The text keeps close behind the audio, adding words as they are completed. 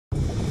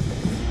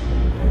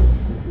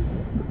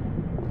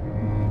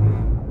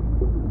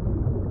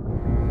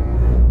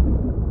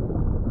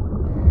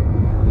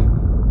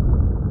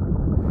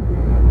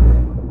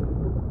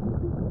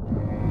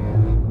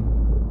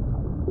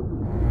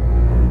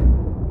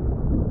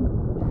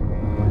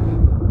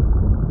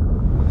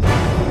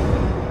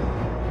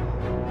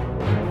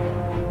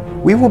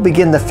We will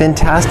begin the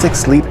Fin-Tastic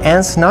Sleep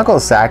and Snuggle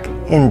Sack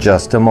in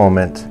just a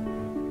moment.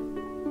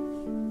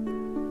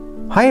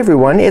 Hi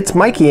everyone, it's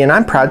Mikey and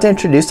I'm proud to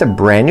introduce a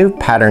brand new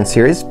pattern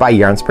series by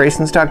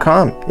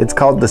yarnspirations.com. It's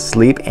called the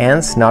Sleep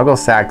and Snuggle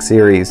Sack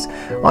series.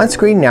 On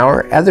screen now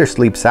are other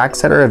sleep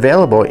sacks that are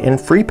available in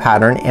free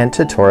pattern and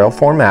tutorial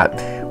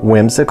format.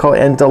 Whimsical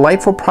and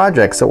delightful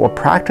projects that will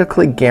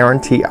practically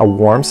guarantee a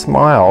warm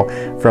smile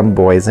from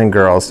boys and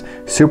girls.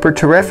 Super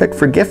terrific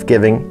for gift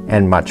giving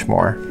and much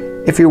more.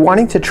 If you're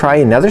wanting to try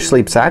another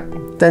sleep sack,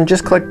 then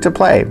just click to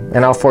play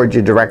and I'll forward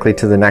you directly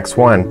to the next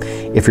one.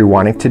 If you're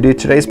wanting to do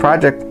today's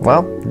project,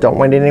 well, don't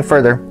wait any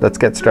further. Let's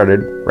get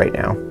started right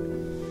now.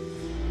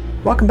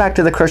 Welcome back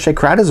to the Crochet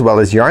Crowd as well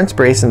as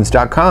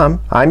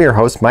yarnspirations.com. I'm your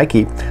host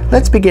Mikey.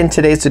 Let's begin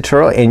today's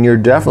tutorial and you're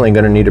definitely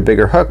going to need a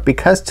bigger hook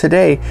because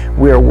today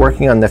we are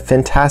working on the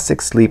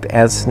Fin-Tastic Sleep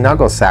and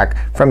Snuggle Sack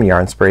from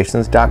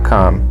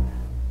yarnspirations.com.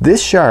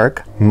 This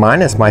shark,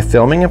 minus my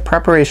filming and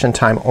preparation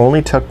time,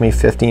 only took me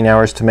 15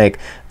 hours to make.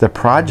 The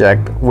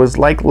project was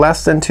like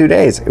less than 2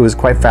 days. It was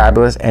quite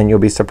fabulous and you'll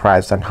be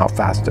surprised on how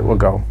fast it will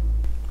go.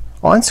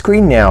 On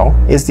screen now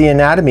is the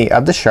anatomy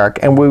of the shark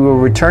and we will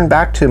return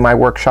back to my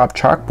workshop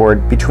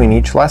chalkboard between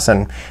each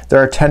lesson. There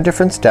are 10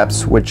 different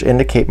steps which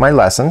indicate my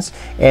lessons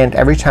and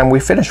every time we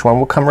finish one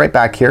we'll come right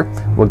back here.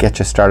 We'll get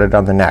you started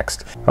on the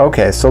next.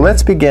 Okay, so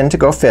let's begin to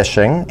go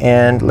fishing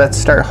and let's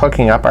start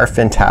hooking up our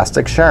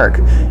Fin-Tastic shark.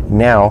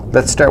 Now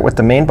let's start with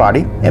the main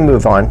body and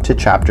move on to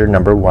chapter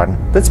number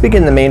 1. Let's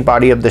begin the main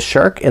body of the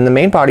shark, and the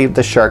main body of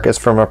the shark is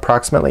from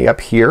approximately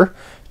up here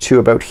to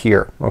about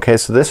here. Okay,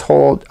 so this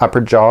whole upper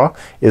jaw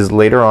is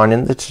later on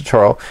in the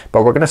tutorial,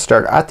 but we're going to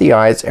start at the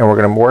eyes and we're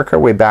going to work our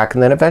way back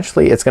and then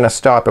eventually it's going to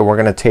stop and we're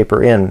going to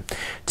taper in.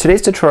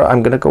 Today's tutorial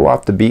I'm going to go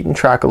off the beaten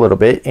track a little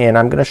bit and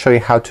I'm going to show you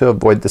how to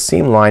avoid the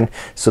seam line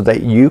so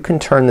that you can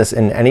turn this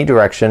in any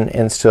direction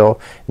and still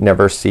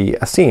never see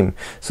a seam.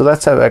 So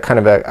that's a kind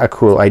of a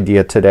cool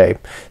idea today.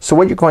 So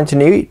what you're going to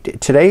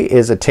need today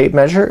is a tape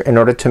measure in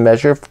order to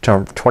measure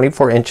from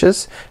 24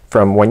 inches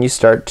from when you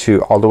start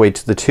to all the way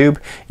to the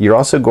tube. You're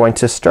also going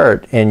to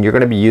start and you're going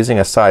to be using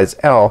a size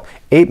L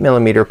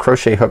 8mm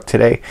crochet hook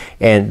today,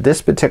 and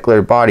this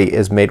particular body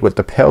is made with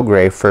the pale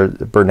gray for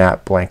the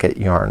Bernat blanket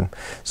yarn.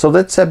 So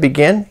let's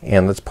begin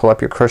and let's pull up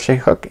your crochet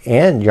hook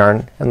and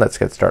yarn and let's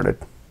get started.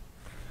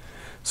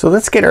 So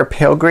let's get our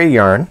pale gray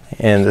yarn,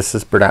 and this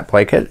is Bernat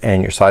blanket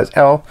and your size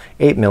L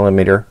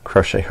 8mm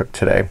crochet hook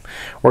today.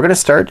 We're going to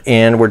start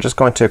and we're just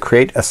going to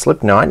create a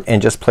slip knot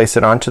and just place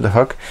it onto the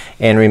hook,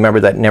 and remember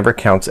that never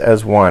counts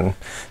as one.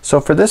 So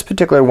for this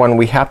particular one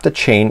we have to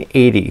chain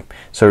 80.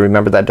 So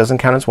remember that doesn't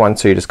count as one,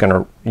 so you're just going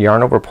to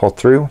yarn over, pull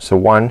through. So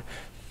 1,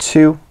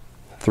 2,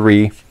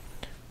 3,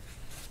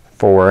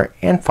 4,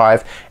 and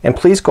 5, and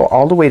please go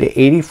all the way to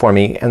 80 for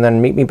me and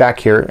then meet me back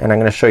here and I'm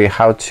going to show you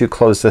how to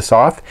close this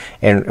off,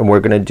 and we're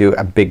going to do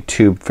a big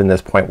tube from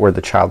this point where the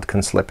child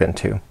can slip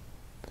into.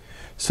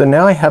 So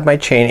now I have my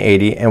chain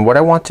 80 and what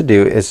I want to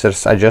do is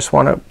I just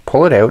want to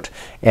pull it out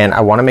and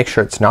I want to make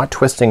sure it's not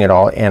twisting at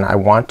all, and I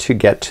want to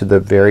get to the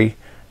very,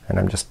 and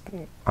I'm just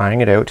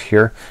eyeing it out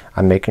here.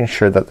 I'm making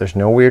sure that there's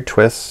no weird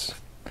twists,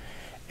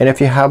 and if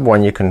you have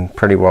one you can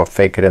pretty well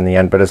fake it in the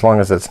end, but as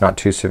long as it's not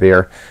too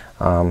severe,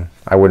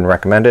 I wouldn't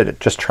recommend it.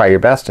 Just try your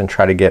best and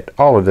try to get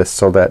all of this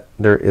so that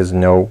there is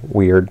no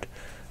weird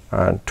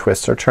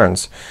twists or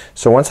turns.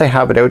 So once I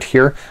have it out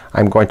here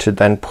I'm going to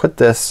then put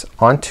this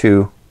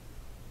onto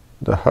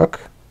the hook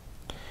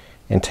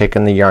and take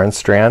in the yarn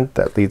strand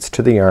that leads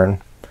to the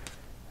yarn.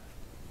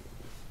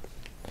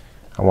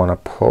 I want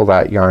to pull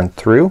that yarn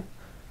through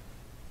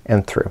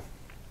and through,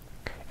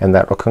 and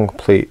that will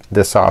complete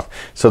this off.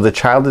 So the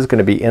child is going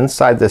to be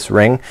inside this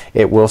ring.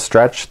 It will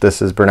stretch.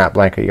 This is Bernat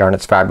blanket yarn.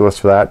 It's fabulous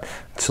for that.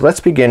 So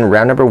let's begin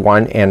round number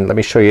 1 and let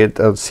me show you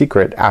the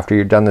secret after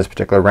you're done this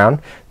particular round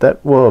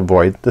that will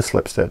avoid the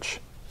slip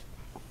stitch.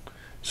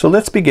 So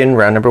let's begin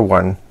round number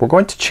 1. We're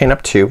going to chain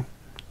up 2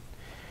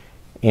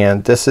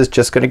 and this is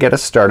just going to get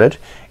us started,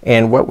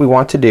 and what we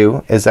want to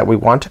do is that we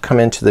want to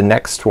come into the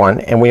next one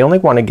and we only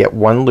want to get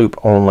one loop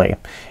only,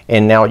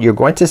 and now you're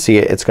going to see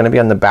it. It's going to be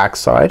on the back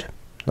side.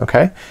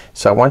 Okay,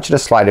 so I want you to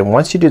slide in.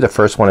 Once you do the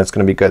first one it's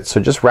going to be good. So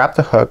just wrap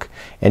the hook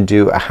and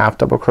do a half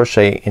double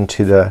crochet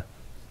into the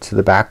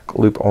back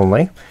loop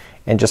only,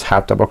 and just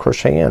half double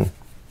crochet in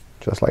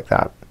just like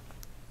that.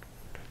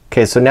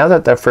 Okay, so now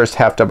that first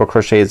half double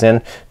crochet is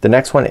in, the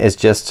next one is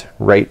just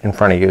right in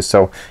front of you.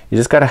 So you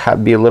just gotta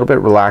be a little bit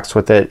relaxed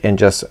with it and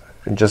just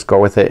go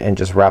with it and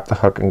just wrap the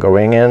hook and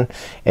going in,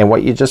 and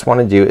what you just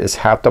want to do is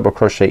half double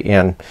crochet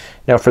in.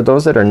 Now for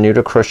those that are new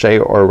to crochet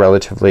or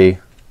relatively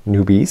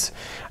newbies,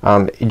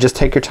 you just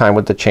take your time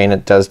with the chain.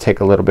 It does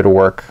take a little bit of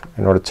work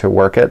in order to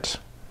work it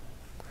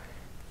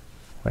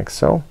like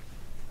so.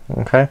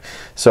 Okay,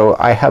 so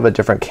I have a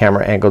different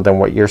camera angle than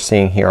what you're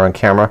seeing here on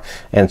camera,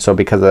 and so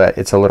because of that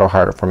it's a little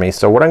harder for me.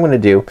 So what I'm going to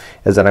do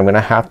is that I'm going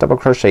to half double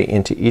crochet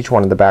into each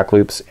one of the back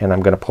loops, and I'm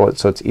going to pull it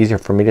so it's easier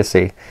for me to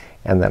see,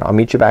 and then I'll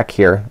meet you back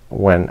here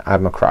when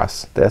I'm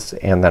across this,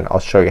 and then I'll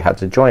show you how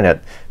to join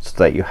it so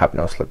that you have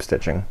no slip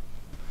stitching.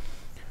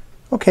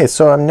 Okay,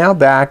 so I'm now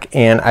back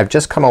and I've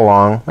just come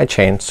along my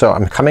chain. So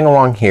I'm coming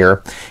along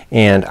here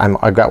and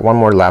I've got one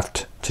more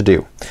left to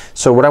do.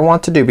 So what I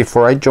want to do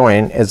before I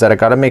join is that I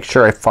got to make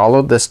sure I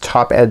follow this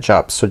top edge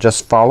up. So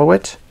just follow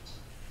it.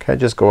 Okay,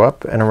 just go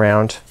up and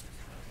around.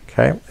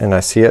 Okay, and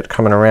I see it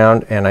coming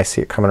around and I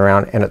see it coming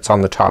around and it's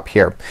on the top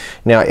here.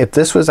 Now if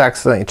this was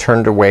accidentally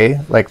turned away,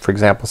 like for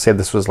example say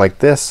this was like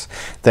this,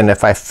 then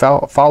if I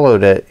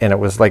followed it and it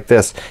was like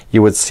this,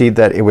 you would see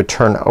that it would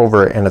turn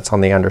over and it's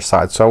on the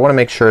underside. So I want to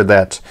make sure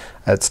that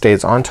it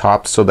stays on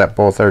top so that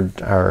both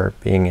are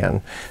being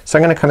in. So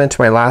I'm gonna come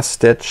into my last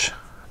stitch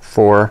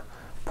for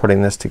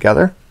putting this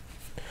together.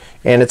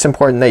 And it's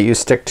important that you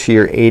stick to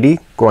your 80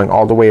 going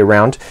all the way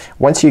around.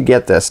 Once you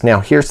get this, now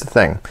here's the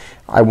thing.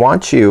 I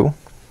want you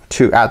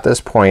to, at this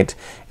point,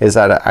 is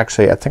that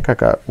actually I think I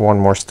got one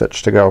more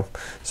stitch to go.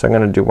 So I'm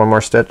gonna do one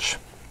more stitch.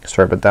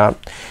 Sorry about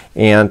that.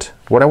 And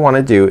what I want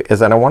to do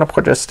is that I want to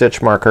put a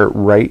stitch marker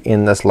right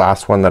in this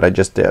last one that I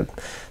just did.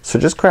 So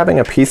just grabbing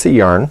a piece of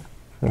yarn,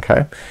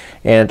 okay,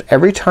 and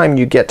every time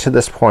you get to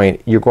this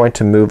point you're going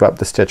to move up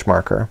the stitch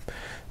marker.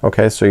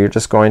 Okay, so you're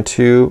just going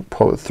to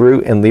pull it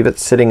through and leave it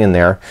sitting in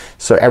there.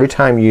 So every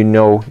time you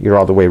know you're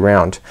all the way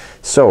around.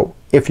 So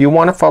if you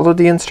want to follow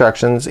the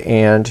instructions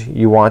and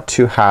you want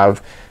to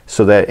have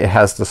so that it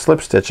has the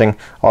slip stitching,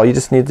 all you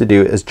just need to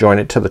do is join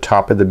it to the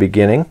top of the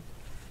beginning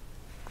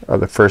of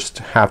the first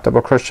half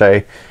double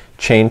crochet,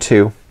 chain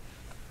 2.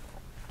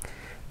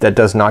 That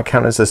does not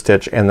count as a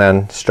stitch, and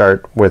then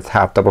start with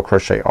half double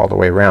crochet all the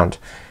way around.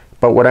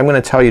 But what I'm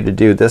gonna tell you to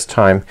do this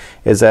time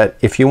is that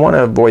if you want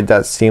to avoid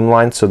that seam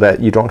line so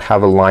that you don't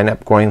have a line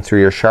up going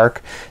through your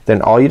shark,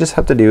 then all you just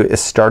have to do is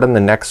start on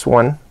the next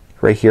one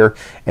right here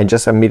and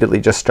just immediately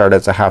just start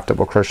as a half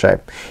double crochet.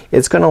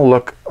 It's gonna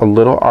look a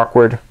little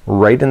awkward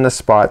right in the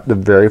spot the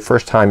very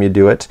first time you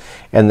do it,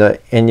 and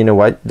you know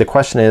what, the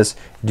question is,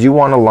 do you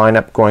want a line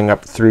up going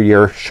up through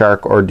your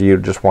shark, or do you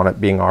just want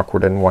it being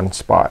awkward in one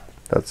spot?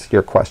 That's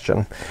your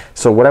question.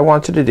 So what I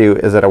want you to do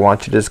is that I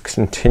want you to just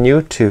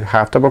continue to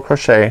half double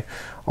crochet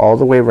all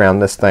the way around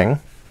this thing,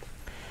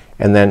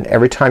 and then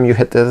every time you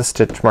hit the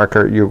stitch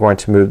marker you're going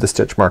to move the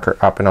stitch marker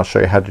up, and I'll show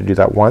you how to do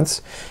that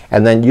once.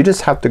 And then you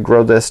just have to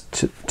grow this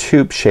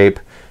tube shape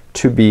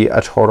to be a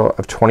total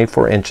of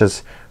 24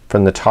 inches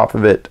from the top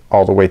of it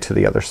all the way to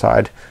the other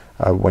side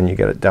when you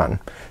get it done.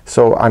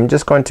 So I'm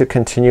just going to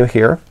continue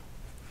here.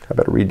 I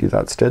better redo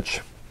that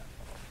stitch.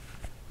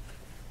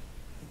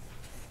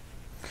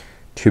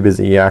 Too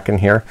busy yakking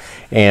here,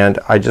 and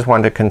I just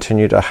want to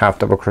continue to half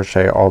double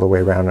crochet all the way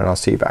around, and I'll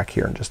see you back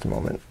here in just a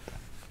moment.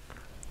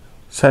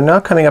 So I'm now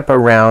coming up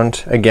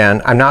around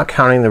again. I'm not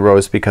counting the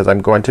rows because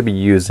I'm going to be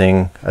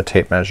using a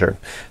tape measure.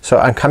 So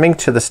I'm coming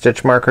to the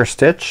stitch marker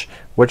stitch,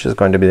 which is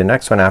going to be the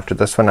next one after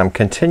this one. I'm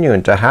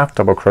continuing to half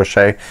double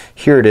crochet.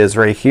 Here it is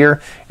right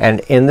here, and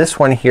in this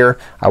one here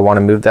I want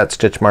to move that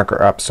stitch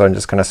marker up. So I'm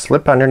just gonna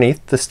slip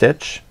underneath the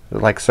stitch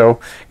like so,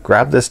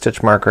 grab this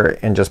stitch marker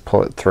and just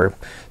pull it through.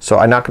 So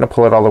I'm not gonna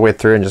pull it all the way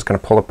through, I'm just gonna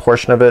pull a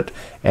portion of it,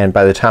 and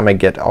by the time I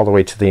get all the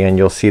way to the end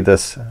you'll see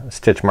this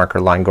stitch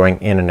marker line going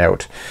in and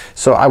out.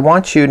 So I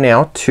want you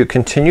now to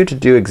continue to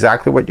do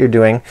exactly what you're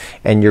doing,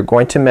 and you're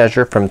going to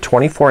measure from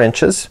 24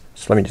 inches.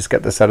 So let me just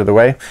get this out of the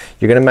way.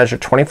 You're gonna measure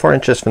 24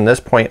 inches from this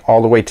point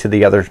all the way to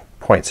the other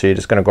point. So you're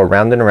just gonna go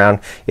round and around.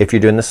 If you're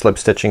doing the slip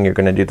stitching you're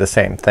gonna do the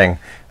same thing.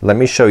 Let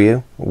me show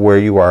you where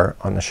you are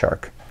on the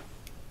shark.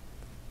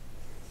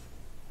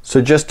 So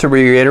just to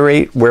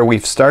reiterate, where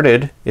we've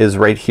started is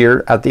right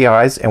here at the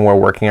eyes, and we're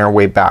working our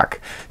way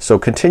back. So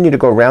continue to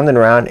go round and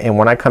around, and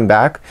when I come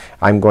back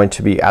I'm going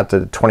to be at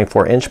the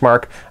 24 inch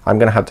mark. I'm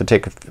gonna have to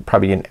take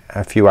probably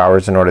a few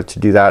hours in order to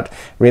do that.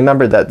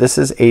 Remember that this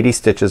is 80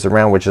 stitches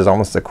around, which is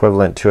almost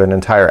equivalent to an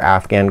entire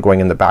afghan going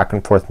in the back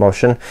and forth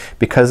motion.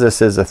 Because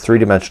this is a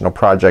three-dimensional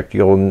project,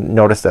 you'll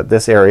notice that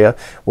this area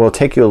will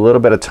take you a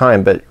little bit of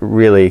time, but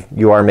really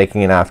you are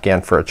making an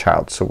afghan for a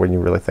child, so when you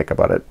really think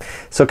about it.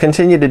 So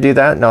continue to do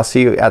that, and I'll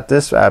see you at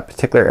this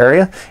particular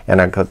area,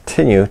 and I'll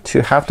continue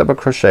to half double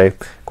crochet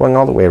going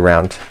all the way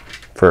around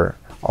for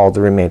all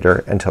the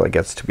remainder until it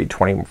gets to be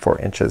 24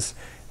 inches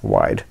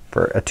wide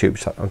for a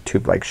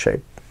tube-like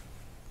shape.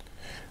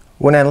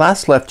 When I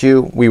last left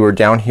you we were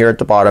down here at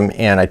the bottom,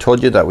 and I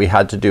told you that we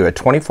had to do a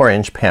 24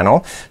 inch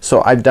panel.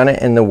 So I've done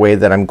it in the way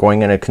that I'm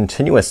going in a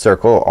continuous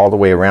circle all the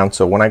way around.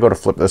 So when I go to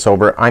flip this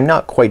over, I'm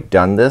not quite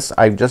done this.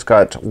 I've just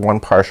got one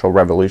partial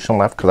revolution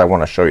left because I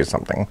want to show you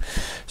something.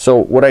 So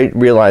what I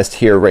realized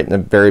here right in the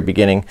very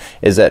beginning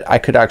is that I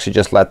could actually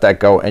just let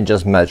that go and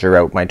just measure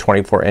out my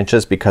 24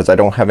 inches because I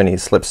don't have any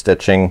slip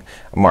stitching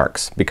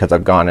marks because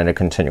I've gone in a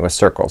continuous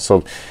circle.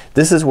 So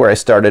this is where I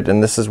started,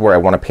 and this is where I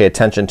want to pay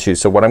attention to.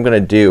 So what I'm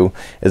gonna do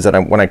is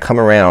that when I come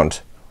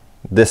around,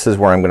 this is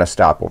where I'm gonna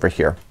stop over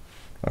here.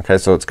 Okay,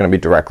 so it's gonna be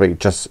directly,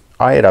 just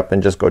eye it up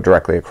and just go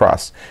directly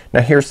across. Now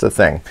here's the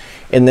thing.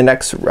 In the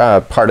next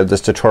part of this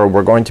tutorial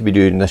we're going to be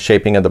doing the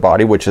shaping of the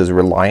body, which is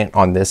reliant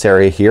on this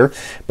area here,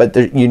 but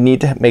you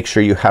need to make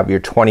sure you have your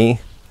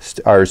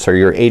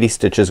your 80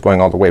 stitches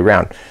going all the way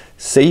around.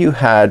 Say you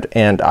had,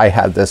 and I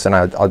had this, and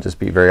I'll just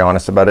be very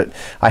honest about it,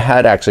 I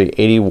had actually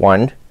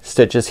 81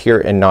 stitches here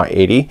and not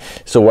 80.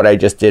 So what I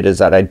just did is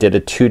that I did a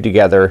 2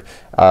 together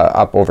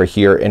up over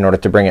here in order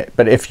to bring it.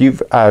 But if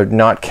you've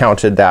not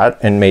counted that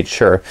and made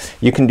sure,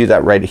 you can do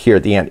that right here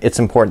at the end. It's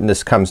important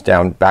this comes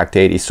down back to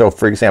 80. So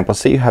for example,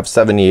 say you have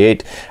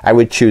 78, I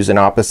would choose an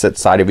opposite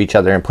side of each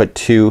other and put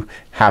 2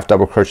 half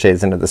double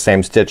crochets into the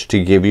same stitch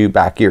to give you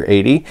back your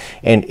 80.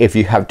 And if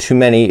you have too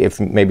many, if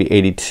maybe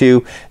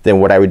 82, then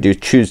what I would do,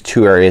 choose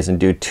 2 areas and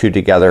do 2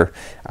 together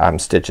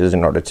stitches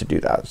in order to do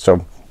that.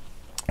 So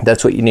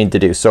that's what you need to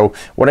do. So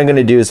what I'm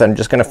gonna do is I'm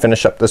just gonna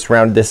finish up this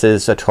round. This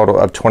is a total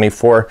of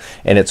 24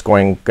 and it's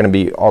gonna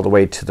be all the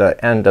way to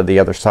the end of the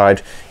other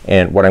side.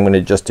 And what I'm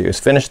gonna just do is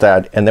finish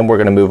that, and then we're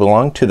gonna move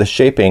along to the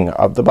shaping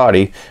of the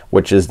body,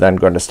 which is then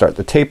going to start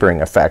the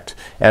tapering effect.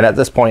 And at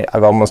this point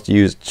I've almost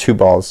used 2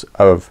 balls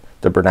of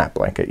the Bernat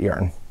blanket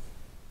yarn.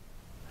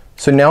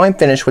 So now I'm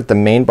finished with the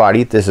main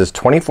body. This is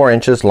 24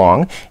 inches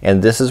long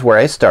and this is where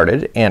I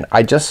started, and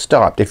I just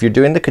stopped. If you're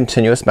doing the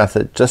continuous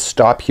method, just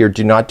stop here.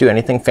 Do not do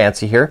anything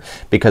fancy here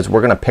because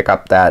we're gonna pick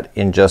up that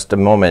in just a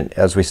moment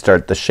as we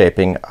start the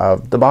shaping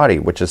of the body,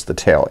 which is the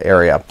tail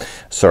area.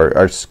 So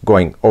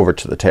going over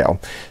to the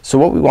tail. So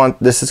what we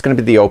want, this is gonna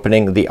be the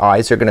opening. The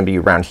eyes are gonna be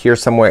around here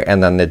somewhere,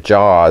 and then the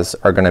jaws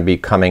are gonna be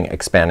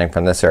expanding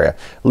from this area.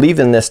 Leave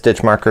in this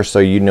stitch marker so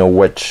you know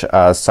which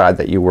side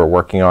that you were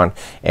working on,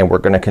 and we're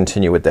gonna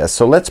continue with this.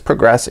 So let's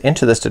progress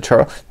into this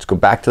tutorial. Let's go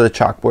back to the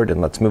chalkboard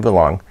and let's move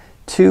along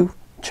to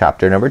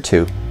chapter number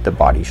 2, the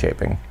body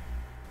shaping.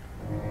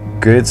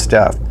 Good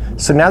stuff.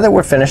 So now that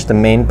we're finished the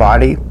main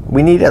body,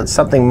 we need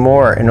something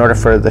more in order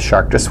for the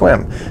shark to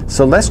swim.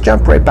 So let's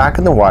jump right back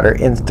in the water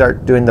and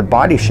start doing the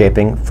body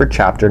shaping for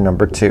chapter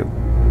number 2.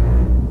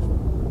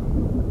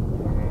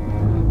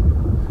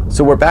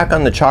 So we're back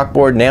on the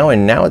chalkboard now,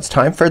 and now it's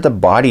time for the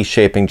body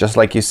shaping, just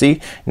like you see.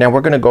 Now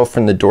we're gonna go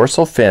from the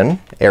dorsal fin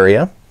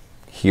area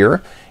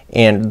here,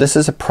 and this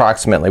is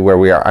approximately where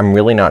we are. I'm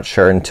really not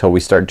sure until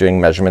we start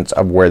doing measurements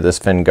of where this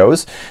fin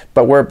goes,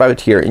 but we're about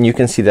here, and you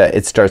can see that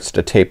it starts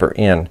to taper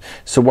in.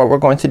 So what we're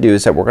going to do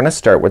is that we're gonna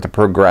start with a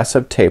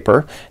progressive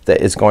taper that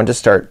is going to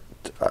start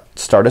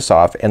us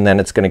off, and then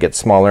it's gonna get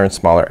smaller and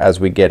smaller as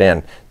we get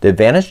in. The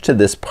advantage to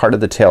this part of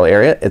the tail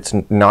area, it's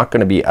not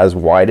gonna be as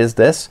wide as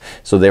this,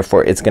 so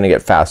therefore it's gonna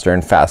get faster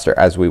and faster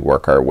as we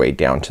work our way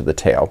down to the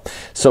tail.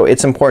 So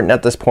it's important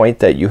at this point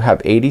that you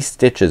have 80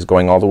 stitches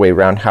going all the way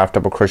around half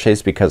double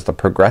crochets, because the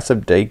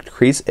progressive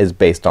decrease is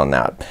based on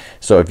that.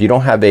 So if you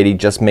don't have 80,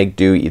 just make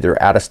do,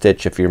 either add a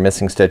stitch if you're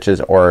missing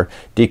stitches, or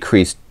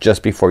decrease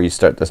just before you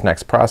start this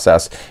next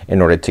process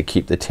in order to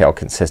keep the tail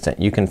consistent.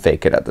 You can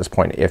fake it at this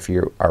point if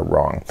you are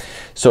wrong.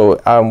 So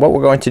what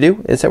we're going to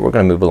do is that we're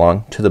going to move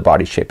along to the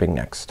body shaping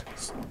next.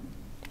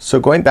 So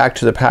going back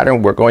to the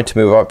pattern, we're going to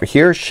move over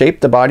here,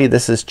 shape the body.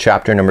 This is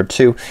chapter number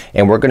 2,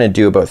 and we're gonna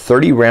do about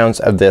 30 rounds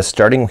of this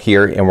starting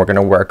here, and we're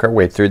gonna work our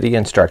way through the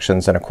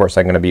instructions, and of course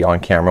I'm gonna be on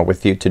camera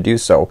with you to do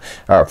so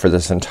for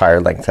this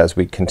entire length as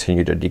we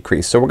continue to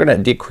decrease. So we're gonna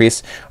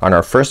decrease on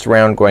our first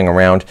round going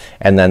around,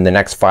 and then the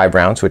next 5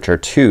 rounds, which are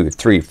 2,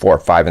 3, 4,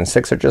 5, and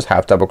 6, are just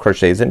half double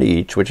crochets into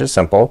each, which is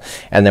simple,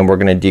 and then we're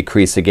gonna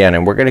decrease again,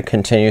 and we're gonna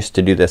continue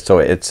to do this so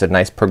it's a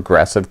nice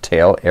progressive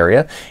tail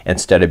area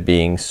instead of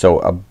being so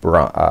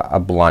a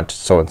blunt.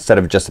 So instead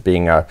of just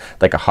being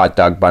like a hot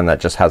dog bun that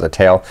just has a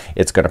tail,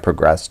 it's gonna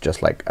progress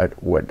just like it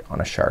would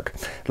on a shark.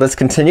 Let's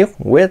continue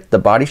with the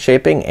body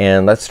shaping,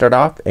 and let's start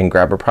off and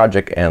grab a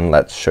project and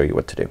let's show you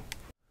what to do.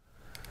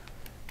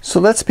 So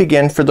let's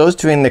begin. For those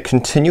doing the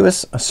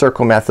continuous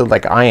circle method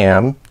like I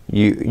am,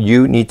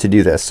 you need to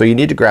do this. So you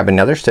need to grab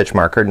another stitch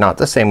marker, not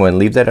the same one,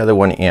 leave that other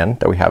one in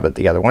that we have at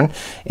the other one,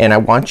 and I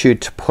want you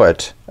to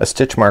put a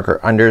stitch marker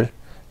under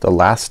the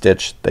last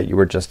stitch that you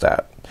were just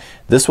at.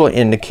 This will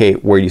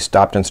indicate where you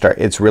stopped and start.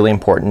 It's really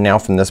important now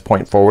from this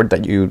point forward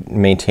that you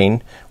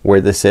maintain where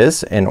this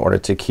is in order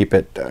to keep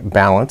it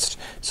balanced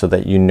so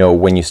that you know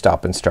when you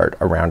stop and start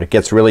around. It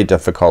gets really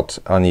difficult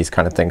on these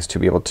kind of things to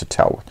be able to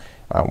tell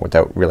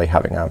without really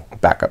having a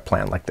backup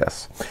plan like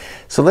this.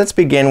 So let's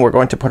begin. We're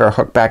going to put our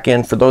hook back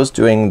in. For those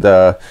doing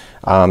the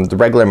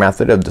regular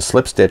method of the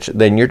slip stitch,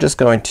 then you're just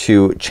going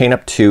to chain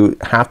up 2,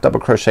 half double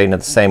crochet into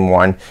the same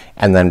one,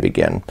 and then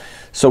begin.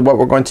 So what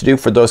we're going to do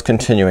for those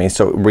continuing,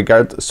 so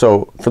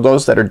for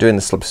those that are doing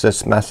the slip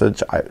stitch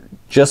method, I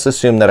just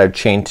assume that I've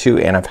chained 2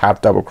 and I've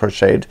half double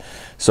crocheted.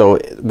 So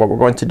what we're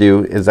going to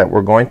do is that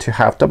we're going to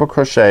half double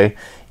crochet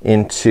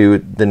into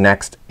the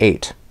next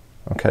 8.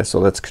 Okay, so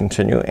let's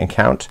continue and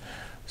count.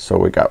 So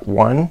we got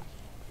 1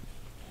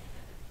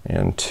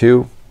 and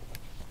 2,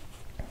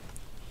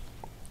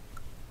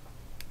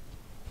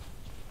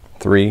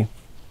 3,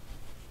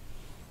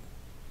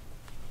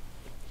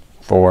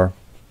 4,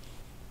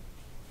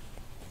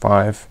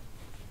 5,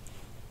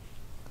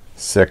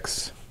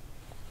 6,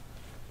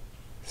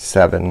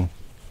 7,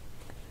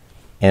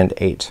 and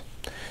 8.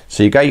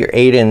 So you got your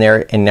 8 in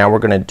there, and now we're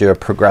gonna do a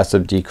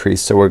progressive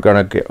decrease. So we're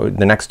gonna go,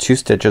 the next 2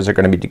 stitches are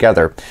gonna be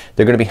together.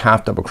 They're gonna be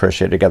half double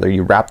crochet together.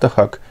 You wrap the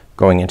hook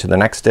going into the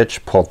next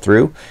stitch, pull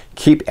through,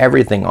 keep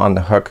everything on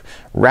the hook,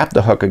 wrap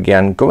the hook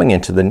again, going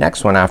into the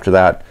next one after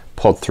that,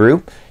 pull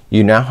through.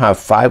 You now have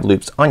 5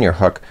 loops on your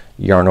hook.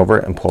 yarn over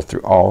and pull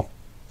through all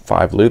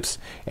 5 loops,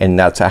 and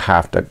that's a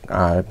half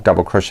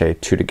double crochet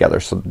 2 together.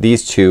 So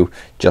these two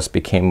just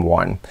became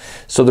 1.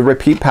 So the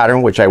repeat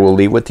pattern, which I will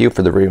leave with you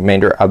for the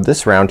remainder of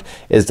this round,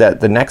 is that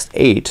the next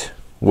 8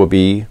 will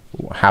be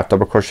half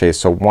double crochet.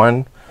 So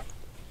 1,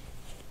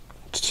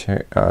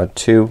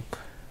 2,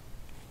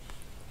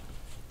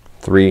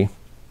 3,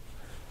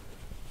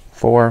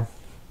 4,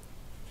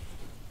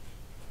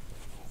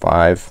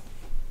 5,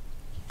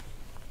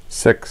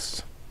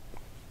 6,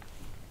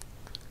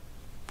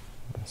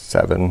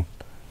 7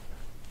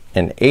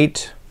 and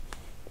 8,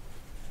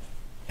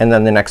 and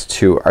then the next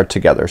 2 are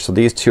together. So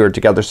these 2 are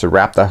together, so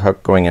wrap the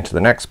hook going into the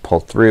next, pull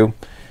through,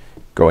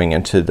 going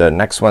into the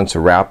next one,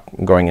 so wrap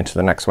going into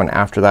the next one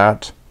after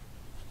that,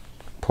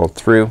 pull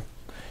through.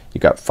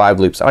 You got 5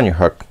 loops on your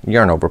hook,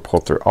 yarn over, pull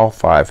through all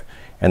 5,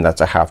 and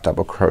that's a half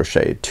double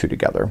crochet 2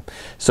 together.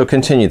 So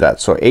continue that.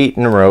 So 8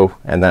 in a row,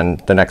 and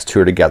then the next 2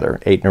 are together,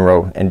 8 in a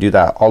row, and do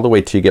that all the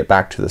way till you get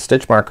back to the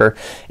stitch marker.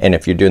 And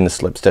if you're doing the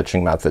slip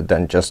stitching method,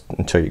 then just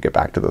until you get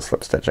back to the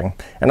slip stitching.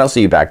 And I'll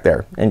see you back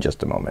there in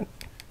just a moment.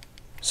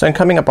 So I'm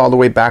coming up all the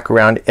way back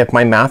around. If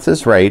my math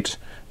is right,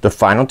 the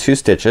final 2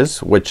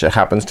 stitches, which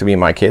happens to be in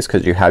my case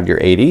because you have your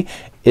 80,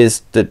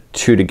 is the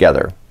 2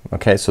 together.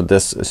 Okay, so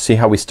this, see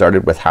how we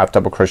started with half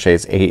double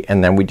crochets 8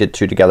 and then we did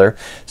 2 together.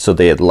 So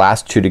the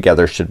last 2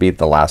 together should be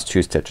the last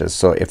 2 stitches.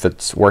 So if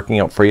it's working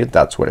out for you,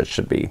 that's what it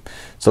should be.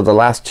 So the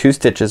last 2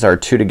 stitches are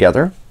 2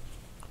 together,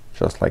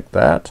 just like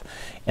that.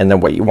 And then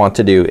what you want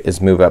to do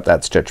is move up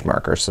that stitch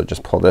marker. So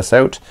just pull this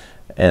out,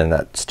 and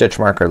that stitch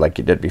marker, like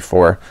you did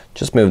before,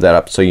 just move that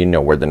up so you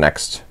know where the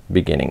next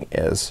beginning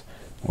is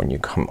when you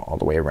come all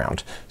the way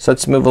around. So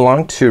let's move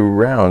along to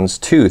rounds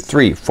 2,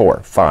 3,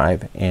 4,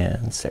 5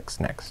 and 6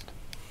 next.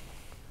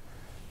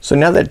 So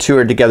now that 2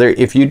 are together,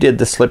 if you did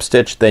the slip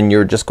stitch, then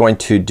you're just going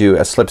to do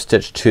a slip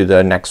stitch to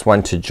the next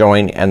one to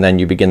join, and then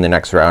you begin the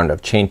next round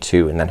of chain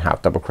 2 and then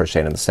half double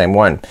crochet in the same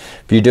one.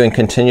 If you're doing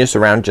continuous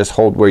around, just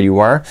hold where you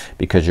are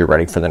because you're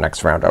ready for the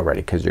next round already,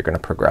 because you're gonna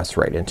progress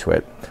right into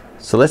it.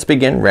 So let's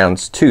begin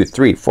rounds 2,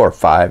 3, 4,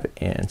 5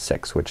 and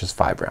 6, which is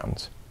 5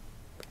 rounds.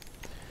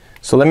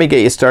 So let me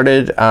get you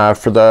started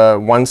for the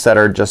ones that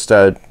are just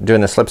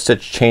doing the slip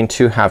stitch, chain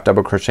 2, half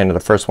double crochet into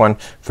the first one.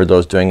 For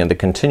those doing in the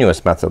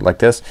continuous method like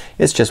this,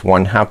 it's just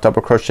 1 half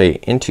double crochet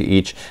into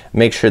each.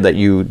 Make sure that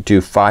you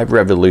do 5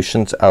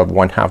 revolutions of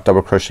 1 half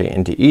double crochet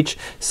into each.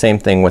 Same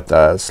thing with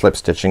the slip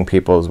stitching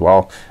people as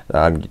well,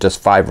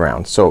 just 5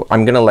 rounds. So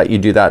I'm gonna let you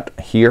do that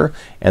here,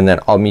 and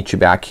then I'll meet you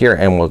back here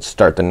and we'll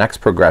start the next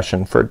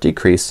progression for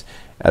decrease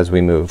as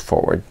we move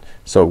forward.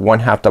 So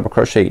 1 half double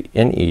crochet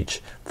in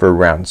each for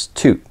rounds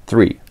 2,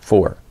 3,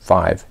 4,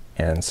 5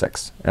 and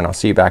 6, and I'll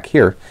see you back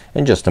here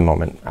in just a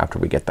moment after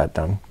we get that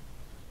done.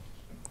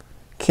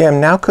 Okay, I'm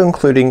now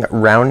concluding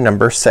round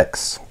number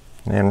 6.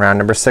 In round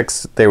number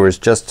 6 there was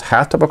just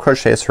half double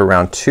crochets for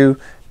round 2,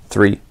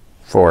 3,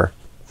 4,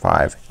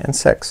 5 and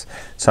 6.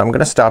 So I'm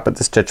gonna stop at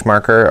the stitch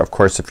marker. Of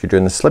course, if you're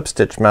doing the slip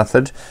stitch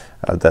method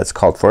that's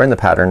called for in the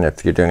pattern,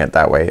 if you're doing it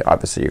that way,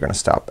 obviously you're gonna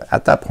stop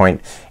at that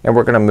point, and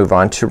we're gonna move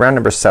on to round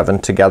number 7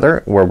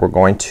 together, where we're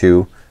going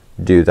to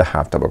do the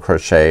half double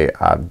crochet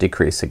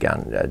decrease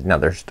again,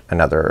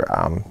 another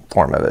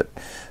form of it.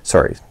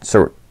 Sorry.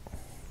 So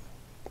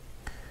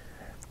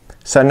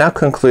I'm now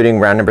concluding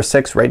round number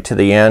 6 right to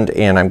the end,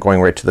 and I'm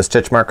going right to the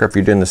stitch marker. If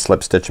you're doing the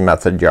slip stitch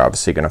method, you're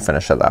obviously gonna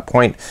finish at that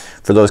point.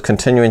 For those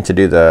continuing to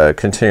do the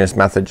continuous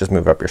method, just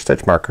move up your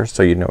stitch marker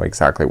so you know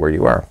exactly where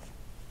you are.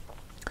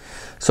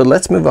 So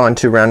let's move on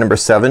to round number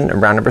 7. In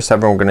round number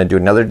 7 we're gonna do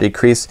another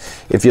decrease.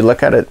 If you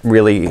look at it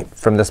really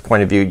from this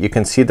point of view, you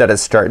can see that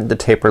it's starting to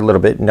taper a little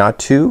bit, not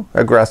too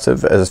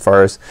aggressive as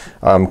far as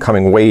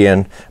coming way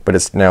in, but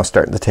it's now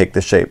starting to take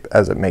the shape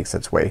as it makes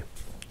its way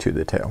to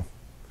the tail.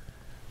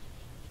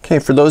 Okay,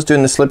 for those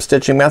doing the slip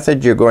stitching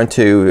method, you're going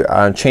to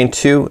chain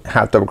 2,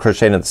 half double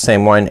crochet into the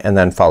same one, and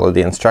then follow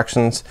the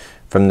instructions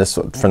from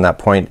that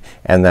point.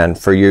 And then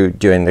for you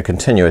doing the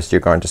continuous,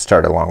 you're going to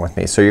start along with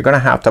me. So you're gonna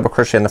half double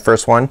crochet in the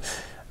first one,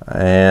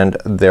 and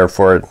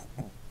therefore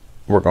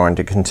we're going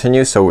to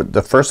continue. So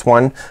the first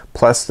one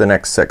plus the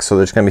next 6, so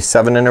there's gonna be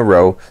 7 in a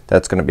row.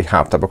 That's gonna be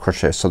half double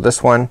crochet. So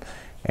this one,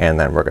 and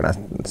then we're gonna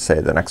say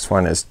the next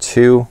one is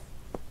 2,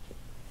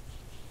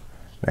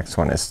 next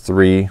one is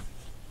 3,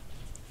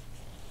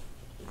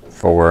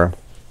 4,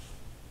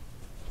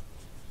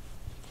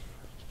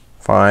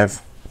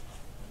 5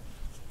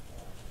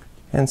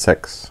 and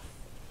 6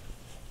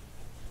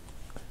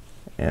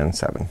 and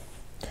 7.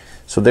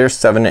 So there's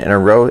 7 in a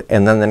row,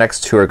 and then the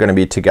next 2 are gonna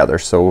be together.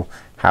 So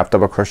half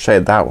double crochet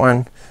that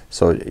one.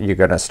 So you're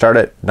gonna start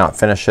it, not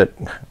finish it,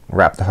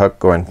 wrap the hook,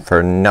 go in for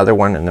another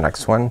one in the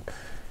next one.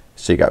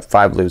 So you got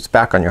 5 loops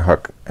back on your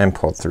hook and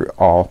pull through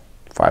all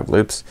 5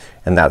 loops,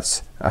 and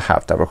that's a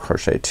half double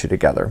crochet 2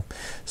 together.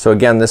 So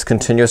again, this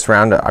continuous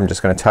round, I'm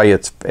just gonna tell you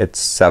it's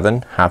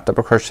 7 half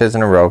double crochets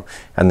in a row,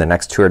 and the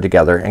next 2 are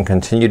together, and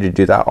continue to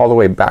do that all the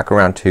way back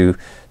around to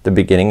the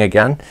beginning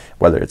again,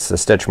 whether it's the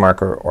stitch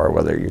marker or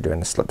whether you're doing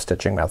the slip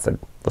stitching method.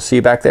 We'll see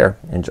you back there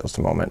in just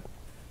a moment.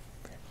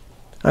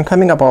 I'm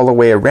coming up all the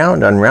way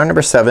around. On round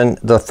number 7,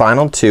 the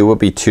final 2 will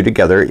be 2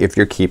 together if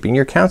you're keeping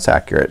your counts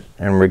accurate,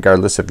 and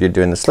regardless if you're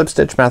doing the slip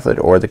stitch method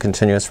or the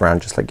continuous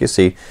round, just like you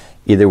see,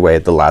 either way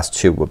the last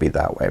 2 will be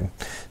that way.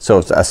 So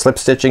it's a slip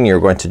stitching,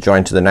 you're going to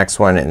join to the next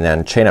one and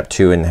then chain up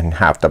 2 and then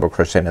half double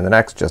crochet into the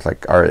next, just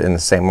like are in the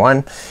same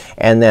one.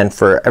 And then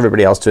for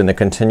everybody else doing the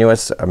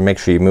continuous, make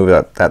sure you move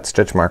up that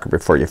stitch marker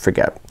before you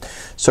forget.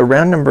 So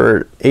round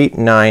number 8,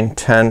 9,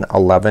 10,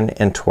 11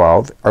 and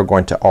 12 are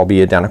going to all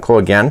be identical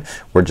again.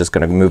 We're just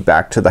gonna move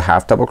back to the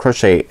half double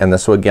crochet, and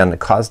this will again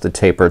cause the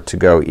taper to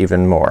go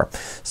even more.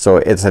 So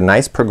it's a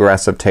nice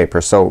progressive taper.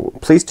 So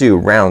please do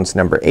rounds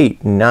number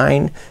 8,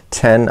 9,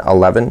 10,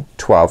 11,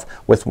 12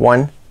 with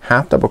 1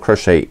 half double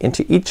crochet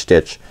into each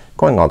stitch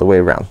going all the way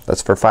around.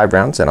 That's for 5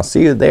 rounds, and I'll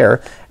see you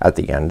there at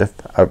the end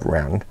of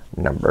round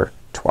number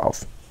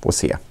 12. We'll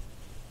see ya.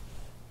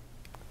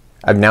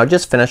 I've now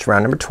just finished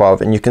round number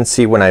 12, and you can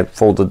see when I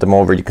folded them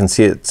over, you can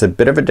see it's a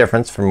bit of a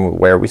difference from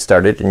where we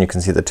started, and you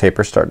can see the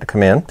taper starting to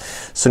come in.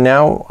 So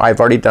now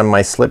I've already done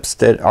my slip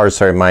stitch, or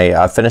sorry,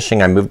 my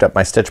finishing. I moved up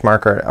my stitch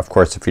marker. Of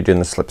course, if you're doing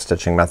the slip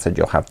stitching method,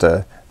 you'll have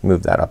to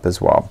move that up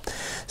as well.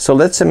 So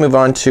let's move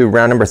on to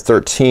round number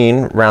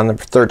 13. Round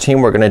number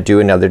 13 we're gonna do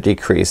another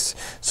decrease.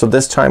 So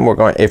this time we're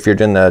going, if you're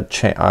doing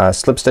the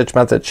slip stitch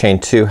method, chain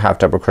 2, half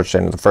double crochet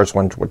into the first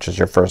one, which is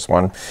your first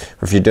one.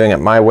 If you're doing it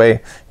my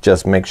way,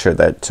 just make sure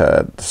that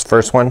this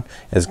first one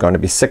is going to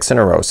be 6 in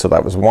a row. So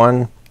that was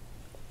 1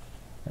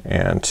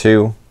 and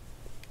 2,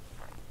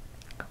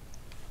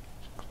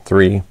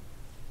 3,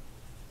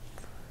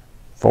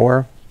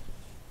 4,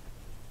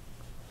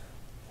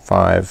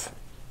 5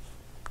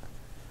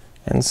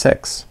 and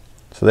 6.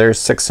 So there's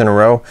 6 in a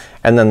row,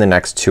 and then the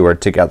next 2 are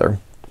together.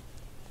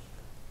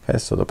 Okay,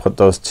 so to put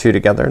those 2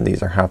 together,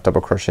 these are half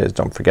double crochets,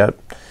 don't forget,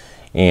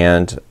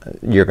 and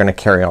you're gonna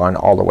carry on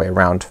all the way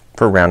around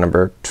for round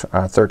number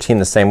 13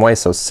 the same way.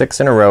 So 6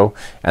 in a row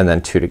and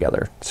then 2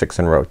 together, 6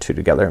 in a row, 2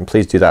 together, and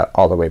please do that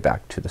all the way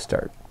back to the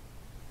start.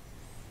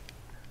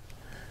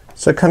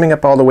 So coming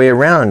up all the way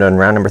around on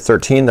round number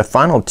 13, the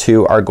final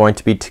 2 are going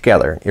to be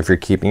together if you're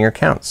keeping your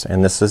counts,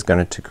 and this is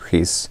going to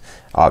decrease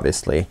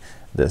obviously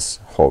this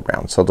whole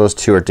round. So those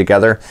 2 are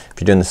together.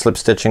 If you're doing the slip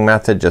stitching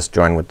method, just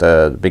join with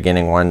the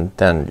beginning one,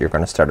 then you're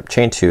gonna start up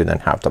chain 2, then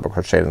half double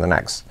crochet to the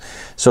next.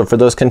 So for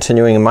those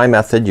continuing in my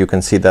method, you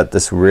can see that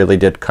this really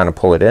did kind of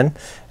pull it in,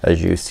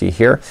 as you see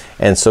here.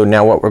 And so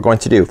now what we're going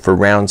to do for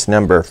rounds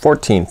number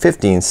 14,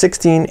 15,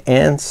 16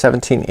 and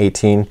 17,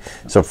 18,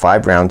 so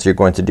 5 rounds, you're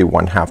going to do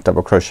 1 half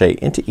double crochet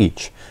into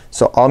each.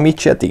 So I'll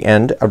meet you at the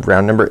end of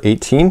round number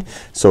 18.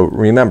 So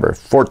remember,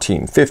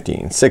 14,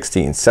 15,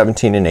 16,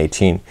 17 and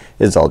 18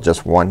 is all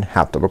just 1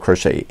 half double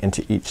crochet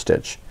into each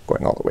stitch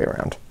going all the way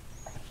around.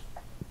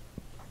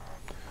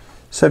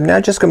 So I've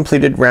now just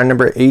completed round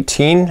number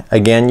 18.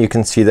 Again, you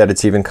can see that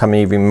it's even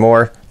coming even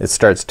more. It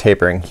starts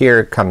tapering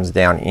here, comes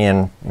down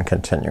in and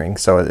continuing.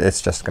 So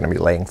it's just gonna be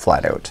laying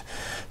flat out.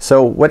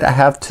 So what I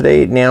have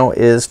today now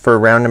is for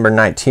round number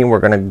 19 we're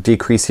gonna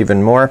decrease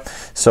even more.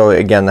 So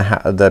again,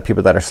 the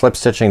people that are slip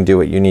stitching, do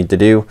what you need to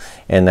do,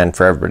 and then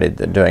for everybody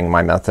doing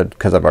my method,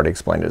 because I've already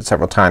explained it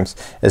several times,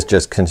 is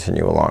just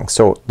continue along.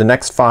 So the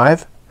next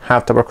 5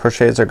 half double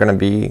crochets are gonna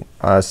be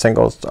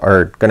singles,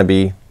 are gonna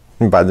be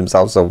by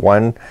themselves. So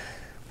 1,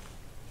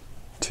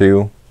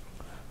 2,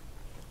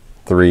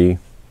 3,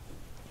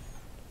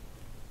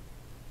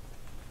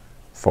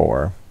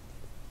 4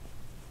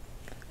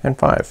 and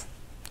 5.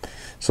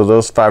 So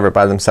those 5 are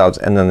by themselves,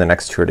 and then the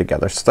next 2 are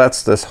together. So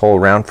that's this whole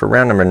round for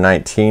round number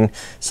 19.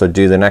 So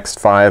do the next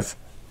 5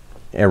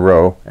 in a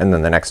row and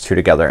then the next 2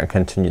 together, and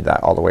continue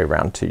that all the way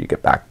around till you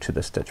get back to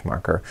the stitch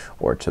marker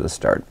or to the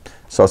start.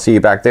 So I'll see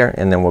you back there,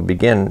 and then we'll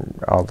begin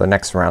all the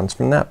next rounds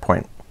from that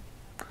point.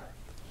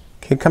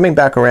 Okay, coming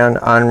back around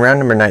on round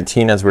number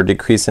 19, as we're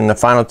decreasing, the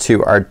final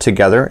 2 are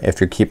together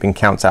if you're keeping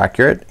counts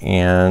accurate,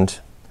 and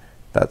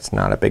that's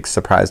not a big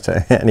surprise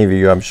to any of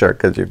you, I'm sure,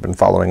 because you've been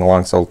following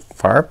along so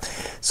far.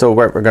 So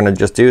what we're gonna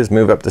just do is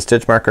move up the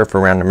stitch marker for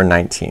round number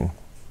 19.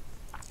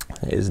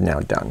 It is now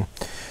done.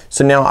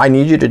 So now I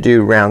need you to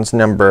do rounds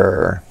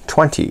number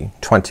 20,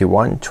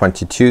 21,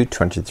 22,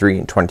 23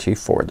 and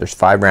 24. There's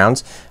 5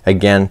 rounds.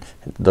 Again,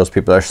 those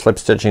people that are slip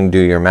stitching, do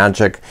your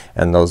magic,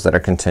 and those that are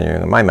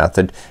continuing in my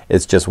method,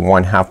 it's just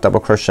 1 half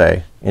double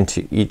crochet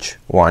into each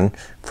one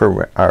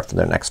for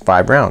the next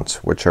 5 rounds,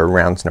 which are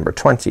rounds number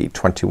 20,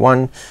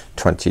 21,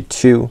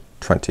 22,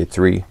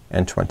 23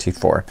 and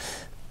 24.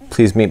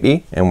 Please meet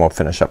me and we'll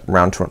finish up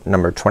round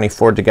number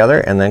 24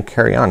 together and then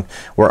carry on.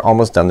 We're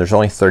almost done. There's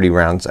only 30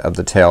 rounds of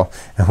the tail,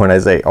 and when I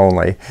say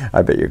only,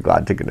 I bet you're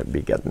glad to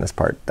be getting this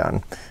part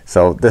done.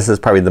 So this is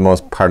probably the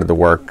most part of the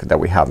work that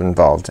we have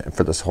involved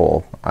for this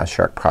whole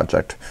shark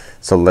project.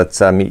 So let's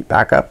meet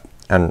back up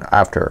and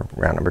after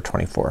round number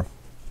 24.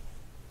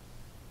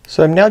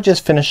 So I'm now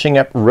just finishing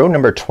up row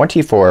number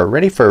 24,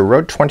 ready for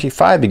row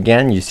 25.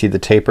 Again, you see the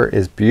taper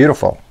is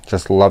beautiful.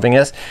 Just loving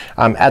it.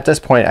 At this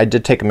point I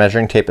did take a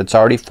measuring tape. It's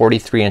already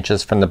 43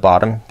 inches from the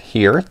bottom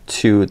here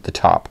to the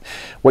top.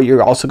 What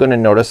you're also going to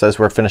notice as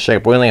we're finishing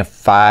up, we only have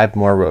 5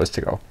 more rows to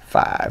go.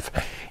 5.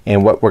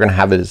 and what we're gonna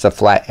have is a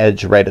flat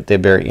edge right at the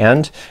very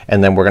end,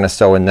 and then we're gonna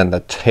sew, and then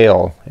the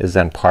tail is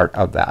then part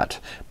of that,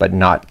 but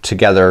not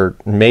together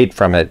made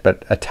from it,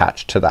 but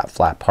attached to that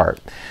flat part.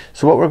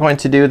 So what we're going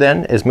to do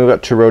then is move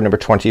up to row number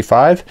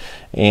 25,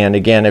 and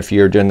again if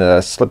you're doing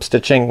the slip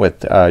stitching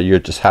with you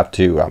just have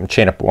to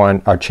chain up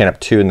one or chain up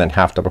two and then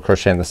half double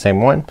crochet in the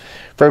same one.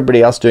 For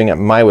everybody else doing it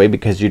my way,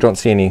 because you don't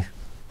see any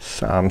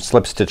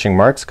slip stitching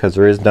marks because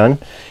there is none,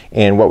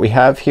 and what we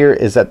have here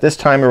is that this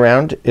time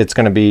around it's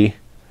gonna be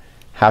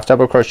half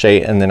double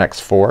crochet in the next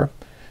 4.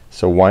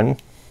 So 1,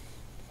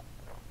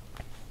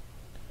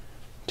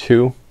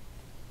 2,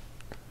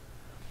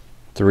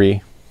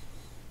 3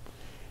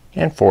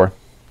 and 4,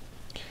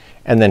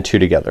 and then 2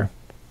 together.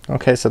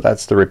 Okay, so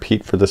that's the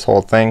repeat for this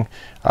whole thing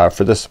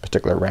for this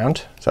particular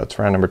round. So that's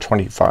round number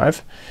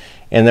 25.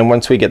 And then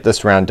once we get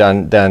this round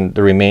done, then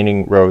the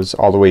remaining rows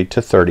all the way to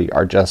 30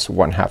 are just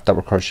 1 half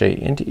double crochet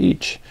into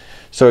each.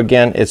 So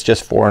again it's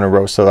just 4 in a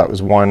row. So that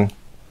was 1,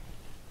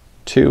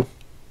 2,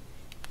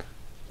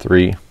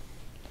 3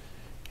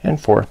 and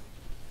 4,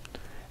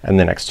 and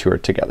the next 2 are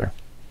together.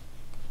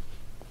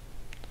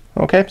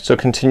 Okay, so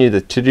continue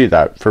to do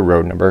that for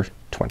row number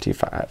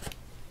 25.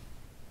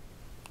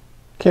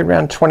 Okay,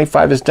 round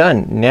 25 is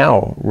done.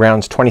 Now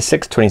rounds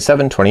 26,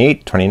 27,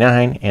 28,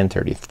 29 and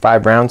 30.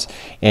 5 rounds,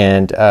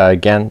 and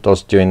again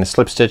those doing the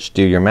slip stitch,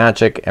 do your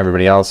magic.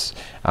 Everybody else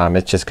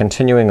it's just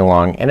continuing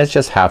along, and it's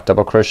just half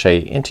double crochet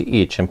into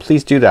each, and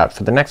please do that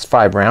for the next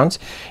 5 rounds.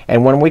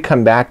 And when we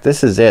come back,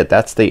 this is it.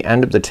 That's the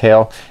end of the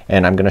tail,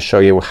 and I'm gonna show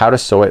you how to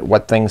sew it,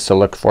 what things to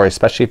look for,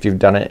 especially if you've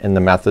done it in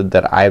the method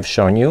that I've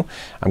shown you.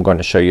 I'm going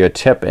to show you a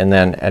tip, and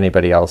then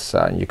anybody else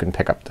you can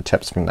pick up the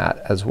tips from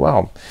that as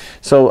well.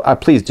 So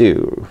please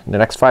do the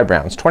next 5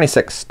 rounds: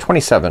 26,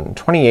 27,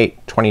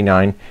 28,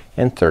 29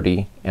 and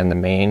 30, and the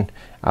main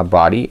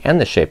body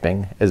and the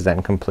shaping is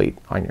then complete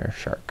on your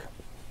shark.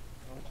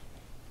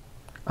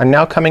 I'm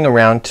now coming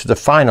around to the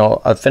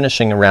final of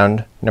finishing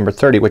around number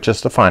 30, which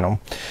is the final.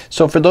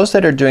 So for those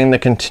that are doing the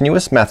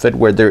continuous method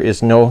where there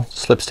is no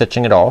slip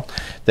stitching at all,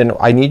 then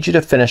I need you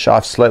to finish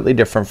off slightly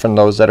different from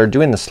those that are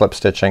doing the slip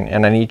stitching,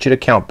 and I need you to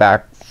count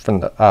back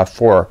from the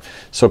 4.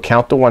 So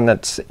count the one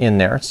that's in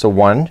there. So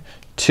 1,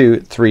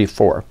 2, 3,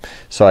 4.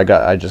 So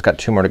I just got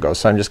 2 more to go.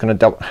 So I'm just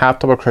gonna half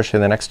double crochet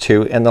the next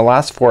 2, and the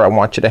last 4 I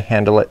want you to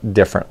handle it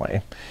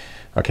differently.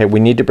 Okay, we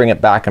need to bring it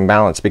back in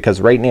balance,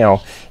 because right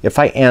now if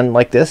I end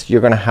like this,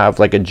 you're gonna have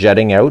like a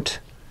jetting out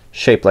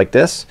shape like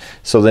this.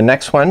 So the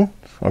next one,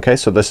 okay,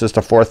 so this is the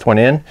 4th one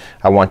in,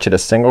 I want you to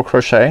single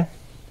crochet.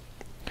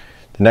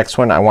 The next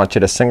one I want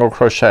you to single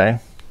crochet.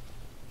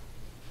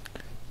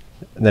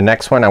 The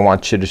next one I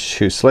want you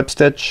to slip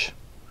stitch,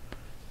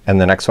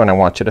 and the next one I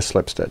want you to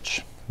slip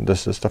stitch.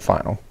 This is the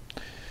final.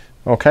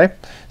 Okay,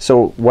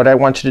 so what I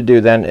want you to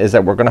do then is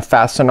that we're gonna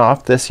fasten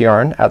off this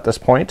yarn at this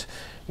point.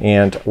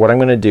 And what I'm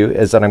gonna do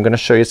is that I'm gonna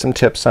show you some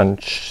tips on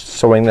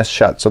sewing this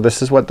shut. So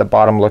this is what the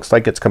bottom looks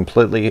like. It's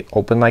completely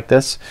open like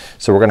this.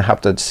 So we're gonna have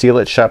to seal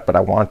it shut, but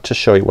I want to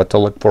show you what to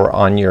look for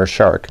on your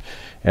shark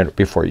and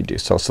before you do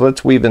so. So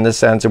let's weave in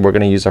this ends, and we're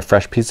gonna use a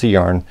fresh piece of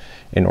yarn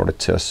in order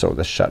to sew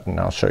this shut, and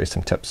I'll show you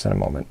some tips in a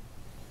moment.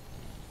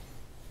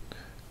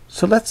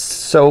 So let's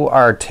sew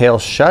our tail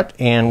shut,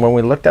 and when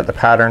we looked at the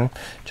pattern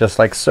just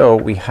like so,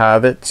 we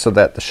have it so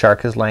that the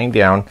shark is laying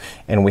down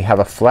and we have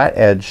a flat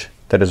edge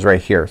that is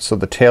right here. So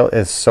the tail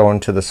is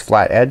sewn to this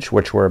flat edge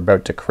which we're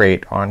about to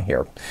create on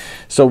here.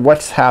 So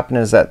what's happened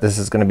is that this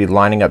is gonna be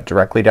lining up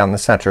directly down the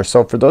center.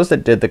 So for those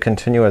that did the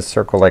continuous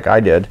circle like I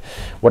did,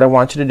 what I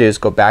want you to do is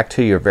go back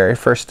to your very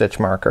first stitch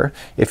marker.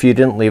 If you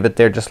didn't leave it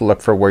there, just look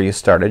for where you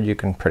started. You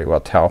can pretty well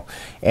tell.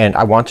 And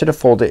I want you to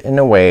fold it in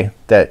a way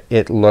that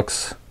it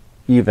looks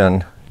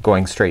even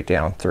going straight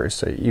down through.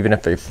 So even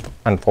if I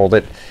unfold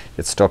it,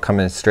 it's still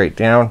coming straight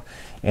down,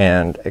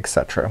 and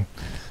etc.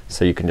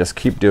 So you can just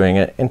keep doing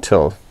it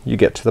until you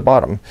get to the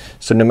bottom.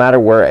 So no matter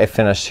where I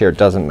finish here, it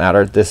doesn't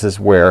matter. This is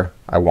where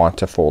I want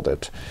to fold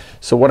it.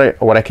 So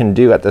what I can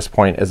do at this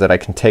point is that I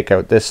can take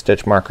out this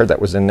stitch marker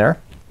that was in there,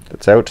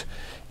 that's out,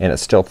 and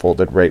it's still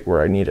folded right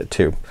where I need it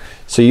to.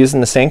 So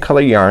using the same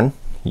color yarn,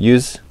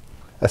 use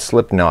a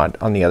slip knot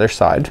on the other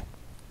side,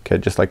 okay,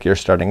 just like you're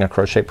starting a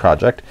crochet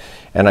project,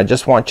 and I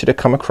just want you to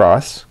come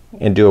across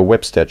and do a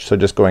whip stitch. So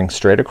just going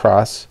straight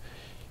across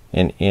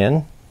and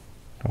in,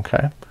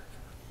 okay,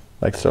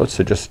 like so.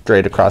 So just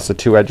straight across the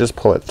 2 edges,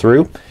 pull it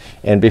through,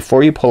 and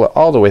before you pull it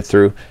all the way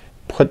through,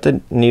 put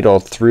the needle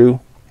through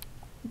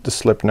the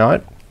slip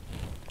knot,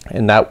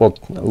 and that will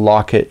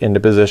lock it into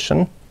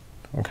position.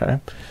 Okay,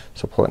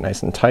 so pull it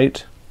nice and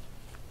tight.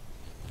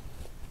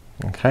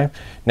 Okay,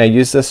 now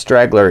use this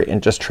straggler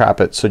and just trap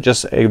it. So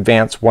just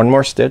advance 1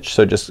 more stitch,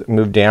 so just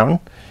move down,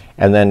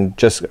 and then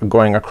just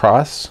going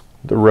across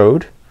the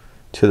road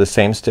to the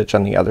same stitch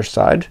on the other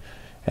side,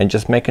 and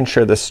just making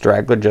sure the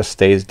straggler just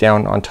stays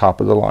down on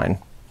top of the line.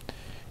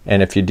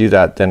 And if you do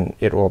that, then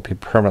it will be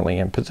permanently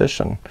in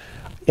position.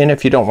 And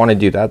if you don't want to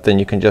do that, then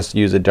you can just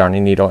use a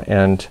darning needle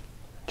and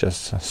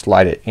just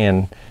slide it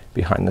in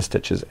behind the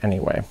stitches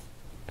anyway.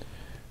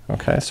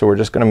 Okay, so we're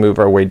just gonna move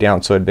our way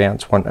down. So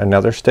advance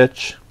another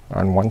stitch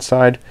on one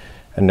side,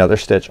 another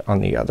stitch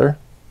on the other.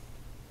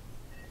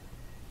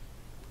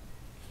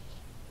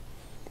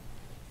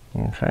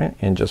 Okay,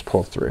 and just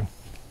pull through.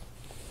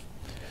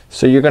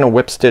 So you're gonna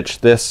whip stitch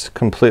this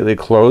completely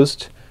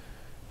closed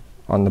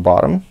on the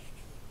bottom.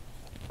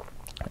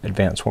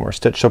 Advance one more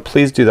stitch. So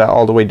please do that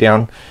all the way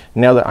down.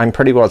 Now that I'm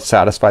pretty well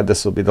satisfied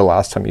this will be the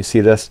last time you see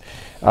this.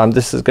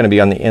 This is gonna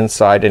be on the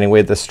inside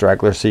anyway, the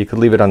straggler, so you could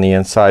leave it on the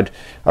inside.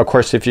 Of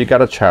course, if you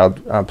got a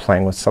child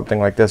playing with something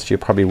like this, you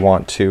probably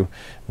want to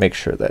make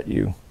sure that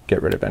you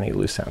get rid of any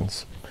loose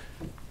ends,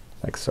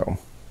 like so.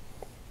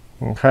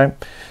 Okay,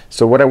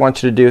 so what I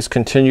want you to do is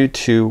continue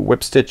to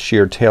whip stitch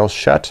your tail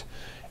shut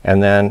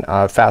and then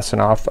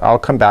fasten off. I'll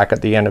come back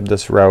at the end of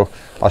this row.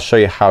 I'll show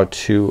you how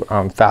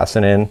to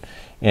fasten in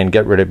and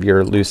get rid of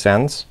your loose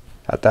ends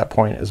at that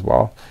point as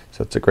well.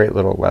 So it's a great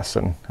little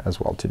lesson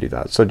as well to do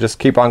that. So just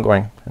keep on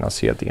going and I'll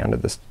see you at the end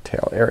of this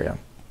tail area.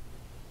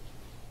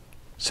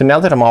 So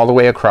now that I'm all the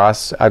way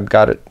across, I've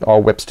got it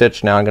all whip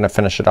stitched. Now I'm gonna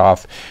finish it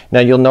off.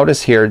 Now you'll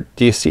notice here,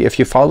 do you see, if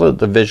you follow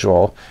the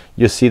visual,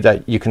 you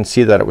can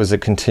see that it was a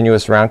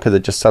continuous round because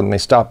it just suddenly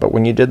stopped. But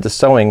when you did the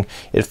sewing,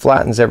 it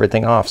flattens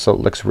everything off, so it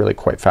looks really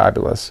quite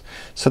fabulous.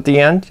 So at the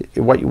end,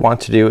 what you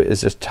want to do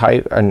is just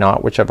tie a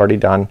knot, which I've already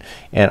done,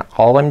 and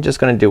all I'm just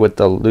gonna do with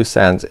the loose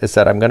ends is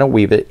that I'm gonna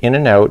weave it in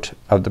and out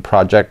of the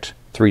project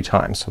 3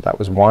 times. So that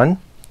was 1,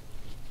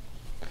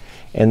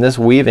 and this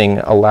weaving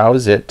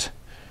allows it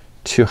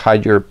to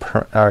hide your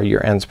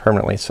ends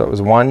permanently. So it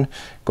was 1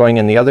 going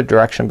in the other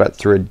direction but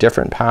through a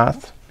different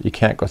path. You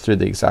can't go through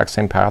the exact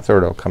same path or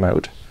it'll come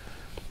out.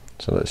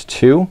 So there's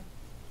 2,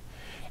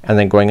 and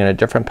then going in a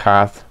different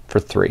path for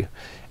 3.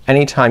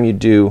 Anytime you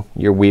do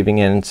your weaving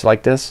ends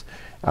like this,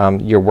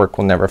 your work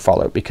will never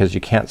fall out because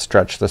you can't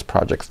stretch this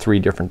project 3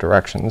 different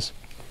directions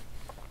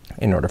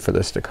in order for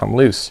this to come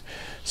loose.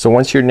 So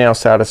once you're now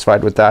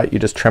satisfied with that, you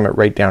just trim it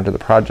right down to the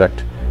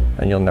project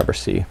and you'll never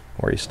see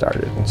where you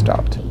started and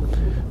stopped.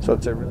 So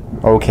it's a really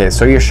okay,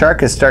 so your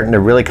shark is starting to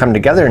really come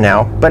together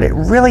now, but it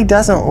really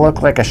doesn't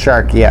look like a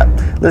shark yet.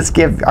 Let's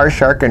give our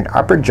shark an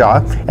upper jaw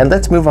and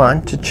let's move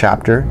on to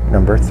chapter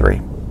number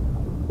 3.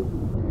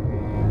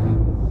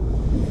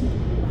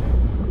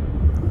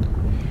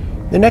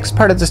 The next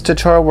part of this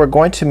tutorial we're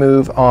going to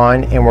move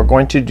on and we're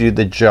going to do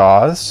the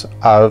jaws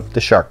of the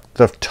shark.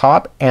 The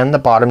top and the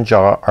bottom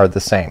jaw are the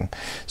same.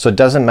 So it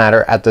doesn't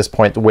matter at this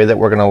point the way that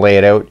we're gonna lay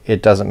it out.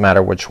 It doesn't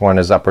matter which one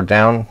is up or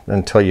down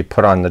until you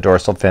put on the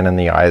dorsal fin and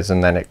the eyes,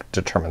 and then it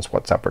determines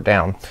what's up or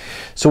down.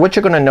 So what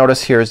you're gonna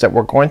notice here is that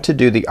we're going to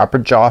do the upper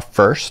jaw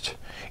first,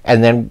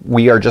 and then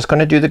we are just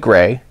gonna do the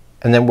gray,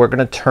 and then we're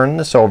gonna turn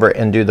this over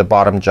and do the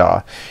bottom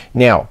jaw.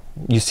 Now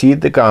you see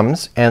the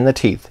gums and the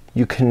teeth.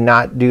 You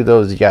cannot do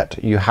those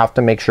yet. You have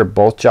to make sure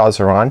both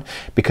jaws are on,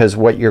 because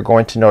what you're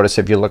going to notice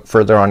if you look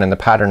further on in the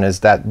pattern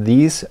is that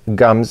these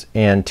gums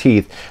and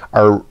teeth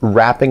are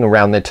wrapping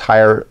around the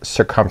entire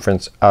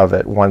circumference of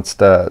it once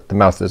the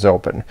mouth is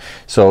open.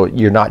 So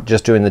you're not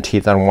just doing the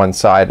teeth on one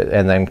side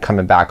and then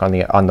coming back on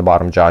the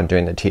bottom jaw and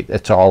doing the teeth.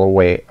 It's all the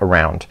way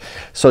around.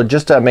 So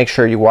just make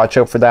sure you watch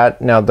out for that.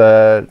 Now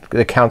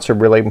the counts are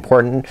really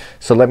important.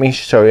 So let me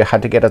show you how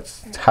to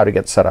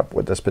get set up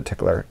with this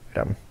particular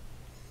item.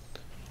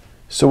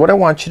 So what I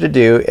want you to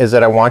do is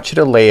that I want you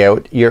to lay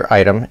out your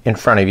item in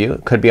front of you.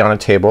 It could be on a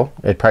table.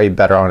 It'd probably be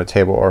better on a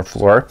table or a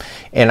floor.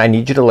 And I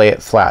need you to lay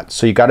it flat.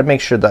 So you got to make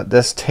sure that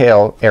this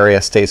tail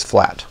area stays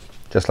flat,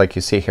 just like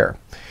you see here.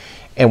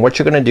 And what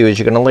you're gonna do is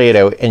you're gonna lay it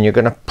out and you're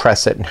gonna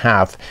press it in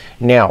half.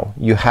 Now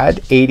you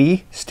had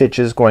 80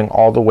 stitches going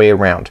all the way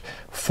around.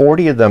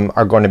 40 of them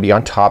are going to be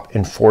on top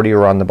and 40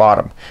 are on the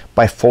bottom.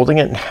 By folding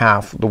it in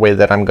half, the way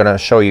that I'm gonna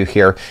show you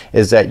here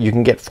is that you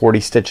can get 40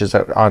 stitches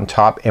on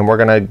top, and we're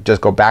gonna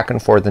just go back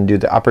and forth and do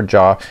the upper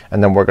jaw,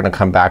 and then we're gonna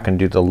come back and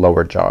do the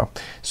lower jaw.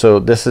 So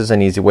this is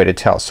an easy way to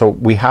tell. So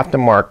we have to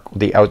mark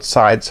the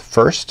outsides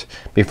first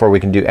before we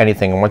can do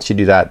anything, and once you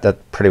do that,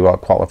 that pretty well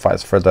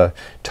qualifies for the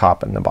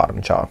top and the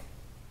bottom jaw.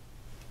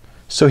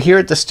 So here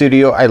at the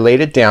studio I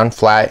laid it down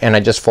flat and I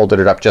just folded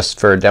it up just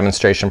for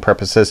demonstration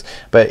purposes,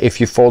 but if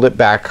you fold it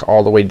back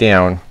all the way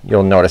down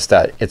you'll notice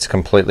that it's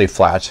completely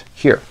flat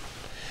here.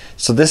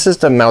 So this is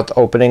the mouth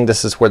opening.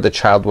 This is where the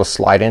child will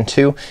slide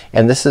into,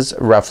 and this is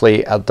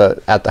roughly at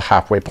the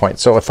halfway point.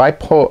 So if I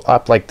pull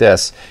up like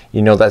this,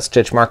 you know that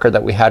stitch marker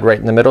that we had right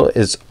in the middle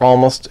is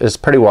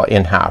pretty well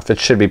in half. It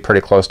should be pretty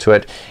close to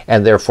it,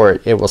 and therefore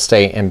it will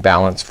stay in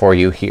balance for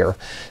you here.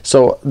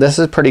 So this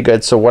is pretty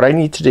good. So what I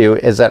need to do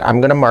is that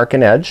I'm gonna mark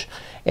an edge,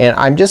 and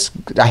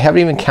I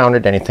haven't even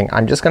counted anything.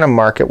 I'm just gonna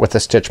mark it with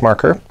a stitch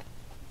marker,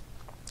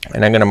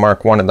 and I'm gonna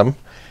mark one of them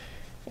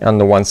on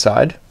the one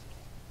side.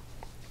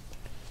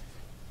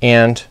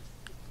 And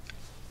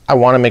I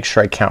want to make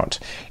sure I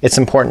count. It's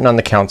important on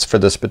the counts for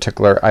this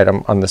particular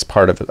item on this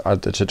part of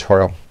the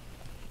tutorial.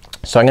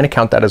 So I'm going to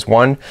count that as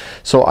 1.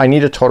 So I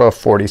need a total of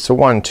 40. So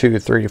 1, 2,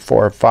 3,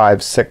 4,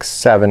 5, 6,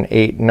 7,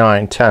 8,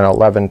 9, 10,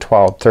 11,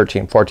 12,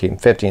 13, 14,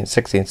 15,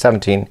 16,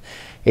 17,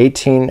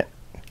 18,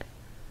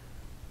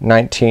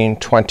 19,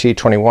 20,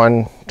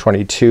 21,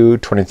 22,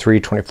 23,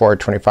 24,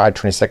 25,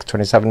 26,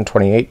 27,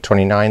 28,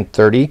 29,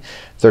 30,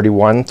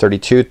 31,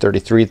 32,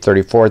 33,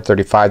 34,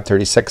 35,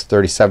 36,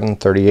 37,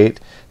 38,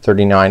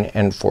 39,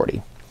 and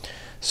 40.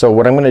 So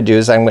what I'm going to do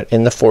is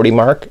in the 40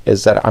 mark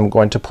is that I'm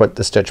going to put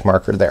the stitch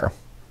marker there.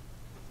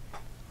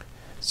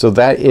 So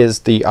that is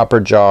the upper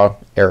jaw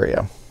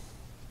area.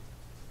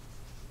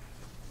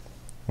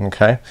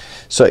 Okay,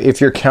 so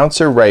if your counts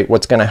are right,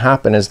 what's going to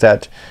happen is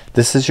that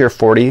this is your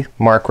 40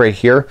 mark right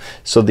here.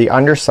 So the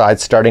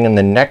underside starting in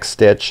the next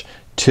stitch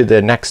to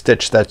the next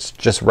stitch that's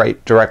just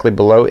right directly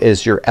below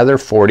is your other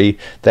 40,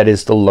 that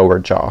is the lower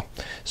jaw.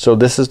 So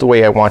this is the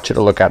way I want you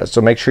to look at it. So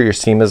make sure your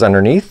seam is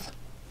underneath.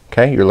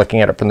 Okay, you're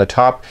looking at it from the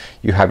top,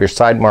 you have your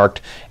side marked,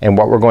 and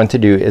what we're going to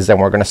do is then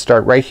we're going to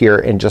start right here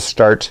and just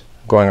start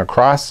going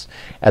across,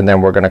 and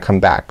then we're going to come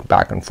back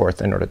and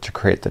forth in order to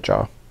create the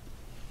jaw.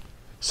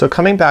 So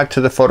coming back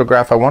to the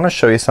photograph, I want to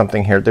show you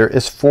something here. There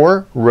is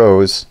 4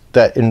 rows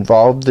that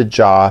involve the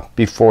jaw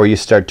before you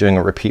start doing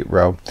a repeat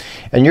row,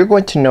 and you're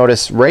going to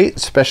notice right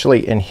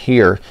especially in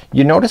here,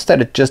 you notice that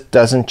it just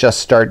doesn't just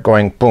start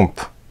going boom.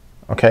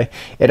 Okay,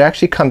 it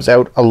actually comes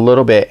out a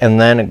little bit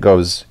and then it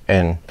goes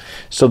in.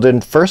 So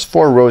the first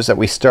 4 rows that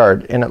we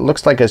start, and it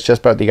looks like it's just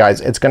about the eyes,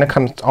 it's gonna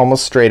come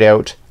almost straight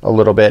out a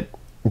little bit.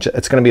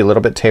 It's gonna be a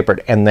little bit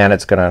tapered, and then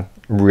it's gonna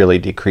really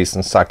decrease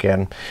and suck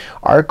in.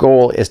 Our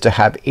goal is to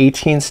have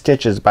 18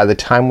 stitches by the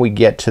time we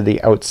get to the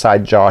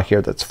outside jaw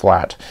here that's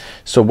flat.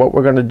 So what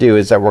we're gonna do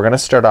is that we're gonna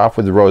start off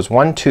with rows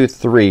 1, 2,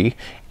 3,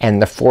 and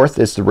the 4th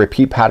is the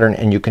repeat pattern,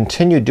 and you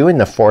continue doing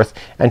the 4th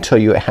until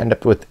you end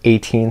up with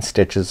 18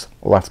 stitches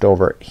left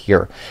over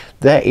here.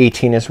 That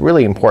 18 is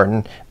really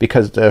important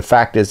because the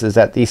fact is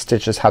that these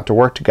stitches have to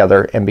work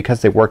together, and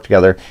because they work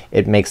together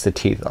it makes the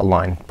teeth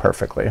align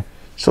perfectly.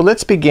 So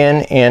let's begin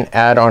and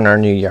add on our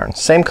new yarn.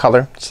 Same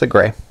color, it's the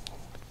gray,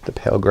 the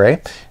pale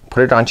gray.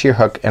 Put it onto your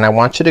hook, and I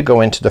want you to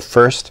go into the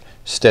first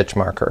stitch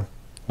marker.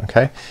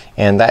 Okay,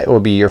 and that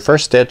will be your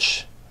first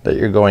stitch that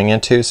you're going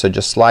into. So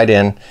just slide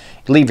in,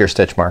 leave your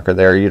stitch marker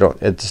there. You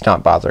don't, it's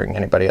not bothering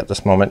anybody at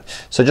this moment.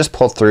 So just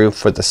pull through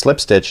for the slip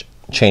stitch,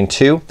 chain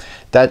 2.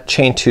 That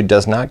chain 2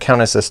 does not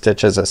count as a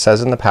stitch as it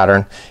says in the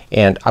pattern,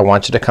 and I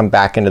want you to come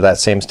back into that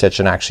same stitch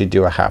and actually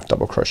do a half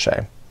double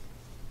crochet.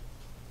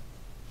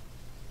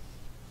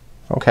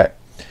 Okay,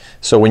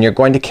 so when you're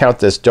going to count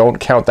this, don't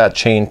count that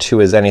chain 2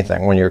 as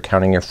anything when you're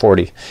counting your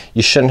 40.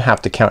 You shouldn't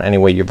have to count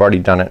anyway. You've already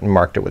done it and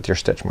marked it with your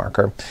stitch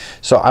marker.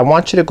 So I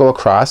want you to go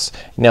across.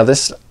 Now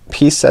this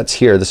piece that's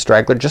here, the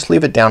straggler, just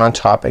leave it down on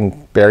top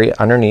and bury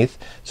it underneath.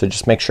 So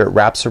just make sure it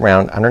wraps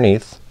around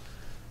underneath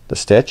the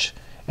stitch,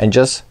 and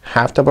just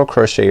half double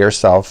crochet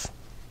yourself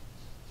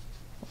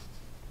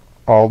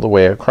all the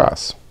way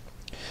across.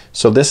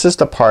 So this is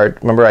the part,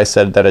 remember I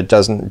said that it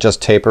doesn't just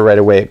taper right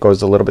away, it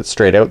goes a little bit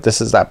straight out. This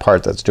is that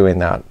part that's doing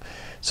that.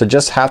 So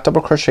just half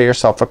double crochet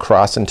yourself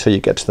across until you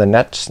get to the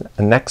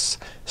next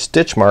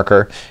stitch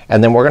marker,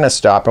 and then we're gonna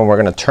stop and we're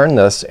gonna turn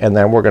this, and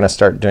then we're gonna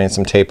start doing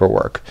some taper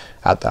work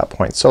at that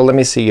point. So let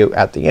me see you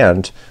at the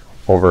end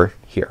over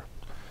here.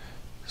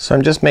 So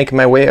I'm just making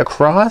my way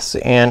across,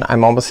 and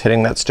I'm almost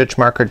hitting that stitch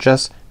marker.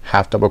 Just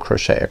half double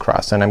crochet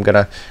across, and I'm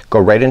gonna go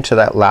right into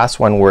that last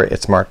one where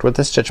it's marked with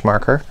the stitch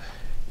marker,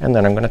 and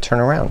then I'm gonna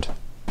turn around.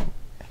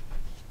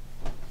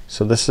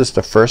 So this is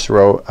the first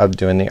row of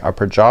doing the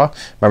upper jaw.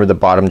 Remember, the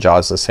bottom jaw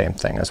is the same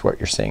thing as what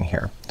you're seeing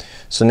here.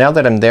 So now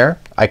that I'm there,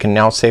 I can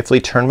now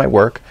safely turn my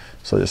work.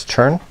 So just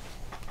turn.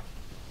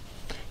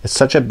 It's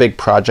such a big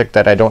project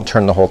that I don't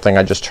turn the whole thing,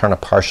 I just turn a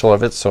partial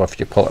of it. So if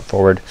you pull it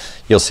forward,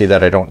 you'll see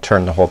that I don't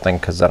turn the whole thing,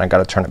 because then I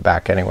gotta turn it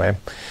back anyway.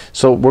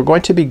 So we're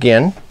going to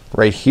begin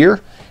right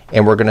here,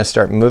 and we're gonna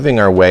start moving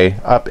our way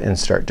up and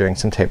start doing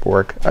some taper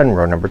work on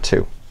row number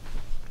 2.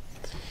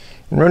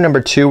 In row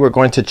number 2, we're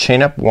going to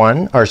chain up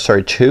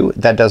 2.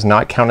 That does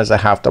not count as a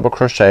half double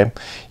crochet.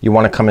 You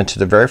want to come into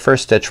the very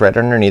first stitch right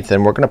underneath,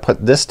 and we're gonna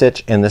put this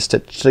stitch and this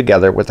stitch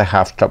together with a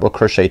half double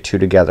crochet 2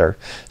 together.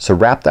 So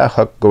wrap that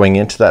hook going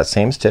into that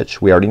same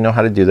stitch. We already know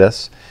how to do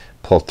this.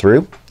 Pull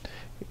through,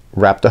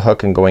 wrap the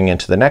hook, and going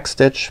into the next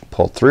stitch,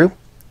 pull through.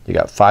 You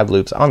got 5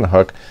 loops on the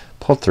hook,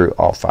 pull through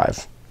all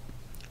 5.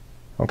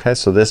 Okay,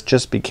 so this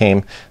just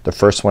became, the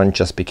first one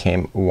just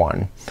became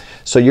 1.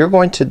 So you're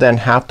going to then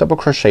half double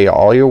crochet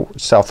all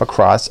yourself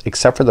across,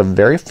 except for the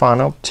very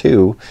final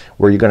 2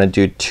 where you're gonna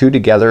do 2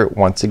 together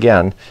once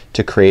again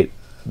to create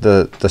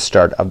the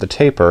start of the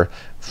taper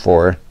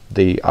for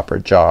the upper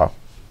jaw.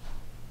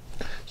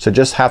 So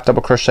just half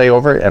double crochet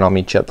over, and I'll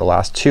meet you at the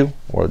last 2.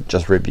 We'll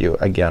just review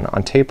again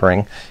on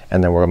tapering,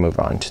 and then we'll move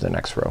on to the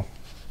next row.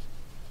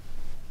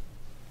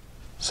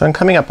 So I'm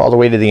coming up all the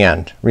way to the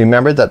end.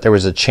 Remember that there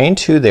was a chain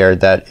 2 there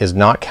that is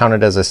not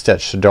counted as a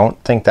stitch, so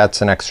don't think that's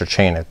an extra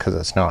chain, because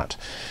it's not.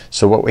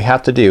 So what we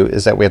have to do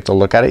is that we have to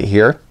look at it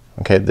here.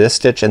 Okay, this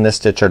stitch and this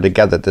stitch are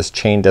together. This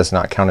chain does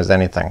not count as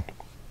anything.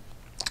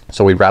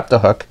 So we wrap the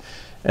hook,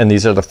 and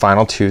these are the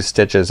final 2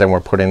 stitches, and we're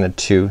putting the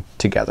 2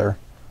 together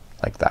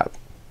like that.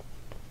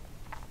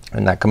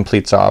 And that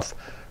completes off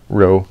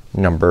row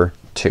number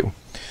 2.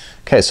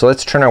 Okay, so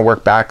let's turn our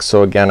work back.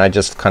 So again, I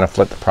just kind of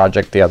flipped the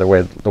project the other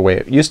way, the way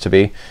it used to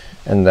be,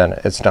 and then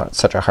it's not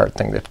such a hard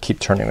thing to keep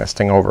turning this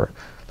thing over.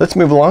 Let's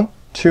move along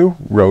to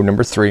row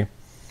number 3.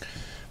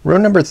 Row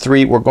number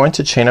 3, we're going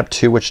to chain up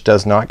 2, which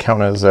does not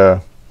count as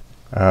a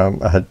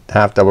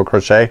half double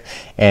crochet,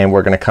 and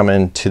we're going to come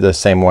into the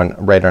same one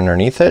right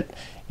underneath it,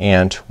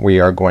 and we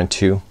are going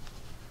to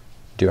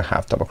do a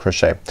half double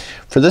crochet.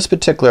 For this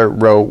particular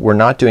row, we're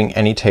not doing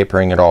any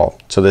tapering at all.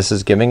 So this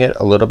is giving it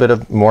a little bit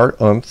of more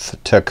oomph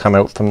to come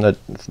out from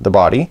the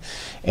body.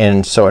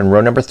 And so in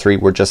row number 3,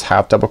 we're just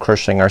half double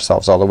crocheting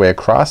ourselves all the way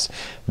across.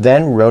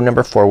 Then row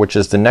number 4, which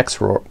is the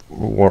next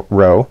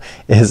row,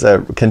 is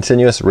a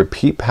continuous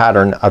repeat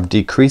pattern of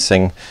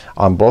decreasing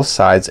on both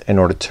sides in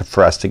order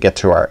for us to get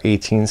to our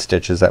 18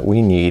 stitches that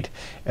we need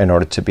in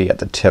order to be at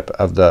the tip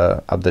of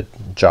the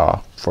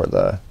jaw for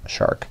the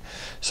shark.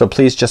 So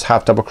please just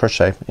half double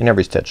crochet in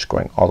every stitch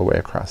going all the way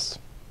across.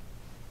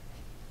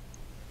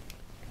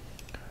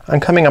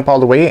 I'm coming up all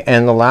the way,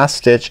 and the last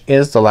stitch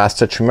is the last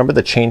stitch. Remember,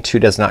 the chain 2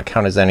 does not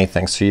count as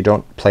anything, so you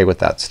don't play with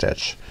that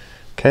stitch.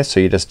 Okay,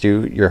 so you just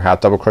do your half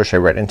double crochet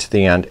right into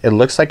the end. It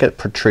looks like it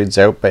protrudes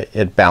out, but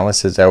it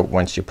balances out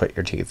once you put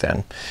your teeth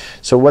in.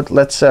 So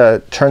let's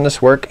turn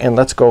this work, and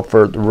let's go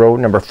for row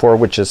number 4,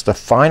 which is the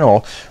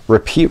final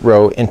repeat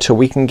row until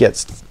we can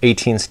get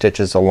 18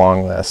 stitches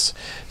along this.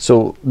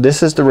 So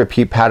this is the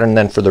repeat pattern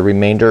then for the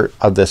remainder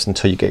of this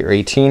until you get your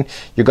 18.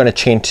 You're going to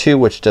chain 2,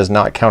 which does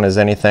not count as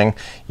anything.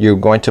 You're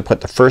going to put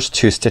the first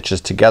 2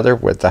 stitches together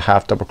with the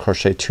half double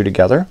crochet 2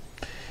 together,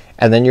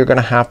 and then you're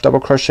gonna half double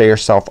crochet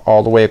yourself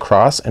all the way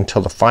across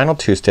until the final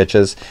 2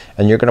 stitches,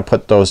 and you're gonna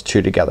put those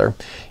 2 together.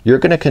 You're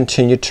gonna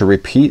continue to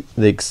repeat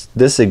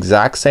this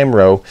exact same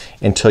row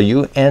until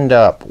you end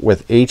up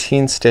with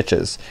 18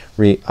 stitches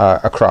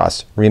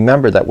across.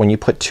 Remember that when you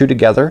put 2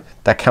 together,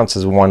 that counts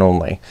as 1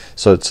 only.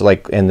 So it's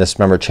like in this,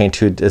 remember, chain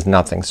 2 is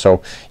nothing.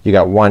 So you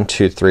got 1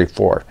 2 3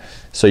 4.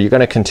 So you're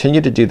gonna continue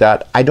to do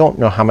that. I don't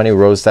know how many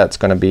rows that's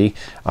gonna be,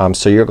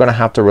 so you're gonna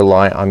have to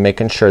rely on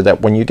making sure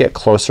that when you get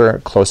closer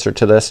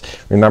to this,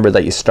 remember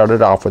that you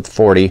started off with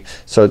 40.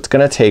 So it's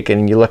gonna take,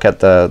 and you look at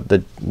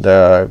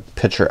the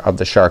picture of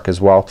the shark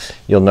as well,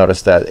 you'll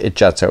notice that it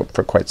juts out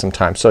for quite some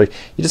time. So you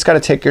just gotta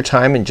take your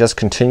time and just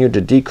continue to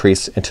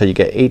decrease until you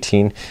get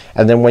 18,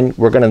 and then when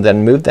we're gonna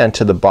then move then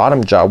to the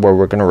bottom jaw, where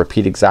we're gonna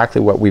repeat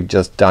exactly what we've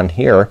just done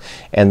here,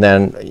 and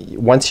then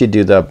once you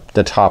do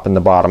the top and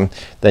the bottom,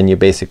 then you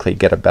basically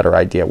get a better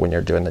idea when you're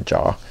doing the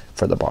jaw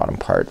for the bottom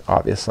part,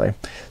 obviously.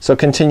 So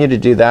continue to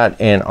do that,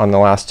 and on the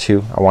last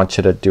 2 I want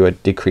you to do a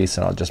decrease,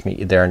 and I'll just meet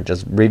you there and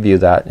just review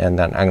that, and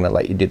then I'm gonna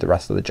let you do the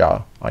rest of the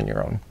jaw on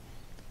your own.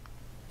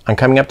 I'm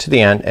coming up to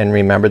the end, and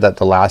remember that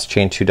the last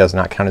chain 2 does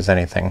not count as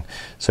anything.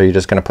 So you're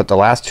just gonna put the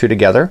last 2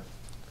 together,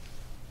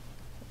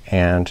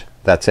 and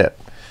that's it.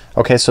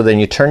 Okay, so then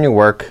you turn your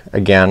work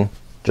again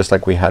just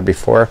like we had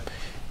before,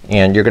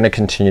 and you're gonna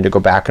continue to go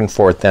back and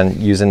forth then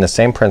using the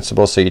same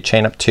principle. So you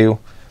chain up 2,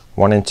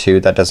 1 and 2,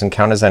 that doesn't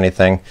count as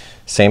anything.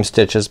 Same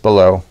stitches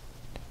below,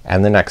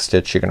 and the next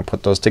stitch you're gonna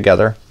put those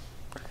together,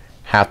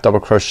 half double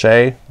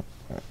crochet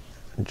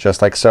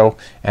just like so,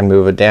 and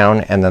move it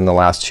down, and then the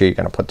last 2 you're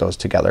gonna put those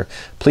together.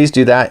 Please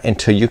do that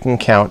until you can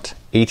count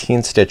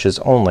 18 stitches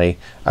only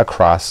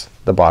across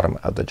the bottom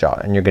of the jaw,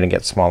 and you're gonna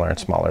get smaller and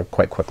smaller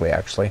quite quickly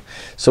actually.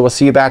 So we'll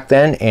see you back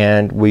then,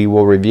 and we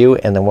will review,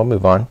 and then we'll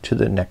move on to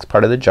the next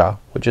part of the jaw,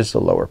 which is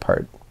the lower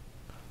part.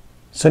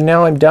 So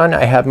now I'm done.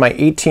 I have my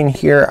 18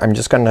 here. I'm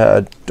just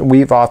gonna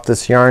weave off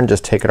this yarn,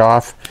 just take it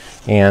off,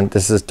 and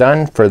this is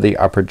done for the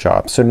upper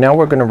jaw. So now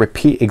we're gonna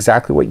repeat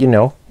exactly what you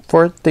know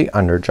for the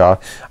under jaw.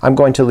 I'm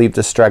going to leave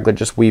the straggler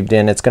just weaved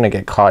in. It's gonna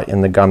get caught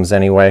in the gums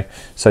anyway,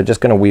 so just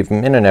gonna weave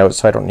them in and out,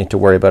 so I don't need to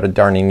worry about a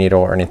darning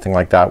needle or anything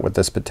like that with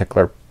this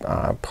particular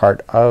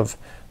part of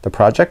the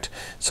project.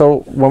 So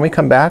when we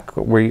come back,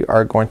 we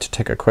are going to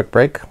take a quick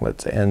break.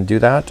 Let's do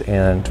that,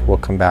 and we'll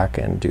come back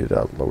and do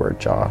the lower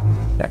jaw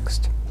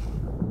next.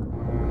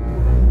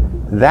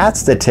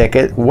 That's the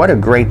ticket. What a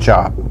great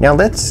job. Now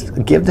let's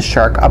give the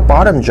shark a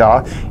bottom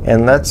jaw,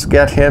 and let's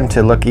get him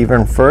to look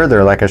even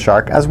further like a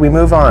shark as we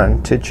move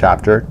on to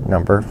chapter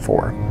number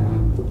 4.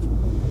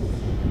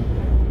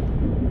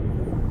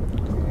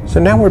 So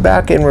now we're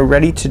back, and we're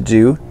ready to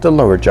do the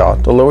lower jaw.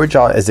 The lower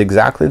jaw is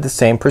exactly the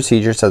same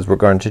procedures as we're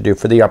going to do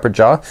for the upper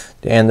jaw,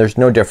 and there's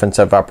no difference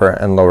of upper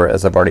and lower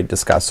as I've already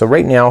discussed. So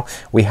right now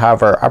we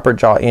have our upper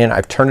jaw in.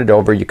 I've turned it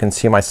over. You can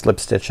see my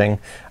slip stitching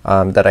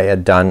that I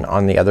had done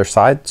on the other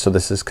side. So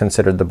this is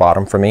considered the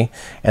bottom for me.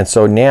 And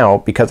so now,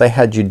 because I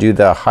had you do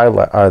the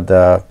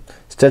the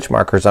stitch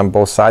markers on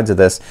both sides of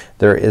this,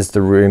 there is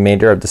the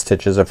remainder of the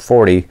stitches of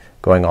 40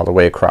 going all the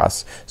way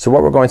across. So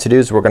what we're going to do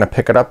is we're going to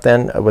pick it up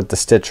then with the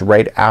stitch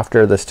right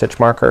after the stitch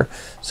marker,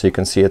 so you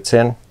can see it's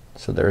in.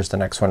 So there's the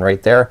next one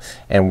right there,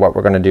 and what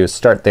we're going to do is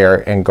start there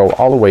and go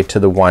all the way to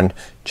the one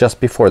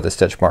just before the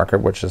stitch marker,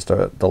 which is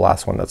the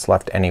last one that's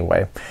left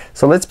anyway.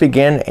 So let's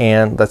begin,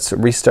 and let's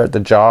restart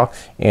the jaw,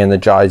 and the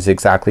jaw is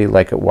exactly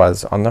like it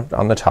was on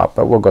the top,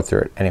 but we'll go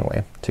through it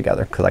anyway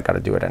together because I got to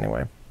do it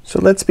anyway. So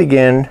let's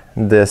begin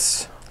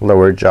this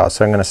lower jaw.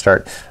 So I'm gonna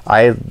start,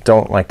 I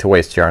don't like to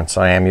waste yarn,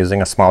 so I am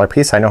using a smaller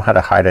piece. I know how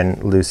to hide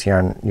in loose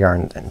yarn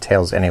and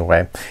tails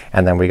anyway.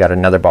 And then we got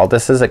another ball.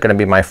 This is gonna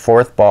be my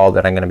 4th ball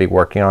that I'm gonna be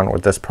working on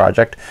with this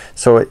project.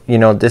 So you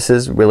know, this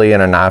is really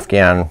an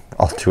Afghan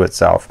all to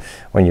itself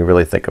when you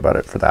really think about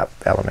it for that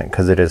element,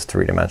 because it is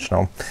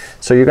 3-dimensional.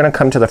 So you're gonna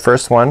come to the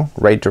first one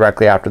right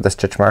directly after the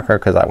stitch marker,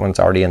 because that one's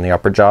already in the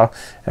upper jaw,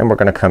 and we're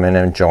gonna come in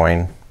and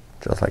join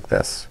just like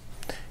this,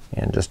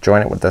 and just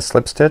join it with the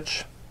slip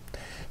stitch,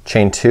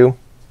 chain 2,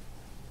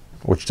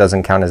 which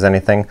doesn't count as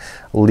anything.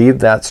 Leave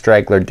that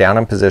straggler down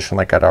in position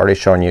like I'd already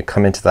shown you.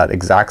 Come into that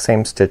exact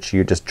same stitch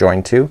you just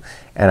joined to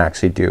and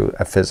actually do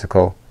a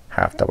physical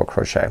half double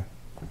crochet.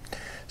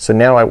 So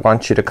now I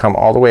want you to come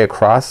all the way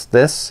across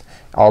this,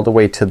 all the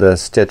way to the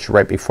stitch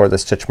right before the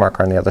stitch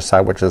marker on the other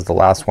side, which is the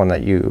last one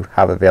that you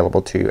have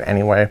available to you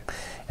anyway.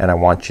 And I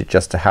want you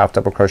just to half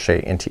double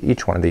crochet into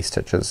each one of these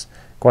stitches,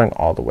 going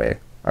all the way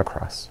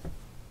across.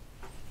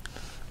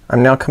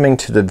 I'm now coming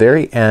to the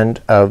very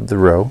end of the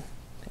row,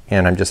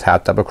 and I'm just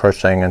half double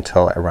crocheting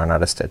until I run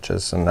out of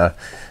stitches, and the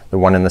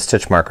one in the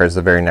stitch marker is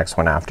the very next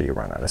one after you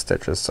run out of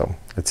stitches, so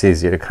it's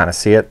easy to kind of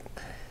see it.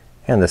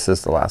 And this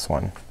is the last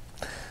one.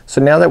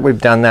 So now that we've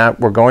done that,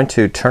 we're going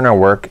to turn our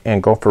work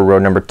and go for row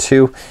number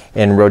 2.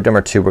 In row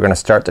number 2 we're gonna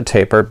start the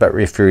taper, but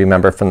if you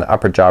remember from the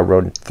upper jaw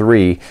row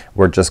 3,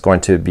 we're just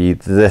going to be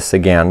this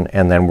again,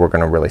 and then we're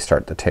gonna really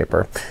start the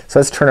taper. So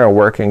let's turn our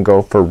work and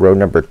go for row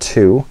number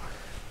 2.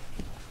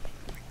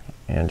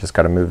 And just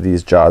gotta move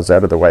these jaws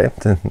out of the way.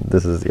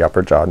 This is the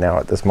upper jaw now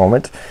at this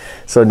moment.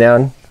 So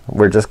now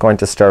we're just going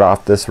to start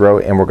off this row,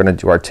 and we're gonna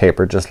do our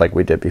taper just like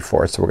we did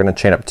before. So we're gonna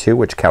chain up 2,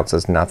 which counts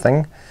as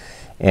nothing,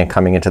 and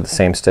coming into the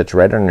same stitch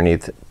right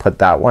underneath, put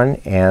that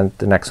one and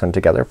the next one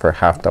together for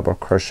half double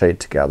crochet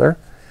together,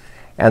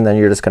 and then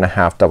you're just gonna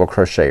half double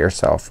crochet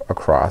yourself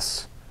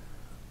across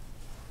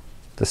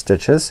the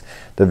stitches.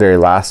 The very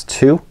last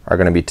 2 are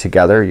gonna be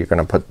together. You're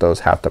gonna put those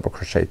half double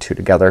crochet 2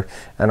 together,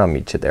 and I'll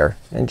meet you there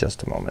in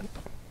just a moment.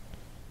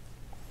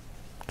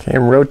 Okay,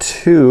 in row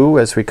 2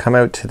 as we come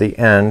out to the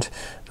end,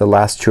 the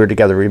last 2 are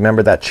together.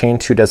 Remember that chain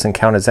 2 doesn't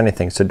count as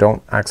anything, so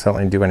don't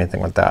accidentally do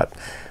anything with that.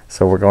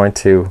 So we're going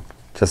to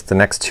just, the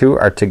next 2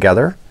 are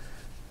together,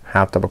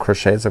 half double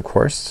crochets of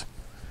course,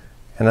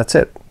 and that's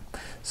it.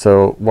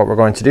 So what we're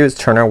going to do is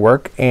turn our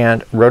work,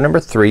 and row number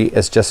 3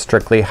 is just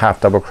strictly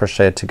half double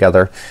crochet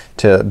together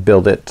to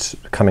build it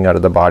coming out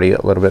of the body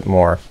a little bit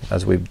more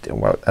as we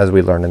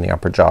learned in the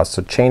upper jaw.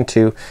 So chain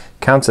 2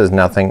 counts as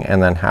nothing,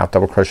 and then half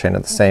double crochet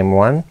into the same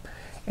one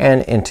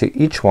and into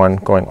each one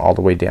going all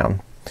the way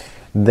down.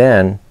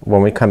 Then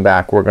when we come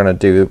back we're gonna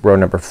do row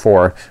number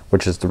 4,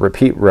 which is the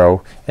repeat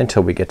row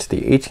until we get to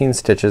the 18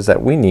 stitches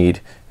that we need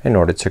in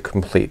order to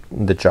complete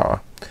the jaw.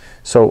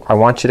 So I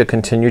want you to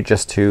continue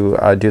just to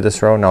do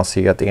this row, and I'll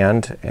see you at the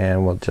end,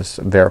 and we'll just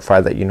verify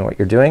that you know what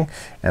you're doing,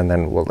 and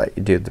then we'll let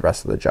you do the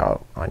rest of the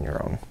jaw on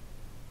your own.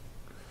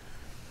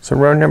 So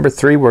row number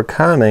 3 we're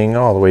coming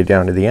all the way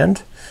down to the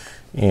end,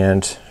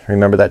 and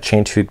remember that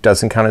chain 2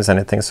 doesn't count as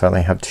anything, so I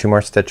only have 2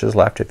 more stitches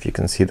left if you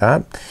can see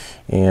that,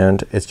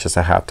 and it's just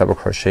a half double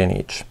crochet in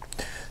each.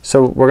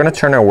 So we're gonna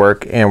turn our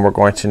work, and we're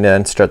going to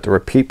then start the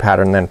repeat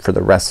pattern then for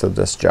the rest of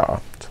this jaw.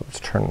 So let's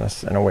turn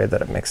this in a way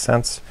that it makes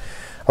sense.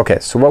 Okay,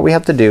 so what we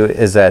have to do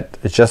is that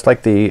it's just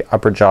like the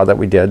upper jaw that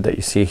we did that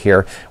you see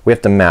here, we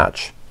have to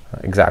match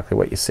exactly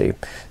what you see.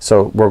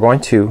 So we're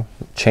going to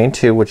chain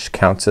 2, which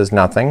counts as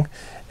nothing,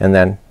 and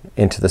then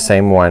into the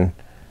same one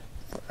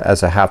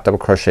as a half double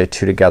crochet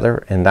 2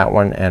 together in that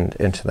one and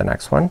into the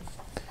next one,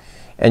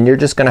 and you're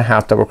just gonna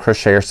half double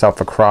crochet yourself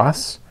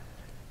across,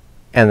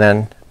 and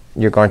then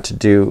you're going to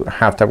do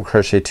half double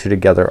crochet 2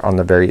 together on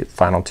the very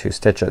final 2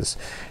 stitches.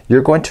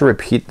 You're going to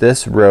repeat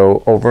this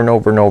row over and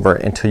over and over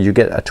until you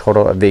get a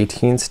total of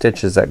 18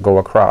 stitches that go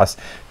across,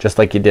 just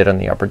like you did on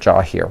the upper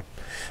jaw here.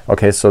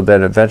 Okay, so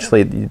then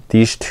eventually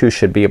these 2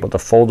 should be able to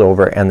fold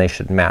over, and they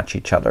should match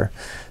each other.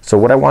 So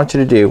what I want you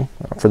to do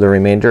for the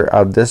remainder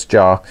of this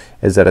jaw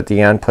is that at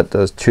the end put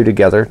those 2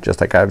 together just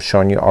like I've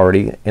shown you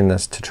already in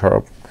this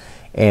tutorial,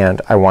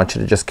 and I want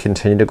you to just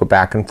continue to go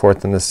back and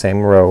forth in the same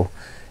row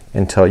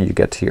until you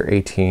get to your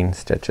 18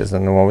 stitches,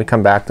 and then when we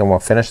come back then we'll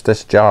finish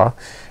this jaw,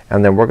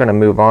 and then we're gonna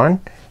move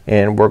on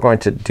and we're going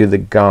to do the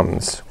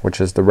gums, which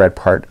is the red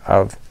part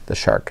of the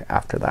shark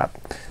after that.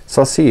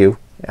 So I'll see you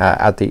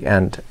at the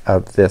end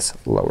of this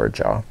lower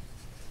jaw.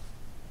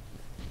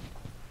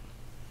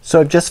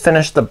 So I've just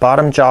finished the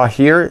bottom jaw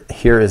here.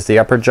 Here is the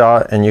upper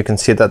jaw, and you can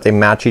see that they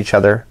match each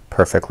other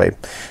perfectly.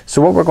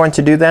 So what we're going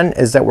to do then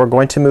is that we're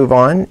going to move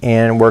on,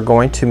 and we're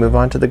going to move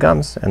on to the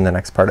gums in the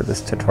next part of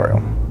this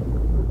tutorial.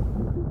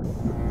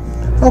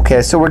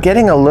 Okay, so we're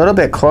getting a little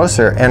bit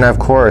closer, and of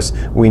course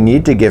we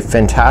need to give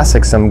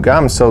Fin-Tastic some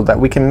gums so that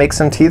we can make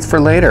some teeth for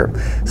later.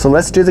 So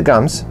let's do the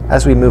gums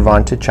as we move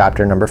on to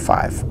chapter number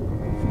 5.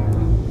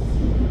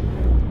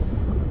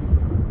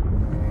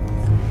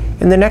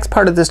 In the next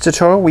part of this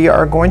tutorial we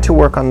are going to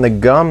work on the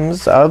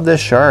gums of the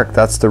shark.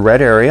 That's the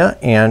red area,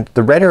 and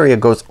the red area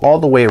goes all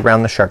the way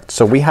around the shark.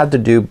 So we had to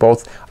do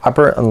both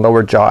upper and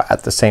lower jaw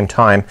at the same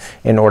time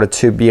in order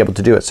to be able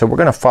to do it. So we're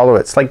gonna follow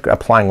it. It's like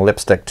applying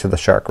lipstick to the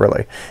shark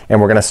really.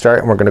 And we're gonna start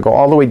and we're gonna go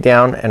all the way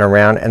down and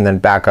around and then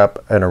back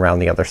up and around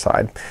the other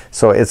side.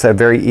 So it's a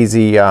very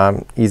easy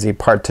easy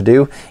part to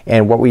do,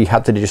 and what we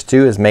have to just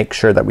do is make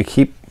sure that we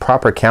keep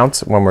proper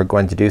counts when we're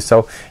going to do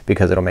so,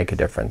 because it'll make a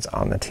difference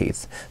on the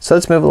teeth. So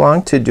let's move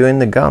along to doing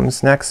the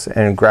gums next,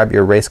 and grab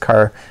your race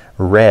car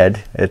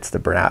red. It's the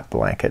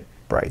blanket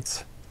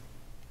brights.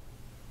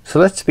 So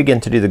let's begin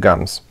to do the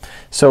gums.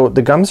 So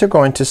the gums are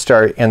going to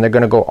start and they're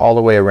gonna go all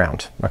the way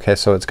around. Okay,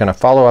 so it's gonna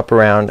follow up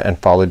around and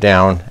follow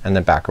down and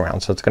then back around.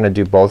 So it's gonna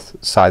do both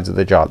sides of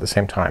the jaw at the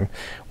same time.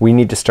 We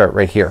need to start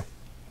right here.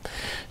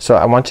 So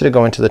I want you to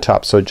go into the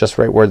top, so just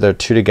right where they're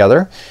two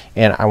together,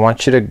 and I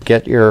want you to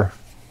get your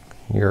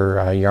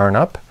yarn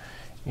up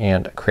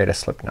and create a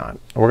slip knot.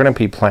 We're gonna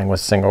be playing with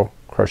single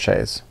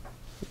crochets.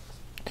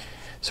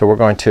 So we're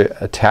going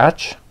to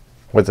attach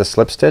with a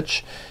slip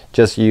stitch,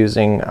 just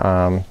using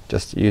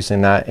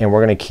that, and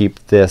we're gonna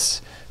keep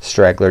this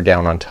straggler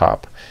down on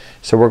top.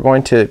 So we're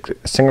going to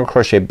single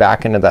crochet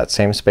back into that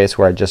same space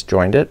where I just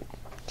joined it.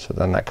 So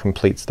then that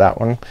completes that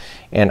one,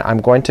 and I'm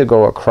going to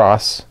go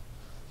across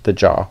the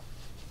jaw.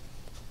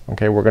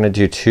 Okay, we're gonna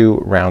do 2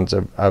 rounds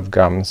of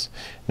gums.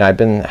 Now I've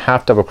been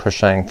half double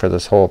crocheting for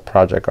this whole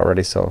project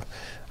already, so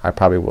I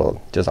probably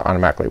will just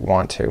automatically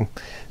want to.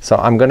 So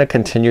I'm gonna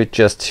continue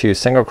just to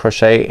single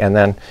crochet, and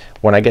then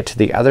when I get to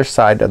the other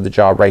side of the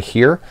jaw right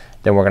here,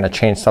 then we're gonna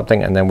change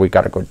something, and then we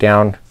gotta go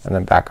down and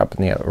then back up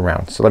in the other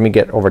round. So let me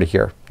get over to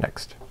here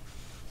next.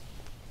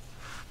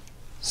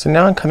 So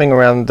now I'm coming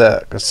around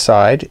the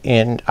side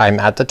and I'm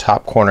at the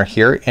top corner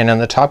here, and in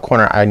the top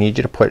corner I need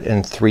you to put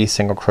in 3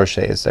 single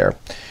crochets there.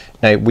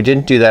 Now we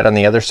didn't do that on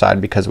the other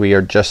side because we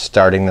are just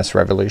starting this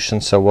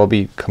revolution, so we'll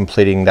be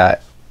completing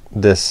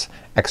this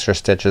extra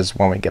stitches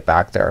when we get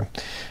back there.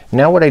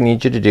 Now what I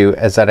need you to do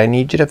is that I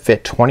need you to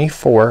fit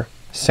 24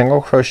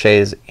 single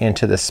crochets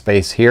into this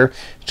space here,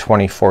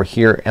 24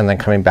 here, and then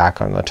coming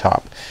back on the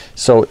top.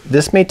 So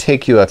this may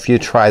take you a few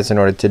tries in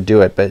order to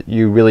do it, but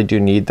you really do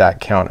need that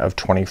count of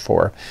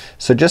 24.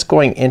 So just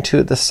going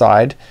into the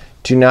side,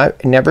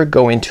 never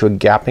go into a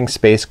gapping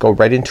space, go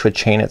right into a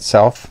chain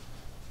itself.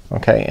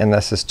 Okay, and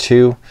this is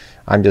 2,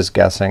 I'm just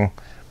guessing,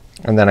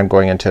 and then I'm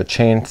going into a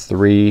chain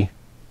 3,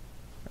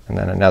 and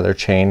then another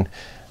chain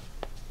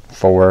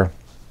 4,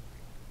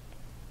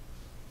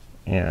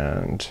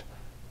 and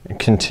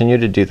continue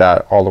to do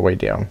that all the way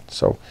down.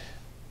 So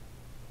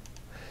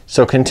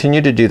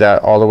continue to do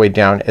that all the way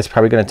down. It's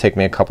probably gonna take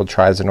me a couple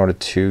tries in order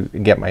to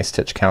get my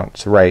stitch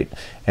counts right,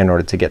 in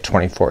order to get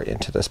 24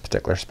 into this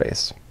particular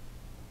space.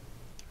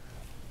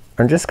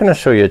 I'm just gonna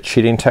show you a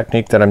cheating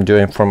technique that I'm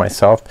doing for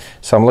myself.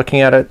 So I'm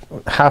looking at it,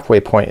 halfway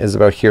point is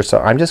about here, so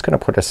I'm just gonna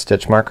put a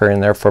stitch marker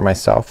in there for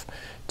myself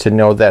to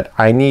know that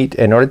I need,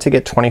 in order to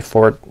get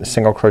 24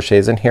 single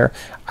crochets in here,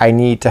 I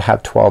need to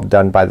have 12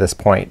 done by this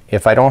point.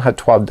 If I don't have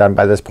 12 done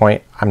by this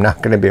point, I'm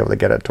not gonna be able to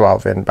get a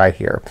 12 in by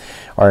here,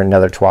 or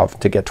another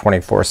 12 to get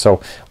 24. So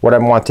what I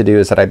want to do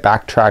is that I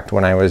backtracked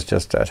when I was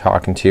just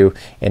talking to you,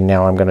 and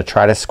now I'm gonna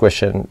try to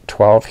squish in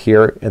 12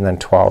 here and then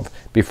 12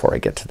 before I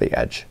get to the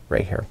edge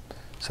right here.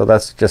 So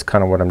that's just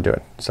kind of what I'm doing.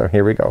 So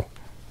here we go.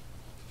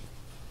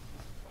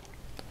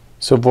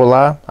 So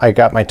voila, I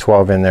got my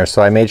 12 in there.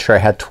 So I made sure I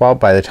had 12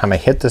 by the time I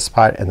hit this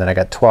spot, and then I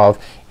got 12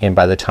 in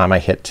by the time I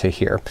hit to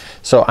here.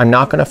 So I'm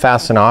not gonna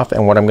fasten off,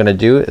 and what I'm gonna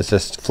do is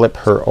just flip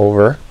her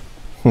over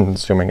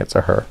assuming it's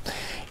a her,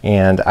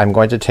 and I'm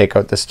going to take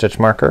out the stitch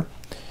marker,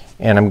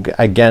 and I'm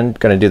again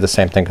gonna do the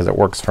same thing because it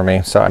works for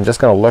me. So I'm just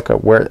gonna look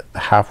at where the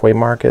halfway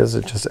mark is.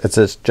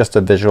 It's just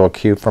a visual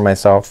cue for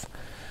myself.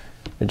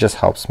 It just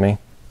helps me.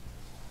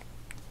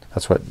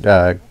 That's what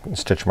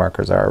stitch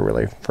markers are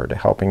really, for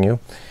helping you.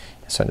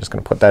 So I'm just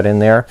gonna put that in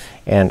there,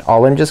 and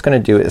all I'm just gonna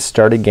do is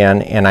start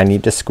again, and I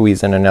need to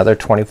squeeze in another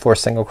 24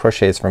 single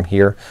crochets from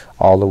here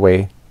all the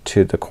way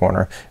to the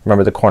corner.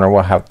 Remember, the corner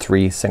will have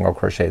 3 single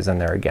crochets in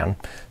there again.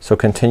 So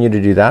continue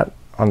to do that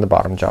on the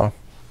bottom jaw.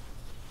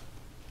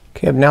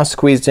 Okay, I've now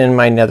squeezed in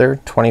my nether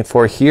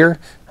 24 here.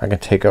 I'm gonna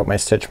take out my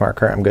stitch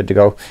marker. I'm good to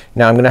go.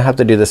 Now I'm gonna have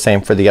to do the same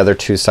for the other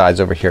 2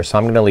 sides over here. So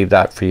I'm gonna leave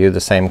that for you, the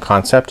same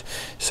concept.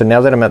 So now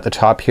that I'm at the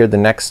top here, the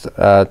next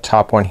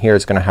top one here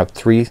is gonna have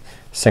 3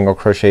 single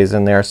crochets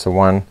in there. So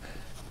 1,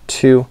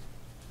 2,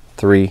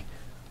 3,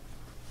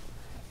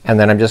 and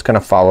then I'm just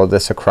gonna follow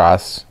this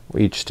across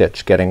each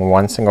stitch, getting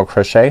 1 single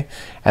crochet,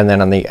 and then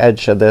on the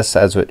edge of this,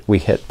 as we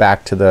hit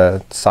back to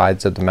the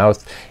sides of the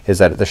mouth, is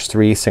that there's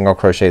 3 single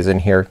crochets in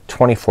here,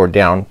 24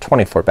 down,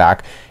 24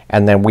 back,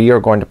 and then we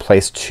are going to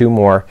place 2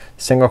 more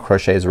single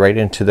crochets right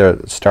into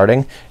the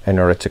starting in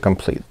order to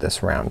complete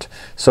this round.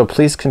 So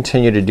please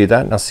continue to do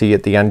that, and I'll see you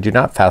at the end. Do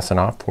not fasten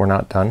off. We're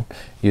not done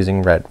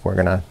using red. We're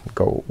gonna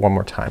go one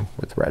more time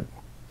with red.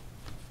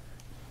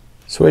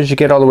 So as you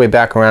get all the way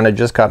back around, I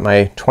just got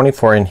my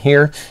 24 in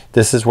here.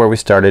 This is where we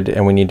started,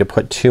 and we need to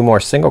put 2 more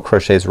single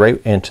crochets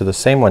right into the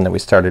same one that we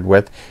started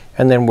with,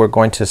 and then we're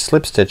going to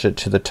slip stitch it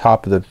to the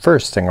top of the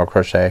first single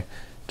crochet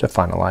to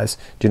finalize.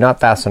 Do not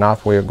fasten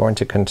off. We are going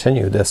to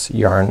continue this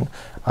yarn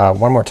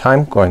one more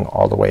time, going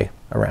all the way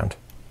around.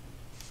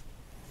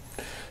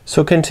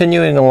 So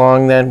continuing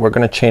along, then we're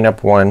gonna chain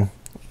up 1,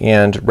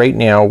 and right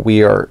now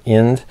we are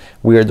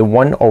the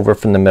one over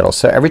from the middle.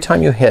 So every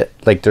time you hit,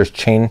 like there's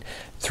chain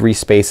 3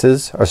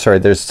 spaces, or sorry,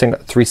 there's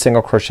 3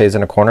 single crochets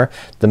in a corner,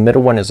 the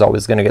middle one is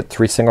always gonna get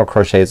 3 single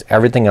crochets.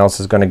 Everything else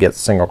is gonna get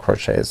single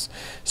crochets.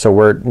 So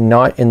we're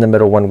not in the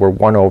middle one, we're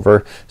one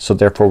over, so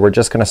therefore we're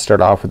just gonna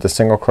start off with the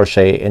single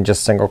crochet and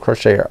just single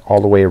crochet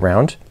all the way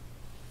around,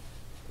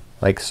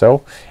 like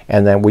so,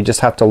 and then we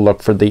just have to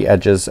look for the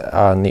edges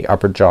on the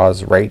upper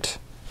jaws right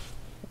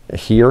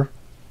here.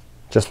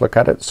 Just look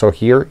at it. So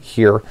here,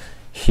 here,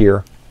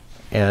 here,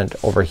 and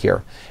over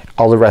here.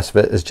 All the rest of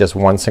it is just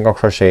 1 single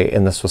crochet,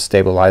 and this will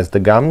stabilize the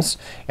gums,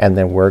 and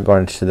then we're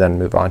going to then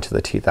move on to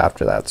the teeth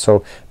after that.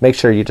 So make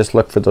sure you just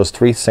look for those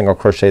 3 single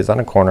crochets on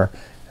a corner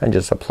and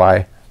just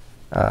apply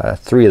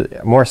 3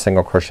 more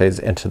single crochets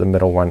into the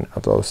middle one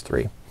of those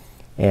 3,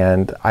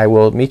 and I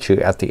will meet you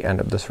at the end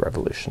of this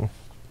revolution.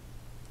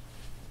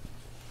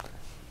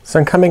 So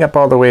I'm coming up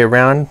all the way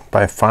around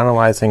by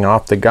finalizing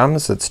off the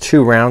gums. It's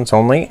 2 rounds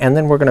only, and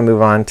then we're gonna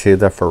move on to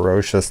the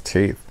ferocious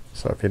teeth.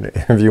 So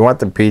if you want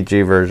the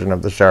PG version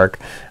of the shark,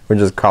 we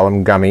just call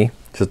them gummy.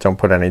 Just don't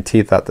put any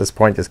teeth at this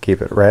point, just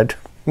keep it red.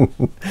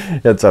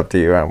 It's up to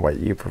you on what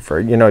you prefer.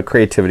 You know,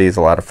 creativity is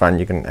a lot of fun.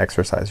 You can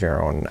exercise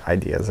your own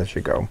ideas as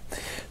you go.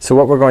 So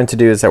what we're going to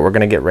do is that we're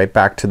gonna get right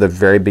back to the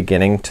very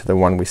beginning, to the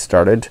one we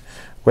started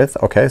with.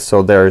 Okay, so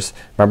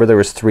remember there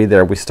was 3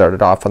 there. We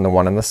started off on the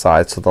one on the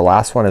side, so the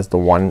last one is the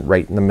one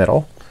right in the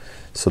middle.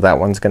 So that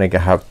one's gonna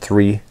have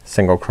 3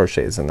 single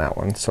crochets in that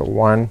one. So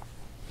 1,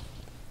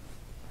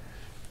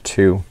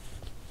 2,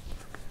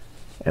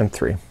 and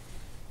 3.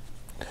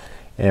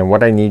 And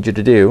what I need you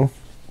to do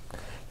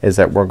is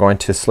that we're going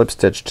to slip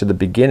stitch to the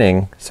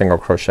beginning single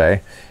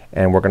crochet,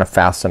 and we're gonna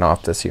fasten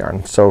off this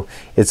yarn. So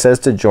it says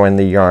to join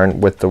the yarn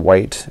with the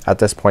white at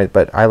this point,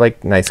 but I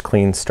like nice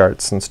clean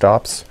starts and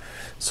stops.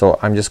 So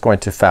I'm just going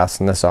to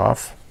fasten this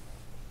off,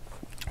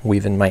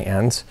 weave in my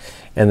ends,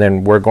 and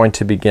then we're going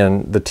to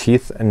begin the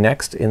teeth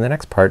next in the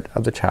next part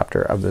of the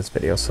chapter of this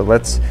video. So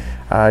let's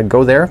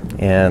go there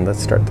and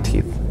let's start the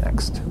teeth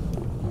next.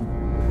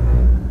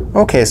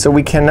 Okay, so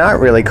we cannot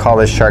really call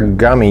this shark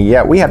gummy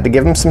yet. We have to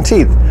give him some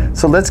teeth.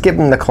 So let's give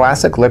him the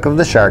classic look of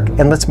the shark,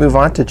 and let's move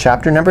on to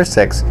chapter number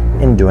 6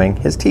 in doing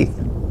his teeth.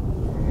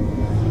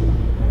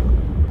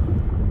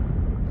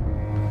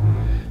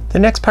 The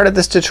next part of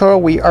this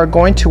tutorial, we are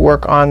going to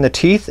work on the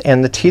teeth,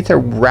 and the teeth are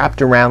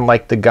wrapped around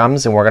like the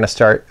gums, and we're gonna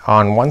start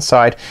on one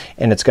side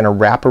and it's gonna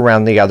wrap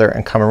around the other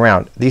and come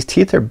around. These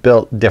teeth are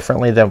built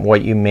differently than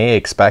what you may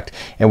expect,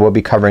 and we'll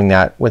be covering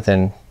that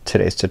within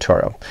today's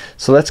tutorial.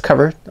 So let's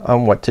cover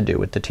what to do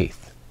with the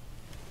teeth.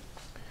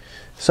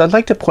 So I'd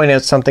like to point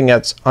out something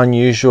that's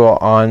unusual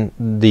on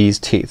these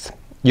teeth.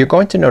 You're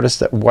going to notice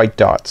that white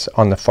dots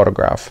on the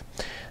photograph.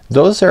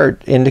 Those are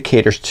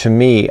indicators to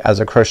me as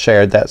a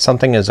crocheter that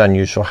something is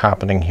unusual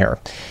happening here.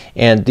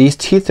 And these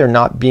teeth are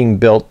not being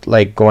built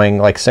like going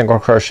like single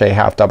crochet,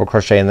 half double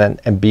crochet,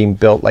 and being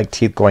built like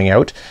teeth going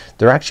out.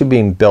 They're actually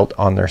being built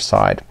on their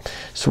side.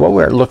 So what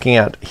we're looking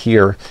at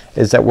here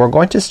is that we're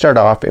going to start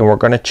off and we're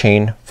going to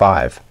chain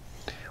 5.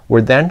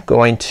 We're then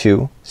going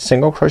to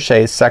single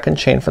crochet, second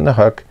chain from the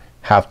hook,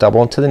 half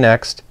double into the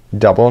next,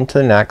 double into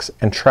the next,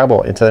 and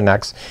treble into the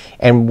next,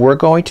 and we're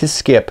going to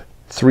skip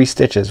 3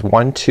 stitches,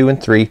 1, 2,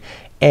 and 3,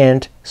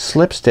 and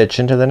slip stitch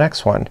into the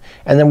next one,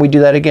 and then we do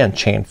that again,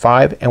 chain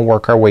 5 and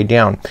work our way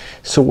down.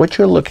 So what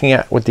you're looking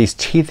at with these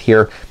teeth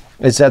here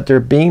is that they're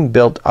being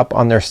built up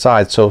on their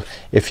side. So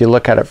if you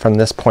look at it from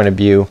this point of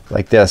view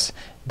like this,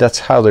 that's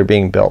how they're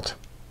being built.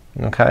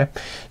 Okay,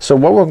 so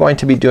what we're going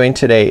to be doing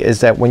today is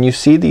that when you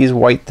see these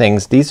white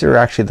things, these are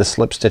actually the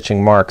slip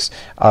stitching marks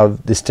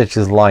of the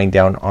stitches lying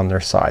down on their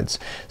sides.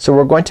 So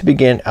we're going to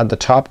begin at the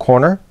top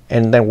corner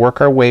and then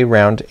work our way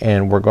around,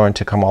 and we're going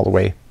to come all the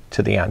way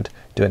to the end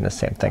doing the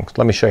same thing. So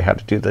let me show you how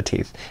to do the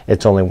teeth.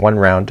 It's only one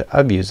round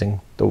of using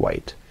the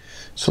white.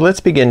 So let's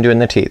begin doing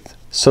the teeth.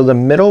 So the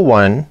middle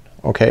one,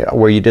 okay,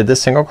 where you did the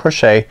single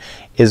crochet,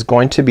 is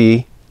going to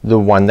be the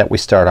one that we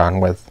start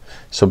on with.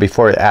 So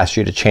before it asks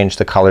you to change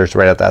the colors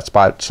right at that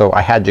spot, so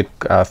I had to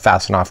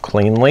fasten off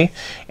cleanly,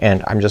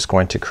 and I'm just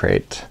going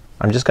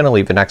to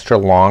leave an extra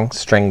long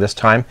string this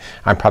time.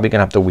 I'm probably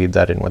gonna have to weave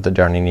that in with the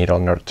darning needle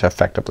in order to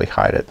effectively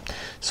hide it.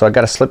 So I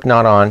got a slip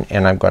knot on,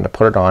 and I'm going to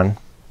put it on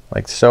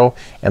like so,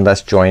 and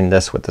let's join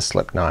this with the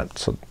slip knot.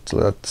 So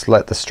let's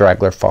let the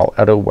straggler fall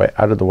out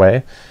of the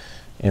way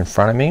in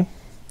front of me,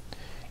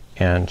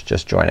 and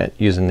just join it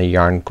using the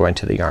yarn going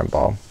to the yarn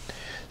ball.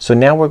 So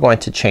now we're going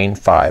to chain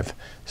 5.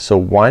 So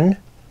 1,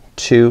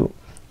 2,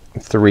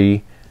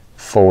 3,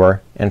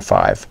 4, and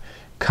 5.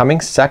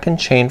 Coming second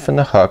chain from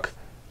the hook,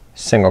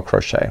 single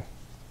crochet.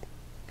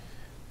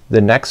 The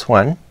next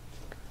one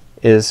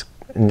is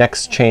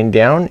next chain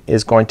down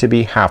is going to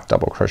be half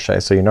double crochet.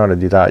 So you know how to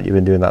do that. You've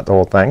been doing that the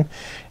whole thing.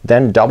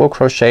 Then double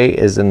crochet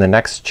is in the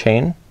next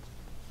chain,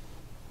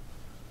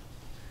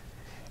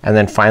 and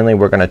then finally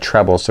we're gonna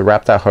treble. So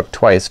wrap that hook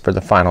twice for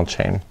the final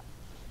chain,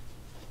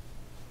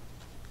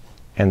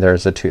 and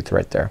there's a tooth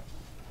right there.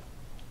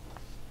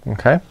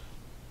 Okay, isn't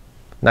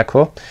that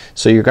cool?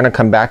 So you're gonna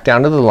come back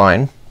down to the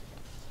line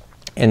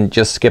and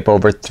just skip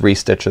over 3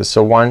 stitches.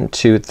 So 1,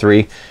 2,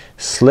 3,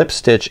 slip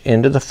stitch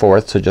into the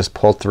 4th, so just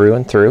pull through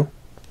and through.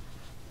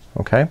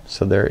 Okay,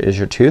 so there is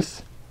your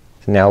tooth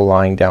now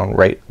lying down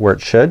right where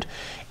it should,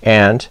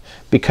 and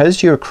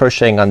because you're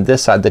crocheting on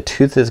this side, the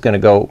tooth is gonna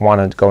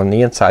want to go on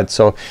the inside.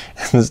 So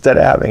instead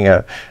of having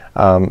a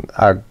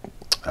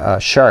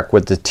shark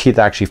with the teeth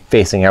actually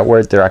facing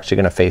outward, they're actually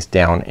gonna face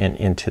down and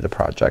into the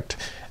project,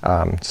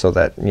 so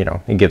that, you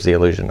know, it gives the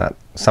illusion that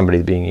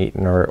somebody's being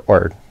eaten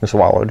or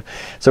swallowed.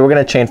 So we're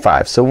gonna chain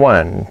 5. So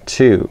 1,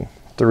 2,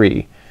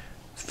 3,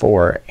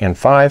 4 and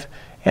 5,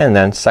 and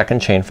then second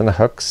chain from the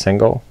hook,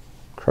 single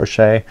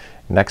crochet,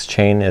 next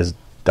chain is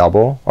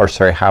double, or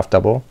sorry, half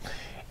double,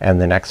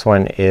 and the next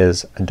one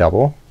is a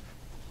double.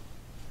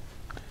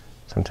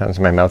 Sometimes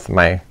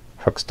my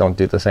hooks don't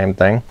do the same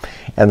thing.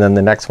 And then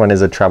the next one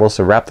is a treble,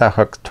 so wrap that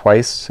hook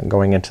twice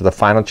going into the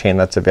final chain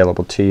that's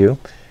available to you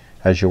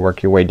as you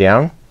work your way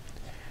down.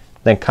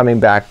 Then coming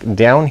back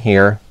down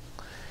here,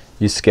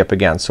 you skip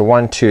again. So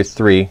 1, 2,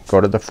 3,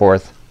 go to the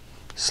 4th,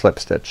 slip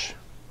stitch.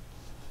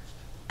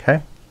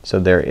 Okay, so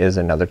there is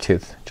another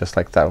tooth just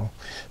like that.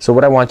 So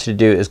what I want you to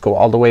do is go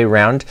all the way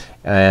around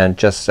and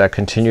just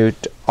continue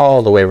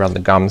all the way around the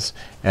gums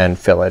and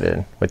fill it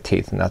in with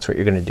teeth, and that's what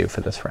you're gonna do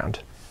for this round.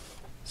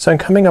 So I'm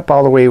coming up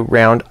all the way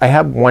around. I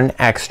have 1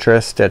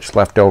 extra stitch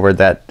left over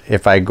that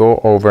if I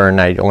go over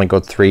and I only go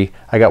 3,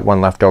 I got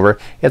 1 left over.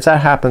 If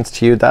that happens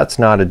to you, that's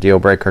not a deal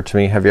breaker to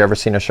me. Have you ever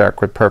seen a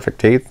shark with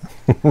perfect teeth?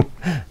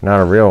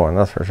 Not a real one,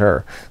 that's for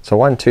sure. So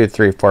 1, 2,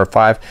 3, 4,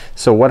 5.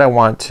 So what I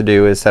want to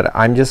do is that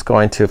I'm just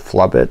going to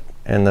flub it,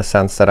 in the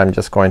sense that I'm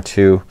just going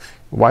to,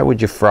 why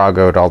would you frog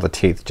out all the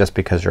teeth just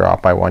because you're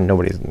off by 1?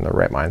 Nobody's in their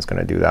right mind is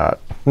gonna do that.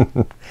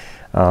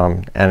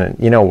 And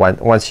you know what,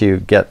 once you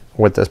get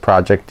with this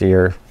project,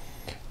 you're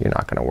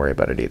not gonna worry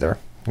about it either.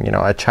 You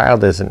know, a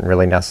child isn't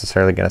really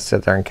necessarily gonna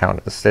sit there and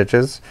count the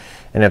stitches,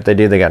 and if they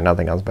do, they got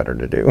nothing else better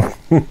to do.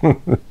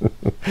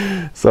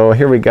 So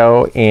here we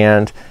go,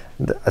 and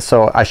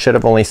so I should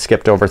have only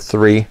skipped over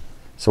 3.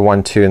 So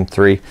 1, 2 and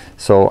 3.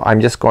 So I'm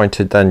just going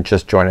to then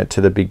just join it to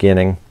the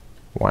beginning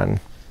one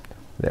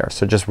there.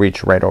 So just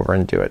reach right over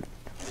and do it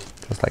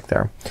just like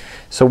there.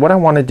 So what I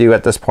want to do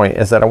at this point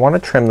is that I want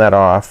to trim that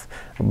off,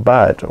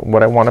 but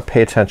what I want to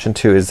pay attention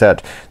to is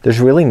that there's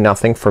really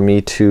nothing for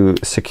me to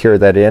secure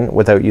that in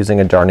without using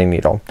a darning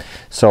needle.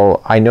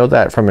 So I know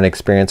that from an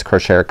experienced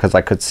crocheter, because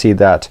I could see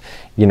that,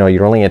 you know,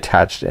 you're only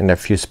attached in a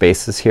few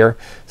spaces here.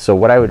 So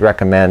what I would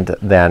recommend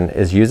then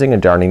is using a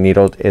darning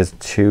needle is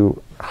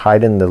to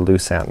hide in the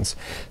loose ends.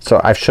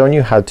 So I've shown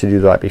you how to do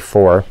that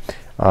before,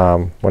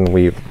 when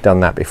we've done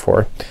that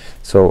before.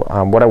 So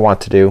what I want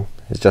to do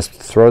is just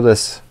throw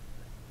this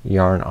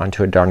yarn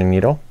onto a darning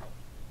needle,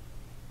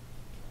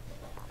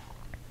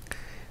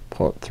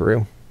 pull it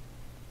through.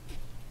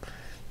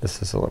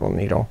 This is a little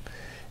needle.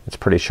 It's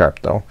pretty sharp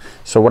though.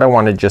 So what I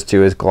want to just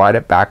do is glide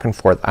it back and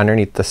forth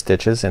underneath the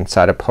stitches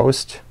inside a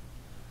post.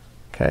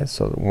 Okay,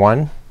 so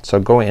 1. So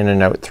go in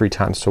and out 3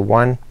 times. So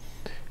 1,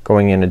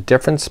 going in a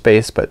different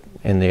space but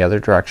in the other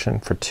direction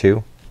for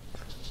 2,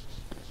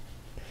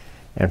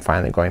 and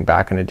finally going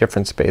back in a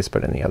different space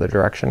but in the other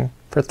direction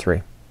for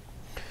 3.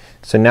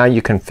 So now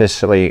you can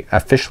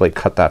officially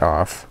cut that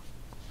off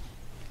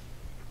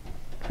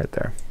right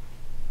there,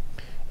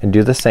 and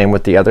do the same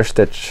with the other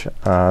stitch,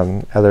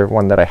 other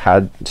one that I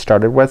had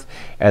started with,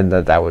 and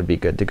that would be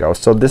good to go.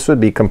 So this would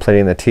be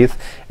completing the teeth,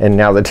 and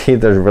now the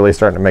teeth are really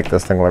starting to make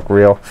this thing look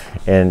real,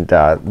 and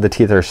the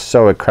teeth are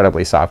so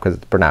incredibly soft because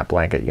it's Bernat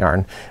blanket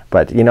yarn.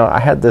 But you know, I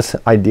had this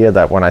idea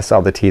that when I saw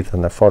the teeth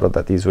in the photo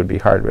that these would be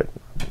hard,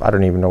 but I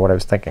don't even know what I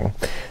was thinking.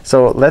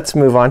 So let's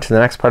move on to the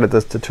next part of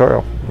this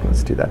tutorial.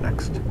 Let's do that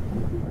next.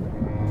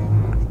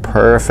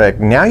 Perfect.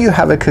 Now you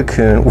have a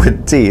cocoon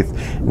with teeth.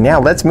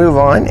 Now let's move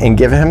on and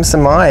give him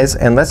some eyes,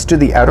 and let's do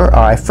the outer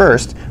eye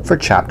first for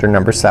chapter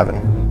number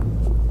 7.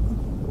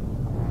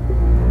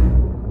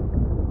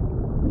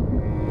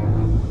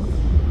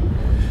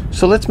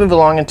 So let's move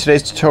along. In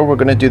today's tutorial we're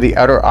going to do the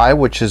outer eye,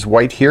 which is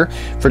white here.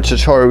 For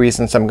tutorial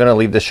reasons I'm going to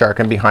leave the shark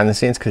in behind the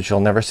scenes because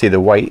you'll never see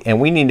the white,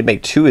 and we need to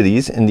make 2 of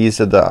these, and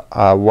these are the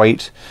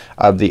white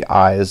of the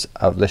eyes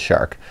of the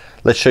shark.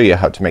 Let's show you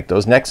how to make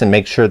those next, and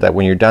make sure that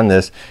when you're done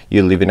this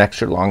you leave an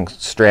extra long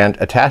strand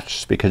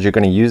attached because you're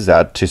going to use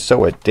that to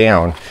sew it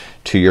down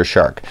to your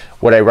shark.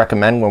 What I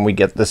recommend when we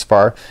get this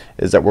far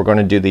is that we're going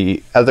to do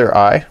the other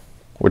eye,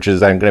 which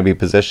is then going to be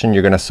positioned.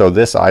 You're going to sew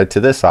this eye to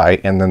this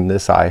eye and then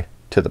this eye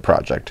to the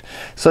project.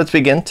 So let's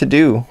begin to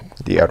do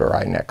the outer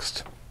eye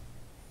next.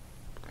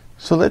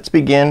 So let's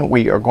begin.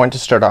 We are going to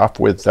start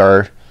off with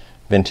our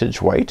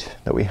vintage white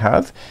that we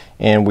have,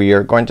 and we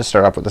are going to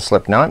start off with a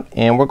slip knot,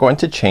 and we're going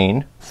to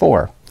chain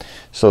 4.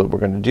 So we're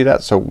going to do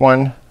that. So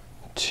 1,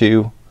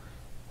 2,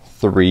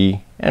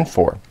 3, and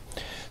 4.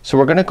 So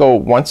we're gonna go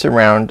once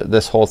around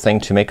this whole thing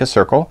to make a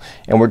circle,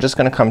 and we're just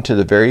gonna come to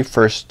the very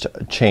first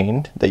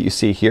chain that you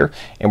see here,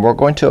 and we're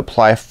going to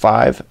apply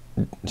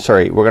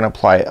we're gonna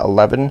apply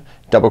 11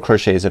 double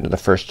crochets into the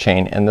first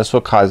chain, and this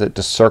will cause it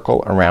to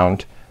circle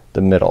around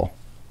the middle.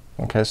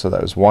 Okay, so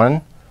that was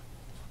 1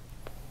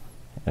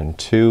 and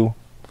 2.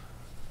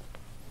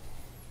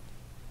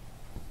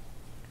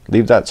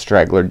 Leave that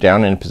straggler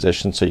down in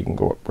position so you can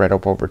go right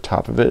up over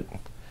top of it.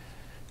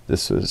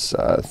 This was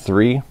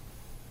 3,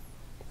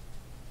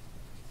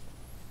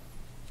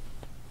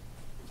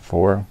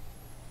 4,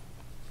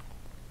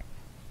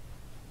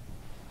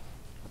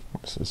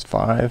 this is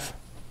 5,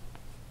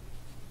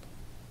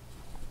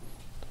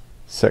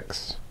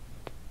 6,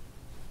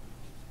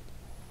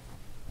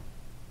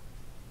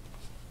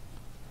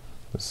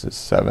 this is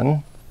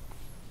 7,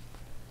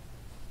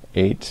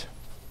 8,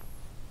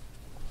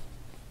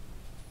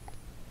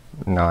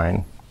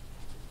 9,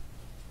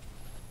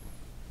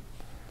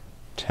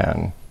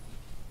 10,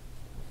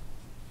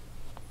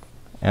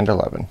 and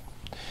 11.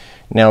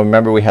 Now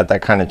remember we had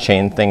that kind of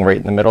chain thing right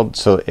in the middle,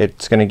 so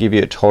it's gonna give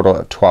you a total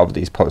of 12 of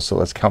these posts. So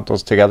let's count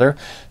those together.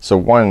 So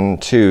 1,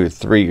 2,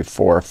 3,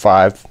 4,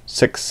 5,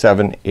 6,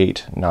 7,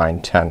 8,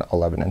 9, 10,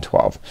 11, and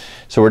 12.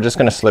 So we're just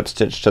gonna slip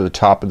stitch to the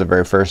top of the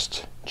very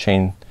first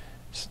chain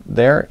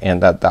there,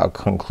 and that'll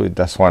conclude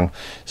this one.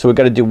 So we've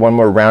got to do one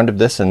more round of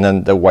this, and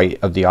then the white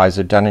of the eyes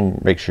are done,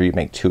 and make sure you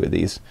make 2 of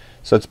these.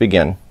 So let's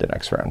begin the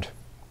next round.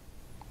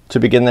 To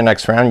begin the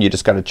next round you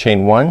just got to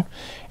chain 1,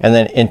 and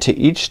then into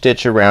each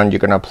stitch around you're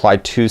gonna apply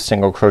 2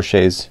 single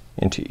crochets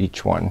into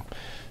each one.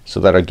 So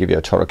that'll give you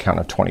a total count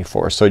of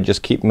 24. So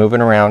just keep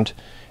moving around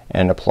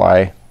and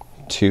apply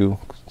 2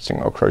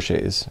 single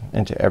crochets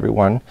into every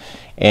one,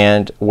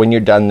 and when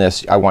you're done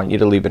this I want you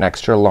to leave an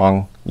extra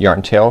long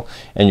yarn tail,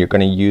 and you're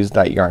gonna use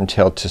that yarn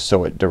tail to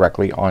sew it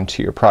directly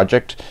onto your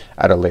project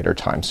at a later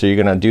time. So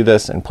you're gonna do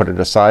this and put it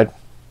aside.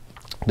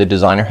 The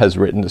designer has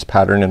written this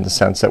pattern in the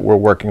sense that we're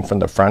working from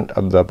the front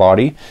of the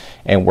body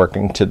and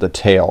working to the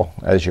tail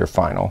as your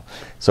final.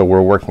 So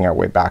we're working our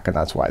way back, and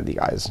that's why the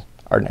eyes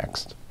are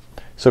next.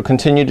 So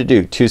continue to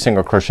do 2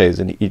 single crochets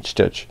into each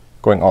stitch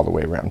going all the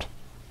way around.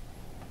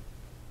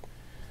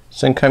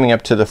 So then coming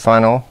up to the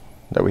final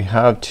that we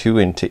have 2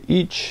 into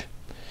each.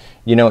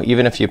 You know,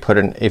 even if you put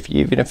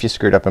even if you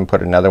screwed up and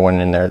put another one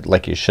in there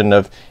like you shouldn't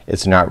have,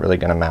 it's not really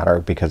gonna matter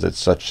because it's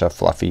such a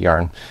fluffy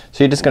yarn.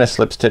 So you're just gonna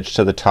slip stitch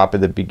to the top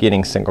of the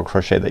beginning single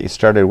crochet that you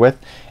started with,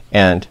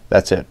 and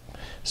that's it.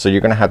 So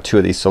you're gonna have 2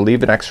 of these. So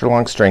leave an extra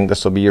long string.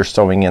 This will be your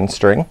sewing in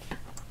string,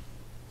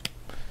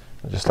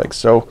 just like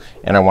so,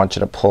 and I want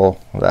you to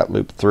pull that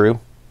loop through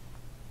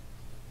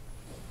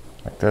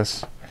like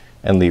this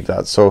and leave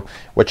that. So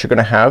what you're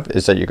gonna have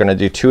is that you're gonna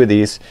do 2 of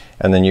these,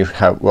 and then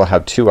we'll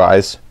have 2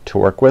 eyes to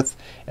work with,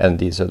 and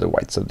these are the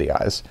whites of the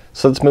eyes.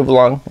 So let's move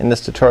along in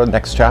this tutorial. The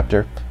next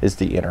chapter is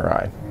the inner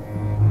eye.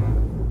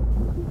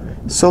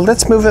 So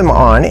let's move him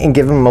on and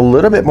give him a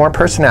little bit more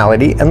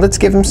personality, and let's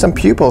give him some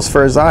pupils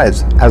for his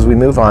eyes as we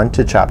move on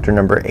to chapter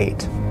number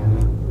 8.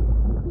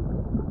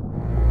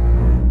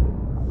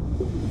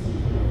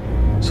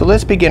 So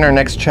let's begin our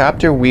next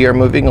chapter. We are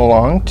moving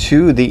along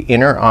to the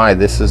inner eye.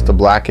 This is the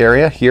black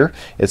area here.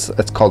 It's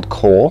called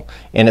coal,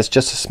 and it's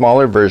just a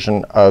smaller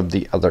version of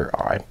the other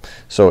eye.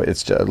 So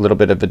it's a little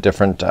bit of a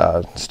different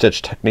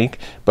stitch technique,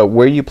 but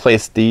where you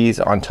place these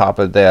on top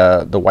of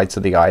the whites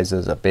of the eyes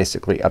is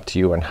basically up to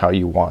you and how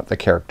you want the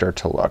character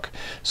to look.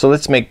 So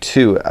let's make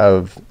 2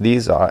 of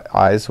these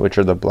eyes, which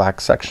are the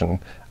black section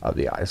of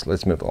the eyes.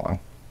 Let's move along.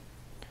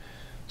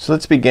 So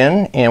let's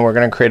begin, and we're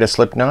gonna create a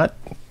slip knot.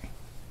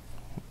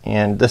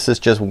 And this is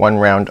just 1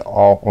 round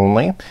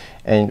only,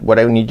 and what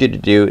I need you to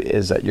do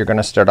is that you're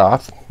gonna start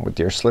off with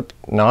your slip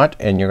knot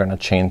and you're gonna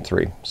chain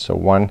 3. So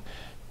 1,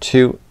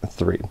 2,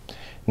 3.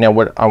 Now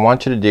what I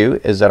want you to do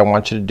is that I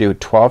want you to do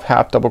 12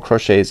 half double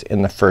crochets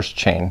in the first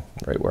chain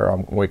right where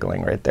I'm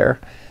wiggling right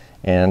there,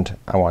 and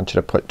I want you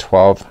to put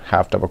 12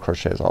 half double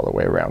crochets all the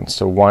way around.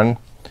 So 1,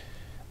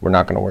 we're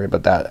not gonna worry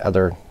about that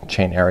other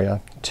chain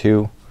area,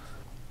 2,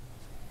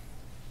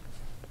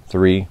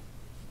 3,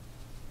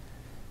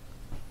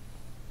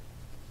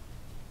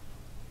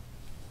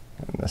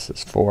 and this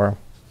is 4,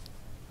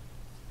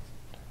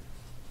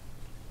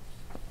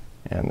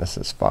 and this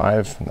is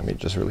 5. Let me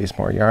just release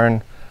more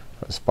yarn.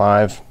 That was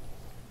 5,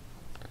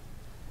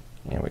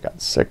 and we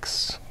got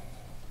 6,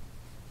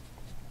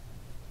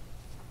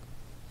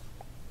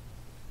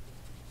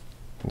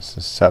 this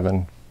is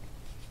 7,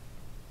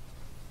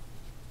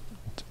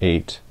 it's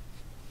 8,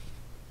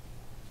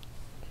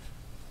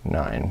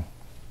 9,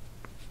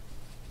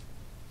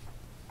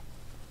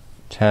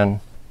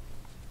 10,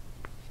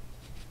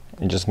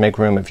 and just make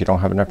room if you don't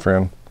have enough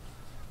room,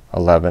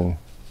 11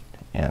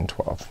 and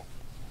 12.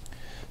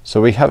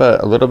 So we have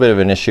a little bit of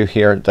an issue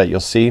here that you'll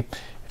see.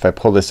 If I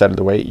pull this out of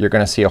the way, you're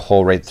gonna see a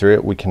hole right through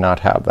it. We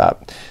cannot have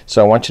that.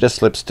 So I want you to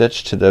slip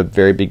stitch to the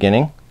very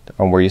beginning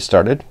on where you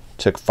started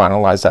to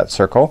finalize that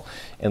circle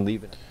and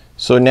leave it.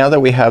 So now that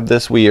we have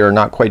this, we are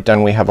not quite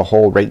done. We have a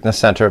hole right in the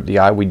center of the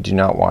eye. We do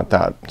not want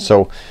that.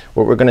 So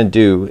what we're gonna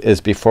do is,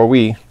 before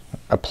we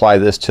apply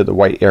this to the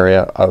white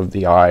area of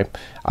the eye,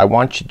 I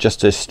want you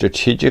just to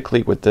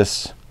strategically, with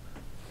this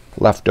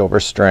leftover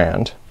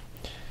strand,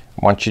 I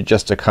want you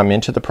just to come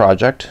into the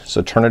project.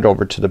 So turn it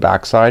over to the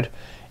back side,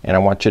 and I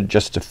want you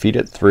just to feed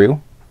it through,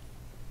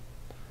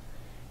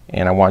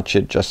 and I want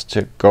you just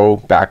to go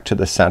back to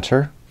the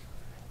center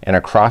and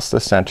across the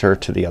center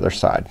to the other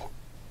side.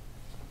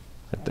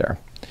 Right there.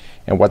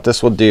 And what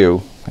this will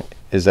do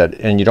is that,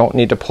 and you don't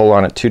need to pull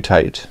on it too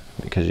tight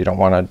because you don't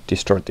want to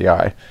distort the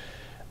eye,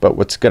 but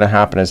what's gonna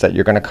happen is that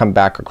you're gonna come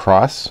back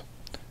across.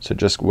 So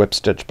just whip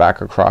stitch back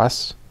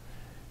across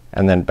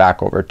and then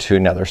back over to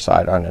another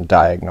side on a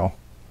diagonal.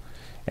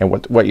 And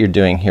what you're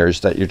doing here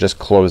is that you're just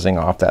closing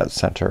off that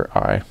center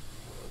eye.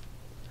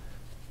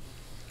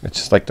 It's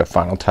just like the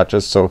final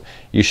touches, so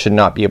you should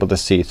not be able to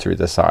see through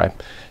this eye.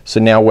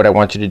 So now what I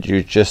want you to do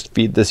is just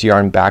feed this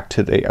yarn back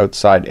to the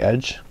outside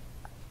edge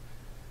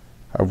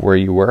of where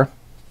you were,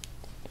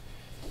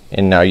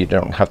 and now you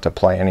don't have to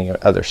apply any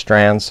other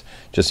strands.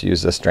 Just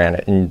use this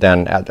strand, and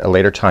then at a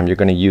later time you're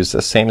going to use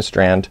the same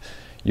strand.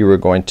 You are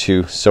going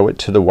to sew it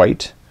to the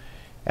white,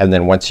 and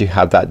then once you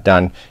have that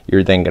done,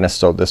 you're then going to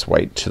sew this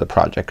white to the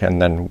project, and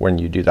then when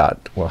you do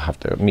that we'll have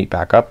to meet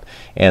back up.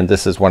 And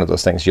this is one of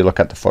those things, you look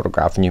at the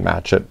photograph and you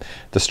match it.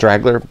 The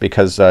straggler,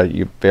 because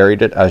you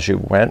buried it as you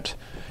went,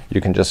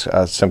 you can just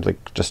simply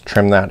just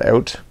trim that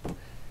out.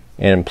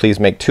 And please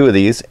make 2 of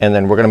these, and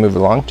then we're gonna move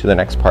along to the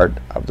next part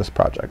of this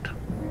project.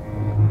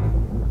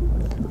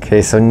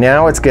 Okay, so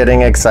now it's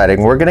getting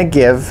exciting. We're gonna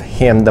give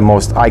him the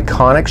most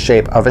iconic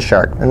shape of a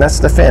shark, and that's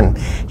the fin.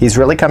 He's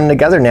really coming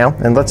together now,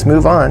 and let's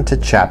move on to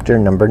chapter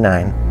number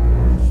 9.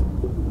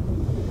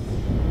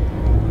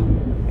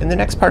 In the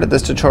next part of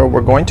this tutorial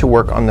we're going to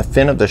work on the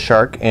fin of the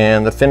shark,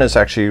 and the fin is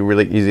actually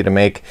really easy to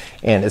make,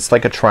 and it's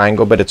like a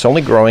triangle, but it's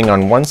only growing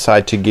on one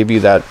side to give you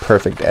that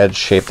perfect edge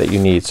shape that you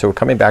need. So we're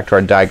coming back to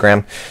our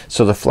diagram.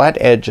 So the flat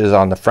edge is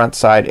on the front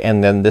side,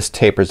 and then this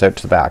tapers out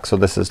to the back. So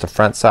this is the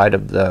front side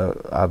of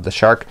the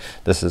shark.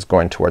 This is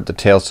going toward the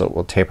tail, so it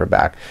will taper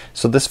back.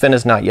 So this fin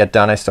is not yet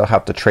done. I still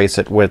have to trace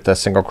it with a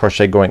single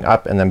crochet going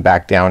up and then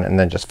back down, and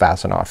then just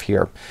fasten off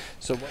here.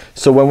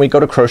 So when we go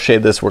to crochet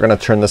this, we're gonna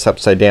turn this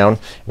upside down.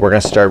 We're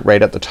gonna start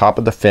right at the top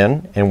of the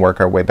fin and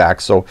work our way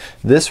back. So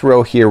this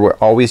row here, we're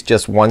always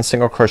just 1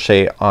 single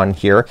crochet on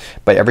here,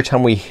 but every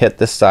time we hit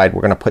this side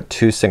we're gonna put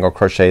 2 single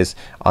crochets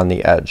on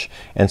the edge.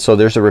 And so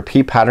there's a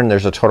repeat pattern.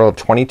 There's a total of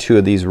 22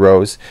 of these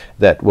rows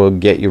that will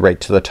get you right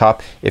to the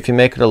top. If you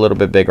make it a little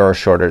bit bigger or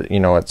shorter, you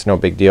know, it's no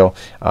big deal.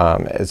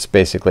 It's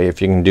basically,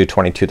 if you can do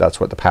 22, that's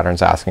what the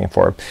pattern's asking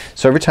for.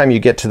 So every time you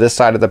get to this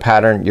side of the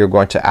pattern, you're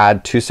going to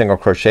add 2 single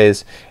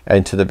crochets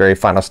into the very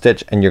final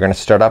stitch, and you're gonna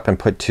start up and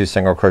put 2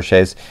 single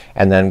crochets,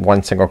 and then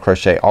 1 single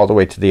crochet all the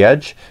way to the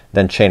edge,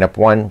 then chain up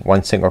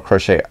 1 single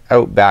crochet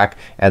out back,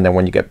 and then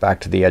when you get back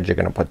to the edge you're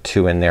gonna put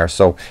 2 in there.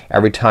 So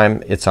every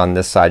time it's on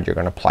this side you're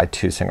gonna apply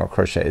 2 single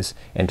crochets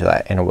into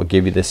that, and it will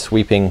give you this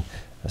sweeping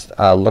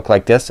look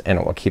like this, and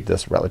it will keep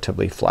this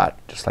relatively flat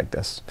just like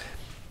this.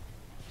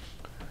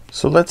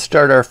 So let's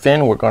start our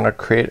fin. We're gonna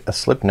create a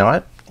slip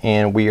knot,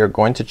 and we are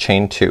going to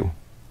chain 2.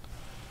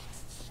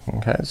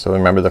 Okay, so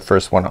remember the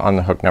first one on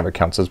the hook never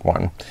counts as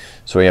 1.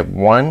 So we have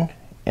 1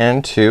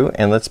 and 2,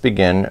 and let's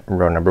begin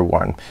row number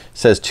 1. It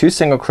says 2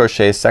 single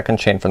crochets, second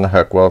chain from the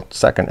hook. Well,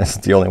 second is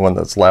the only one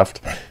that's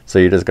left, so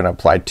you're just gonna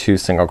apply 2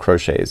 single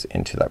crochets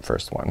into that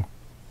first one.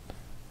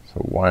 So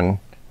 1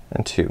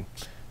 and 2,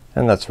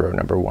 and that's row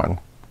number 1.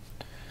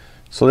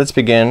 So let's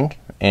begin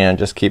and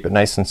just keep it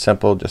nice and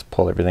simple. Just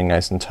pull everything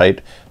nice and tight.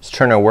 Let's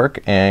turn our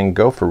work and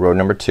go for row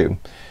number 2.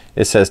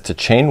 It says to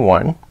chain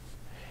 1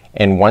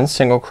 and 1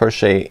 single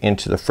crochet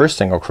into the first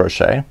single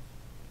crochet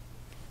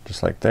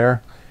just like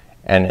there,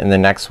 and in the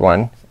next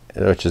one,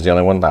 which is the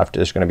only one left,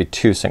 is going to be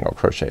 2 single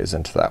crochets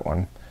into that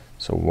one.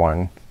 So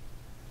 1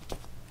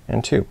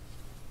 and 2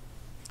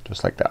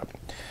 just like that.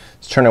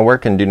 Let's turn our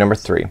work and do number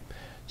 3.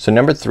 So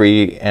number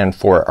 3 and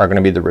 4 are going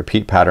to be the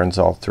repeat patterns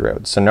all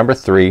throughout. So number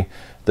 3,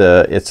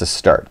 it's a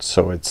start,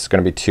 so it's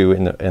going to be 2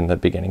 in the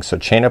beginning. So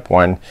chain up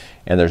 1,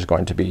 and there's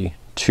going to be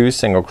 2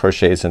 single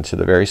crochets into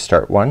the very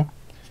start one,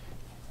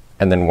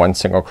 and then 1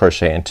 single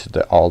crochet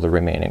into all the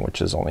remaining,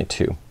 which is only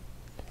 2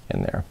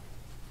 in there.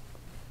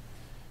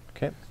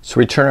 Okay, so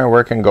we turn our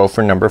work and go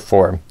for number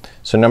 4.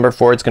 So number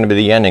 4 is going to be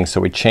the ending,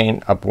 so we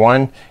chain up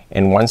 1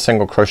 and 1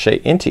 single crochet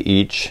into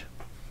each,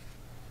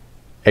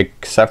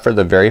 except for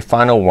the very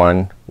final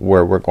one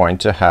where we're going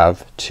to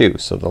have 2.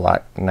 So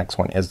the next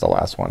one is the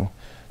last one.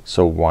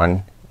 So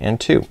 1 and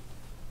 2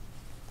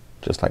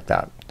 just like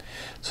that.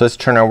 So let's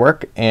turn our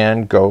work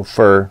and go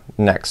for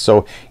next.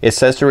 So it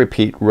says to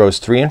repeat rows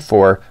 3 and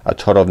 4 a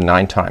total of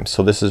 9 times.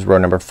 So this is row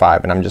number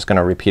 5, and I'm just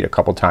gonna repeat a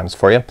couple times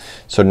for you.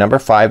 So number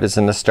 5 is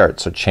in the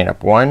start, so chain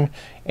up 1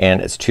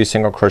 and it's 2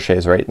 single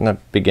crochets right in the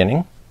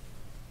beginning,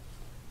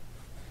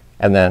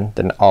 and then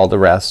all the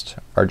rest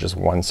are just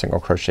 1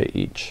 single crochet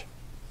each.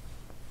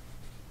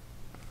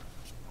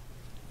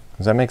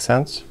 Does that make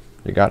sense?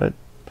 You got it?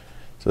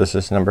 So this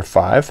is number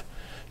 5.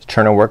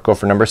 turn and work, go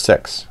for number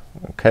 6.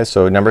 Okay,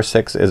 so number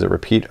 6 is a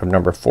repeat of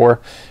number 4,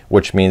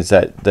 which means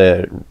that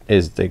the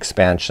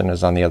expansion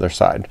is on the other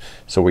side.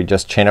 So we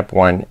just chain up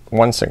one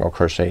single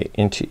crochet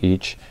into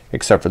each,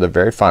 except for the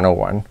very final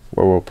one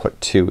where we'll put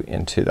 2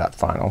 into that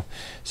final.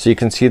 So you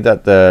can see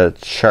that the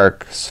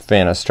shark's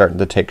fin is starting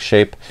to take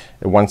shape.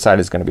 One side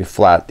is going to be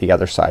flat, the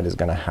other side is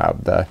going to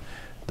have the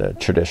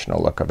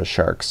traditional look of a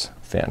shark's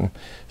fin.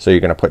 So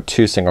you're going to put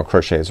 2 single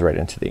crochets right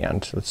into the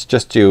end. Let's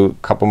just do a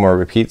couple more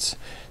repeats.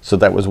 So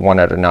that was 1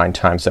 out of 9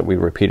 times that we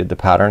repeated the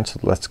pattern. So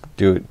let's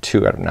do it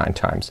 2 out of 9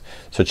 times.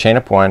 So chain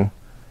up 1,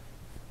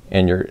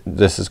 and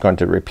this is going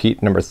to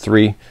repeat number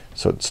 3.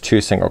 So it's 2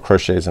 single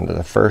crochets into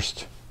the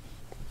first,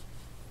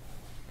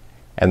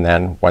 and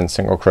then 1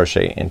 single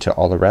crochet into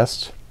all the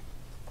rest,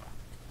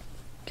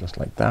 just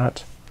like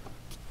that.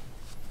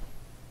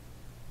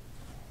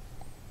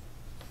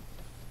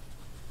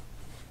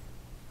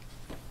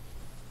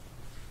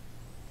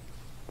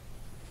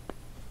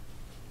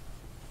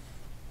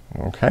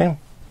 Okay,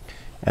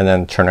 and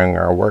then turning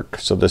our work.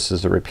 So this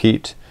is a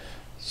repeat.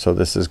 So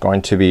this is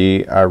going to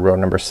be row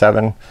number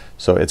 7.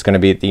 So it's going to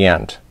be at the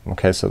end.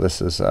 Okay, so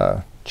this is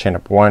chain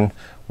up 1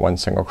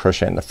 single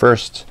crochet in the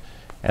first,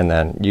 and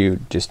then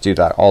you just do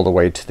that all the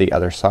way to the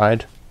other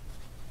side,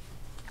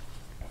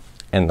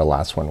 and the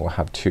last one will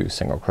have 2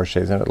 single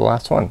crochets into the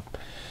last one.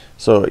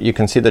 So you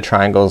can see the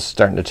triangles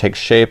starting to take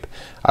shape.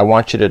 I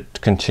want you to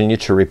continue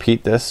to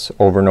repeat this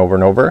over and over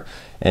and over,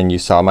 and you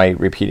saw my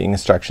repeating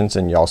instructions,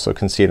 and you also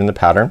can see it in the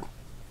pattern.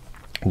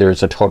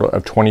 There's a total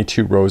of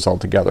 22 rows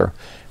altogether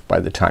by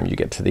the time you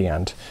get to the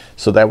end.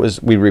 So that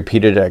was, we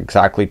repeated it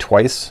exactly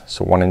twice.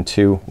 So 1 and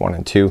 2, 1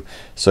 and 2.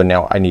 So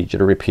now I need you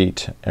to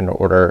repeat in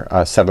order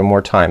 7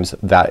 more times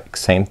that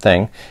same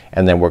thing,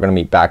 and then we're gonna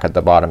meet back at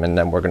the bottom, and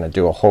then we're gonna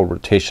do a whole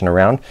rotation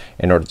around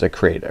in order to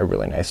create a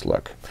really nice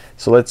look.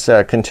 So let's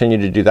continue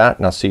to do that,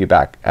 and I'll see you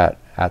back at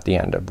the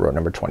end of row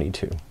number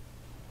 22.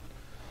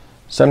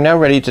 So I'm now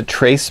ready to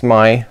trace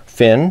my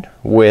fin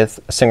with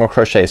a single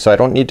crochet. So I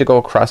don't need to go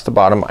across the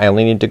bottom, I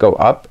only need to go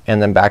up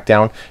and then back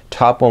down.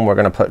 Top one, we're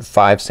gonna put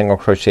 5 single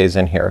crochets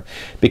in here.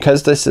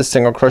 Because this is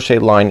single crochet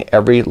line,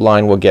 every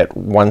line will get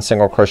 1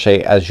 single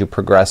crochet as you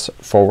progress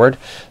forward.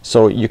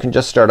 So you can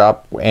just start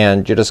up,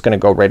 and you're just gonna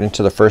go right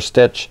into the first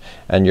stitch,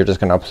 and you're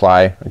just gonna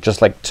apply,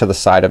 just like to the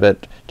side of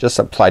it, just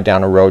apply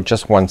down a row,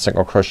 just 1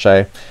 single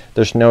crochet.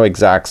 There's no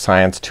exact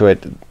science to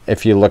it.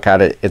 If you look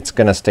at it, it's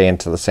gonna stay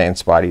into the same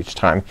spot each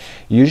time.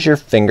 Use your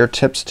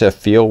fingertips to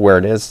feel where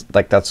it is.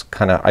 Like that's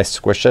kinda, I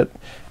squish it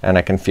and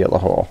I can feel the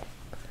hole.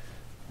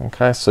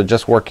 Okay, so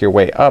just work your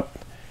way up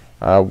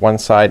one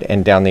side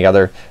and down the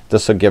other.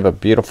 This will give a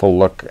beautiful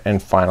look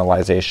and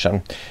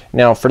finalization.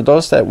 Now for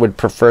those that would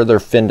prefer their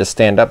fin to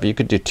stand up, you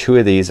could do 2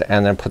 of these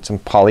and then put some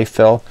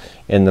polyfill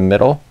in the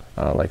middle,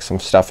 like some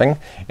stuffing,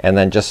 and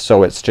then just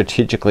sew it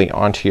strategically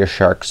onto your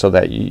shark so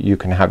that you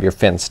can have your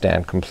fin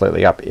stand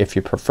completely up if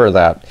you prefer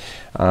that.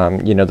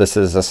 You know, this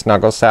is a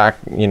snuggle sack.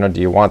 You know,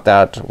 do you want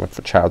that if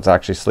the child's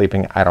actually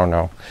sleeping? I don't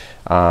know.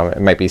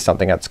 It might be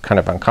something that's kind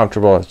of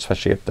uncomfortable,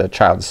 especially if the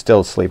child is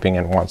still sleeping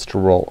and wants to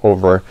roll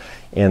over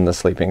in the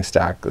sleeping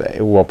stack.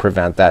 It will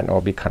prevent that, and it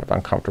will be kind of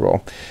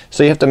uncomfortable.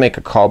 So you have to make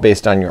a call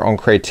based on your own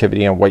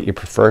creativity and what you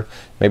prefer.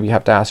 Maybe you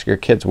have to ask your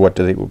kids what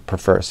do they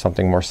prefer,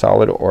 something more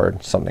solid or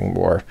something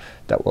more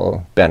that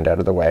will bend out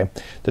of the way.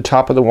 The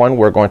top of the one,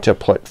 we're going to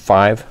put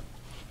 5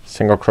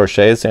 single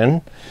crochets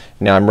in.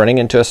 Now I'm running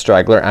into a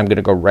straggler. I'm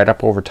gonna go right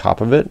up over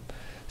top of it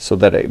so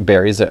that it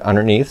buries it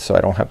underneath, so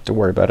I don't have to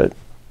worry about it.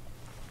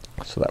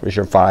 So that was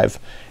your 5,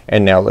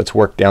 and now let's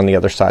work down the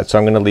other side. So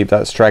I'm gonna leave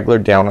that straggler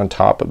down on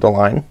top of the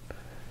line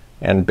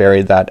and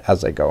bury that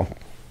as I go.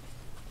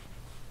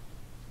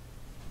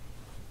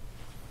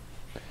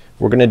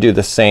 We're gonna do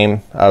the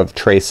same of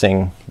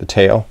tracing the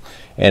tail,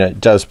 and it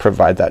does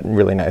provide that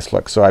really nice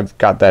look. So I've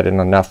got that in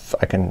enough,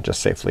 I can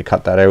just safely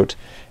cut that out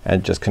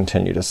and just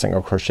continue to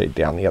single crochet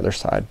down the other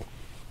side.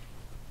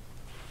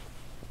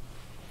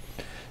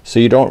 So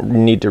you don't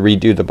need to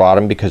redo the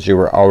bottom because you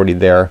were already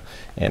there,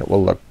 and it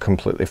will look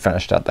completely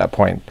finished at that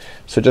point.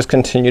 So just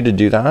continue to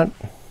do that.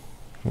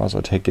 Might as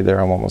well take you there,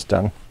 I'm almost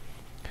done.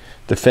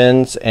 The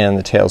fins and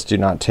the tails do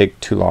not take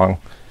too long.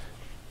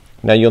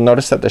 Now you'll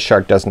notice that the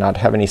shark does not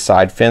have any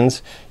side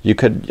fins. You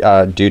could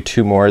do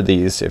 2 more of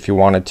these if you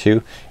wanted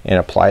to, and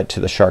apply it to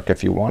the shark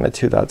if you wanted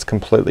to. That's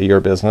completely your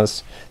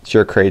business. It's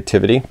your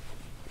creativity.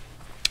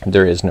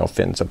 There is no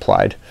fins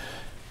applied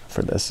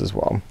for this as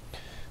well.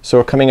 So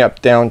we're coming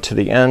up down to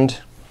the end,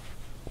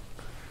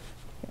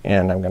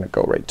 and I'm gonna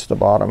go right to the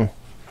bottom.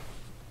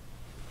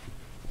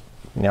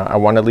 Now I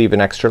want to leave an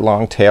extra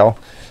long tail,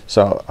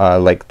 so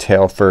like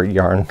tail for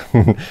yarn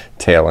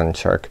tail and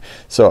shark.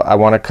 So I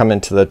want to come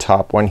into the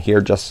top one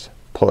here, just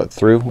pull it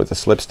through with a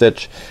slip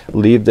stitch.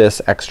 Leave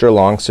this extra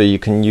long so you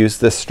can use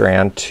this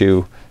strand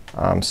to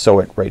sew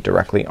it right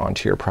directly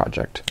onto your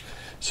project.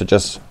 So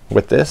just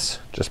with this,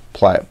 just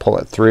pull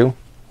it through.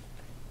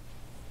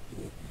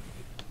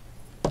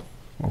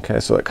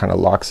 Okay, so it kind of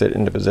locks it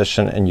into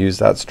position, and use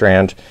that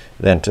strand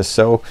then to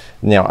sew.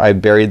 Now I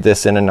buried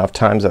this in enough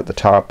times at the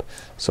top,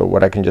 so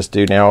what I can just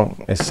do now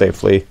is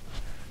safely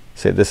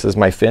say this is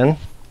my fin.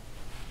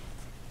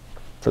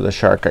 For the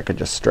shark I could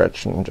just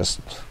stretch and just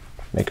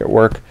make it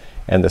work,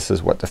 and this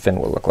is what the fin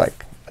will look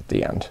like at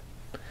the end.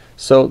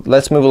 So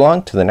let's move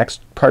along to the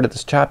next part of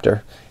this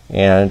chapter,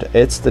 and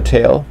it's the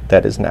tail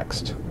that is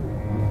next.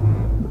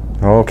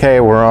 Okay,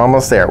 we're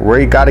almost there.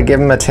 We gotta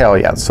give him a tail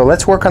yet. So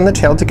let's work on the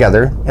tail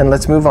together, and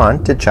let's move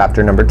on to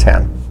chapter number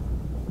 10.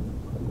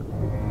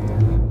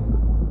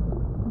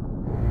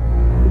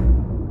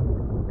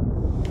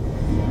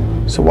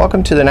 So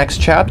welcome to the next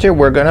chapter.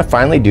 We're gonna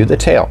finally do the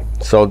tail.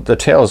 So the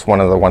tail is one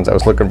of the ones I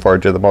was looking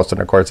forward to the most,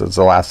 and of course it's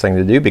the last thing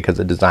to do because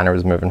the designer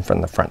was moving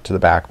from the front to the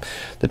back.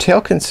 The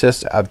tail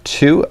consists of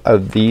 2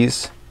 of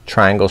these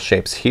triangle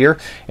shapes here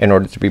in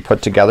order to be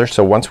put together.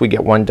 So once we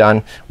get one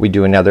done, we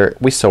do another,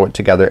 we sew it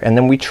together, and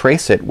then we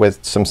trace it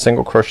with some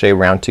single crochet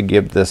around to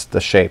give this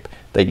the shape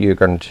that you're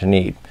going to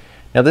need.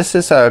 Now this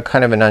is a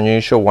kind of an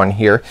unusual one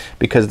here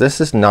because this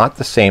is not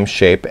the same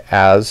shape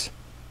as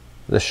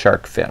the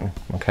shark fin.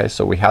 Okay,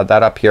 so we have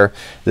that up here.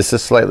 This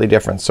is slightly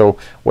different. So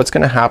what's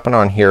gonna happen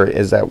on here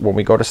is that when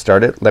we go to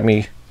start it, let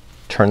me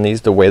turn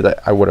these the way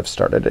that I would have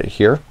started it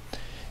here,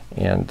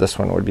 and this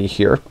one would be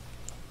here.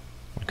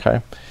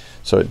 Okay,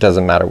 so it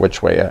doesn't matter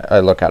which way I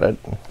look at it.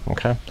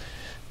 Okay,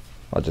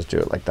 I'll just do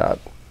it like that.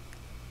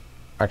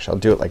 Actually I'll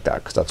do it like that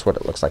because that's what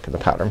it looks like in the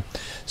pattern.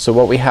 So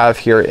what we have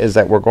here is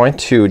that we're going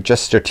to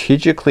just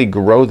strategically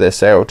grow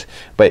this out,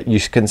 but you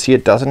can see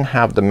it doesn't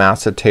have the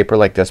massive taper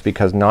like this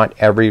because not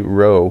every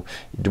row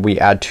do we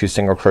add 2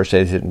 single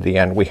crochets at the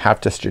end. We have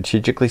to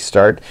strategically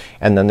start,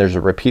 and then there's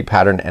a repeat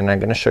pattern, and I'm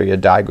gonna show you a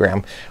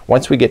diagram.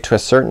 Once we get to a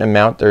certain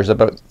amount, there's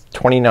about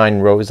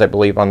 29 rows I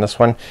believe on this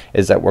one,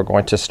 is that we're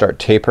going to start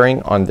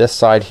tapering on this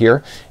side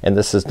here, and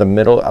this is the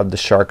middle of the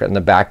shark and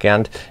the back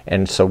end,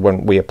 and so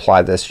when we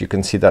apply this you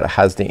can see that it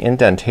has the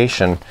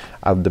indentation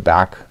of the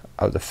back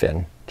of the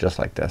fin just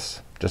like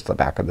this, just the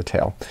back of the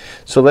tail.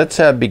 So let's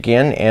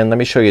begin, and let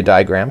me show you a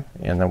diagram,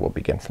 and then we'll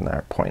begin from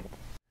that point.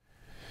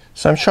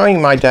 So I'm showing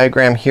you my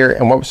diagram here,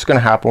 and what's gonna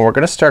happen, we're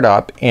gonna start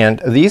up,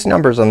 and these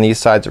numbers on these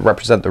sides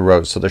represent the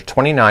rows. So there's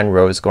 29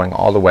 rows going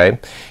all the way,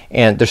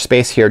 and the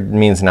space here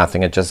means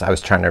nothing. It just, I was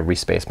trying to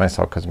respace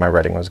myself because my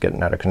writing was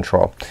getting out of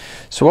control.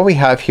 So what we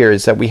have here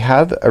is that we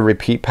have a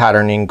repeat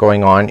patterning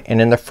going on, and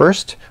in the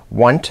first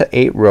 1 to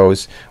 8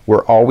 rows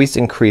we're always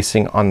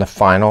increasing on the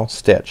final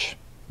stitch.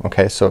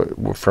 Okay, so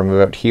from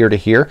about here to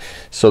here,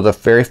 so the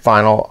very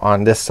final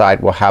on this side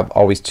will have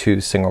always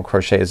 2 single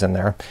crochets in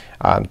there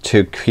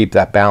to keep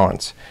that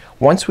balance.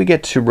 Once we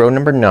get to row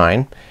number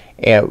 9,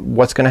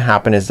 what's gonna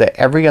happen is that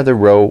every other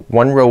row,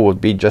 one row will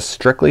be just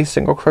strictly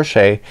single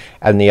crochet,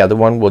 and the other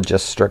one will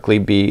just strictly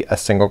be a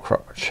single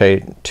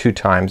crochet 2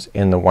 times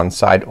in the one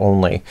side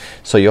only.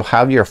 So you'll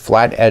have your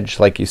flat edge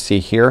like you see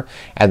here,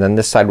 and then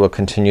this side will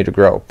continue to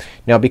grow.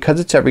 Now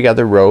because it's every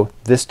other row,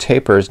 this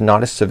taper is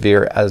not as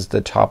severe as the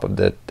top of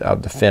the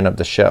fin of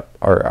the ship,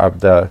 or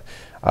of the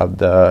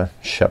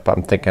ship.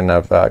 I'm thinking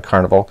of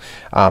Carnival,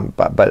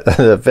 but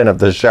the fin of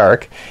the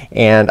shark.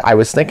 And I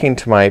was thinking,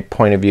 to my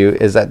point of view,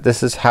 is that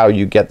this is how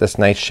you get this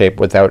nice shape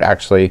without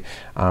actually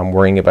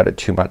worrying about it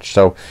too much.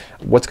 So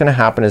what's gonna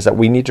happen is that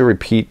we need to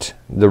repeat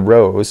the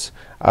rows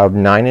of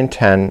 9 and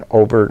 10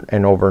 over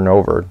and over and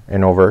over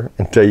and over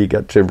until you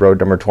get to row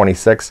number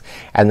 26,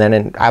 and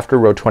then after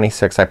row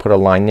 26 I put a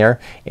line there,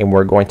 and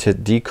we're going to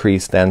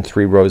decrease then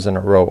 3 rows in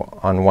a row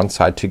on one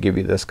side to give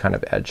you this kind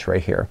of edge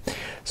right here.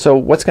 So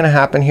what's gonna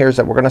happen here is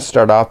that we're gonna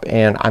start off,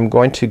 and I'm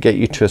going to get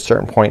you to a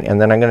certain point, and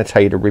then I'm gonna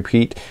tell you to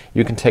repeat.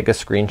 You can take a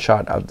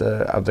screenshot of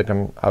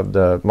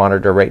the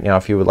monitor right now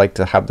if you would like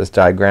to have this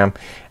diagram.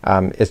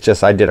 It's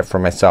just I did it for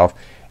myself.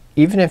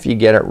 Even if you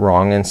get it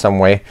wrong in some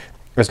way,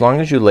 as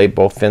long as you lay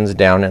both fins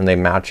down and they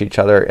match each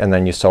other, and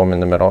then you sew them in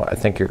the middle, I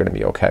think you're gonna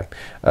be okay.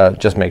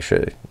 Just make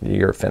sure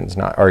your fin's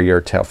not, or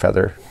your tail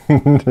feather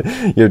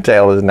your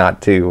tail is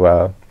not too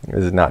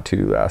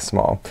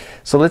small.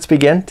 So let's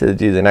begin to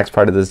do the next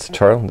part of this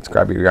tutorial. Let's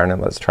grab your yarn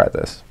and let's try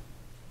this.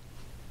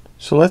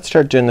 So let's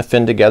start doing the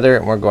fin together,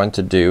 and we're going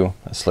to do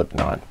a slip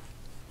knot.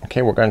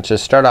 Okay, we're going to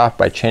start off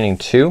by chaining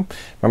 2.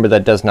 Remember,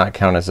 that does not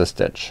count as a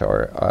stitch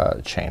or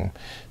a chain.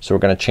 So we're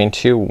gonna chain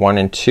 2, 1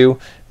 and 2.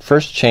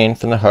 First chain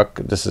from the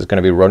hook, this is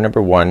gonna be row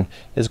number 1,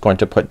 is going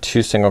to put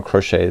 2 single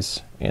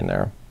crochets in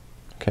there.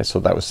 Okay, so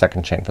that was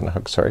second chain from the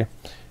hook, sorry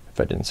if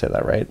I didn't say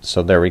that right.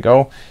 So there we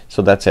go.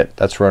 So that's it.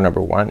 That's row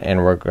number 1,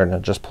 and we're gonna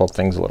just pull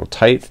things a little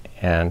tight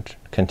and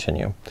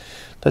continue.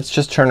 Let's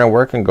just turn our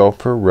work and go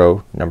for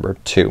row number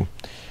 2.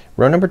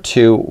 Row number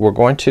 2, we're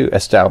going to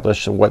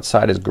establish what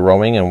side is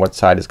growing and what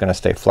side is gonna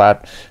stay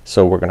flat.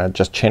 So we're gonna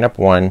just chain up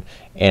 1,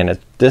 and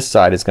this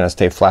side is gonna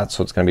stay flat,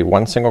 so it's gonna be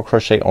 1 single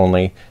crochet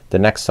only. The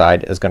next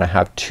side is gonna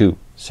have 2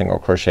 single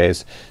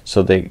crochets.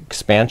 So the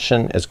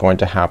expansion is going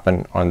to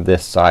happen on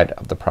this side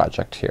of the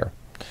project here.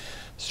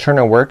 Let's turn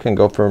our work and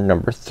go for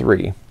number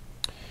 3.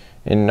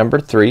 In number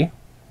 3,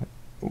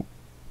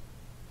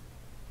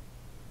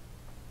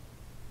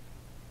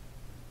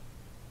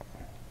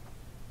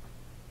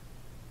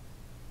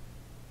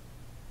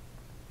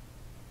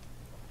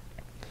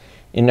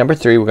 In number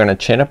 3 we're going to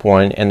chain up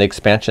 1, and the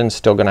expansion is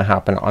still going to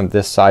happen on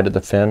this side of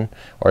the fin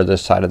or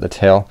this side of the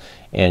tail,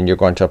 and you're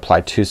going to apply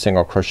 2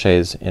 single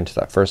crochets into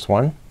that first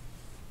one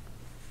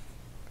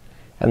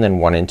and then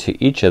 1 into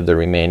each of the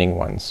remaining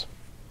ones.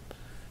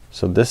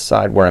 So this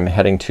side where I'm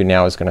heading to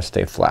now is gonna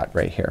stay flat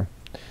right here.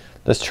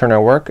 Let's turn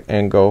our work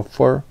and go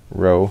for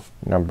row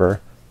number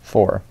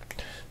 4.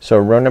 So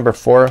row number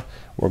 4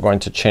 we're going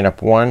to chain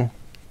up 1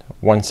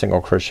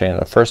 single crochet in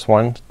the first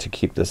one to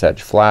keep this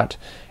edge flat,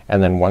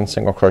 and then 1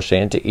 single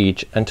crochet into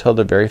each until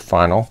the very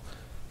final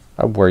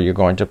of where you're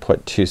going to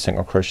put 2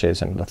 single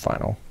crochets into the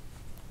final.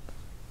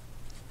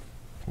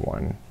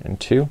 1 and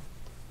 2.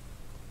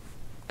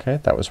 Okay,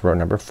 that was row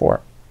number 4.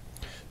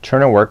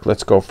 Turn our work,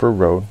 let's go for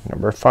row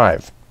number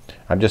 5.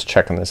 I'm just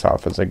checking this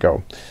off as I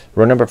go.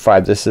 Row number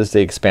 5, this is the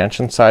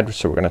expansion side,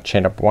 so we're gonna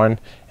chain up 1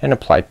 and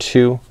apply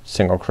 2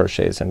 single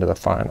crochets into the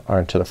final or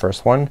into the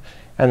first one,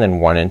 and then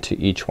 1 into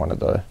each one of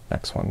the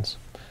next ones.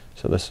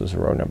 So this is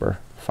row number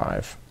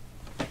 5.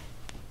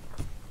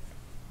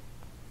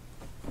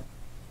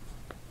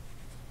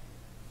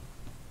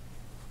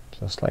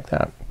 Just like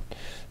that.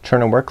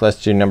 Turn and work,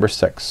 let's do number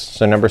 6.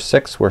 So number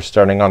 6 we're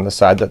starting on the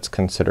side that's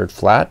considered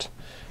flat.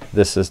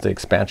 This is the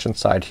expansion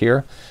side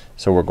here.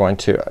 So we're going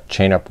to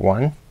chain up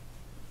 1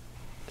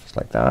 just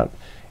like that,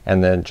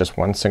 and then just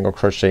 1 single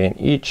crochet in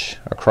each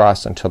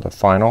across until the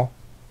final.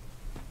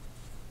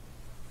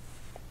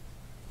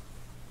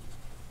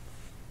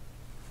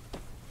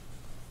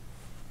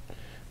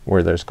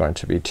 Where there's going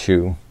to be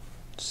 2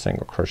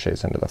 single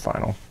crochets into the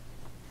final.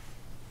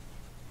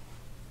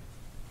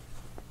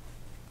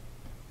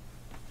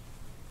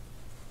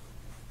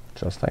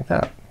 Just like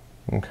that.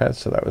 Okay,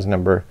 so that was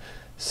number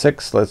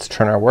 6. Let's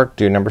turn our work,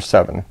 do number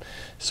 7.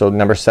 So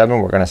number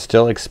 7 we're gonna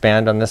still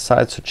expand on this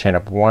side, so chain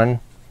up 1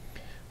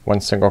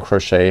 single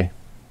crochet,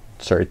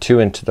 sorry 2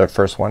 into the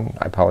first one,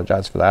 I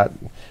apologize for that,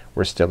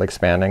 we're still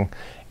expanding,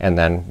 and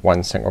then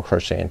 1 single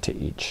crochet into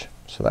each.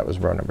 So that was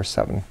row number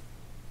 7.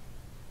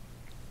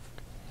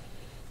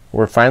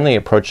 We're finally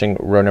approaching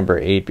row number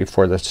 8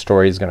 before the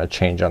story is gonna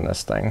change on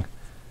this thing.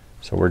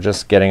 So we're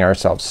just getting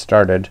ourselves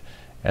started,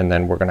 and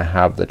then we're gonna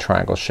have the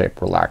triangle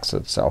shape relax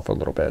itself a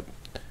little bit.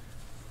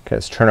 Okay,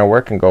 let's turn our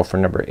work and go for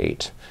number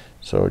 8.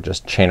 So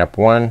just chain up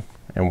 1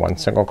 and 1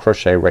 single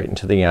crochet right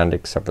into the end,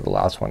 except for the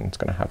last one, it's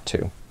gonna have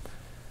 2.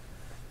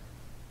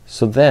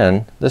 So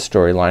then the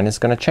storyline is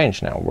gonna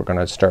change now. We're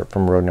gonna start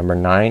from row number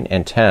 9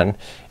 and 10,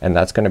 and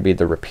that's gonna be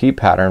the repeat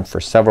pattern for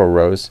several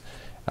rows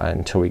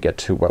until we get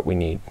to what we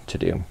need to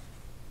do.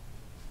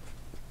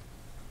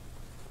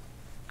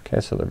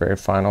 Okay, so the very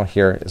final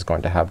here is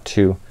going to have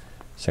 2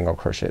 single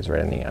crochets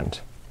right in the end.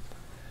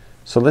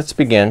 So let's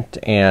begin,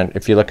 and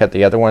if you look at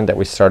the other one that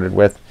we started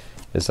with,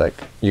 is like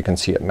you can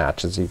see it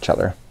matches each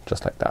other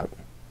just like that.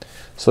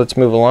 So let's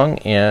move along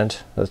and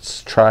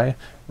let's try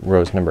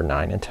rows number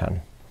 9 and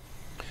 10.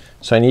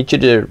 So I need you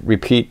to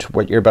repeat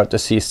what you're about to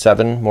see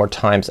 7 more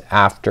times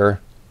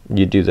after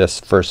you do this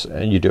first,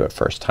 you do it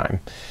first time.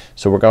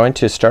 So we're going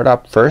to start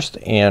up first,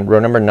 and row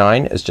number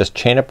 9 is just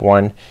chain up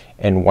 1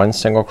 and 1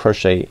 single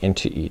crochet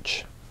into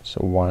each.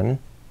 So 1,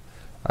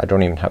 I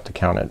don't even have to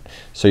count it.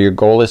 So your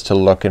goal is to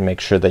look and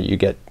make sure that you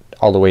get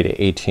all the way to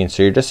 18.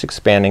 So you're just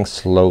expanding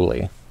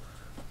slowly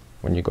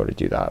when you go to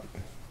do that.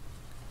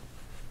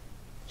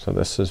 So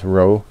this is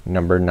row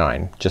number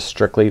 9. Just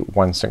strictly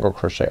 1 single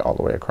crochet all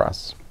the way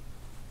across.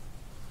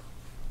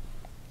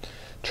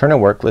 Turn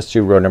and work, let's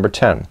do row number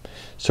 10.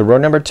 So row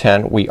number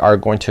 10 we are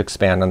going to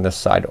expand on this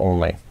side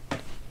only.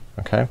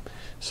 Okay,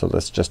 so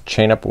let's just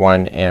chain up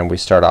 1 and we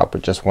start off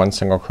with just 1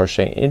 single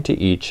crochet into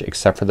each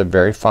except for the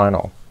very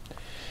final.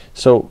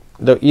 So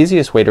the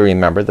easiest way to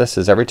remember this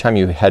is every time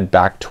you head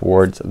back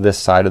towards this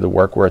side of the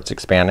work where it's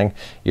expanding,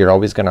 you're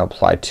always gonna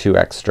apply 2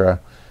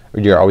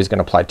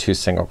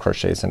 single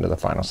crochets into the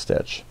final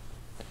stitch.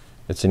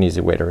 It's an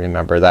easy way to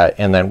remember that.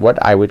 And then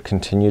what I would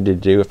continue to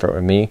do if it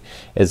were me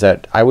is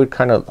that I would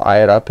kind of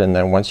eye it up, and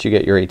then once you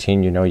get your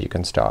 18 you know you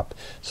can stop.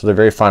 So the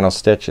very final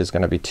stitch is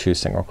gonna be 2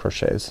 single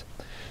crochets.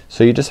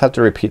 So you just have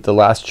to repeat the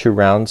last 2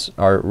 rounds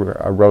or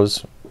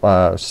rows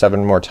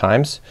 7 more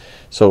times.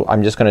 So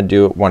I'm just gonna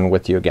do one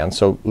with you again.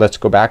 So let's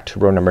go back to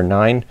row number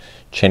 9,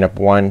 chain up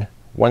 1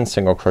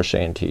 single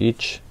crochet into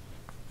each.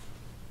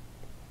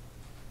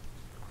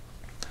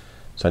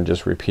 So I'm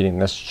just repeating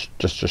this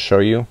just to show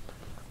you.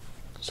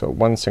 So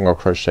 1 single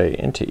crochet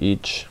into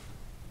each,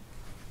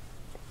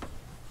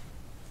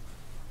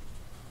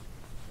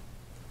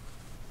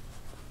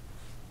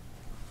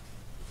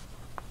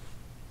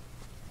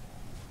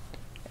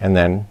 and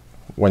then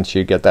once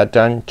you get that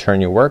done, turn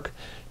your work,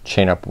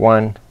 chain up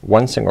 1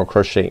 single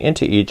crochet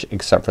into each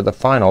except for the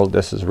final.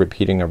 This is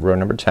repeating of row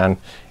number 10,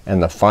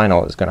 and the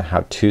final is gonna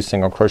have 2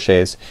 single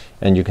crochets,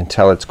 and you can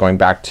tell it's going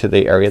back to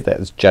the area that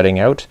is jutting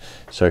out.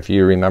 So if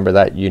you remember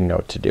that, you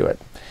know to do it.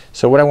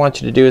 So what I want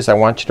you to do is I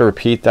want you to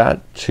repeat that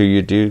till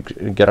you do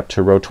get up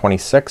to row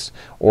 26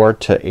 or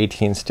to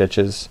 18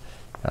 stitches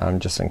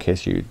just in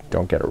case you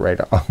don't get it right.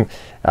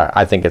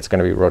 I think it's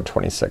gonna be row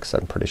 26.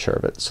 I'm pretty sure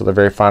of it. So the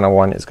very final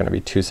one is gonna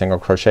be 2 single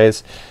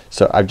crochets.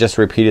 So I've just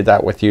repeated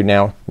that with you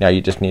now. Now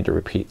you just need to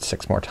repeat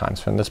 6 more times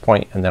from this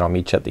point, and then I'll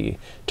meet you at the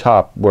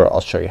top where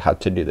I'll show you how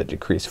to do the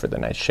decrease for the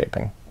nice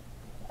shaping.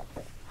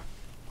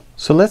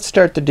 So let's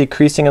start the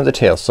decreasing of the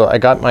tail. So I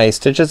got my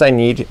stitches I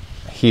need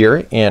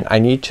here, and I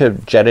need to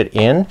jet it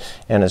in,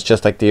 and it's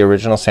just like the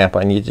original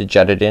sample. I need to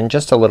jet it in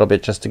just a little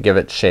bit just to give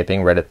it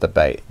shaping right at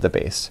the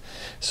base.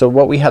 So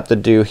what we have to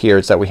do here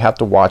is that we have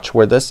to watch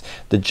where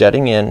the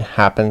jetting in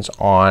happens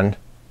on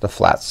the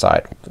flat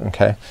side.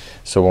 Okay,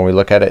 so when we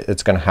look at it,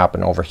 it's gonna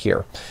happen over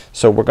here.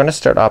 So we're gonna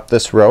start off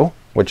this row,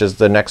 which is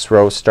the next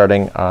row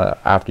starting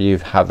after you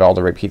have all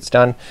the repeats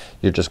done.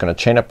 You're just gonna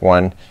chain up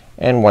 1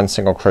 and 1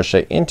 single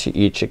crochet into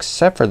each,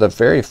 except for the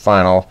very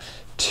final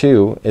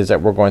 2 is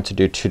that we're going to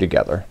do 2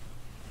 together.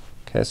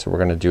 Okay, so we're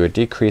gonna do a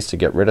decrease to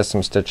get rid of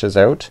some stitches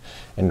out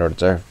in order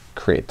to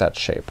create that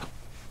shape.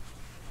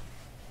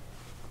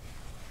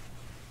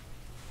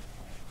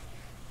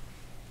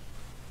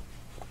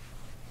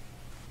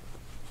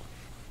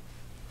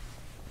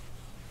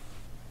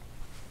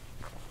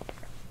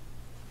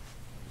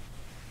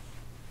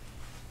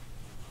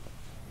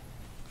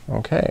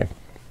 Okay,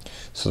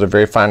 so the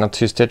very final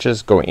 2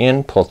 stitches, go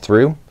in, pull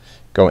through,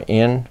 go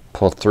in,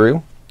 pull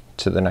through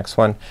to the next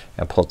one,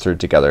 and pull through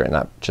together, and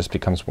that just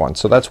becomes 1.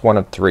 So that's 1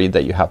 of 3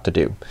 that you have to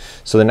do.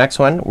 So the next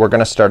one we're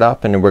gonna start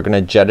up and we're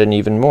gonna jet in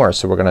even more.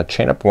 So we're gonna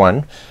chain up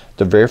 1,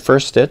 the very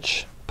first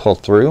stitch, pull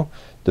through,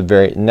 the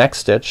very next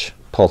stitch,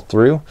 pull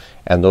through,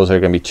 and those are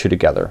gonna be 2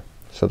 together.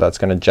 So that's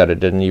gonna jet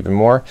it in even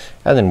more,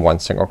 and then 1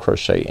 single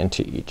crochet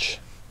into each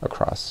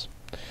across.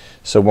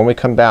 So when we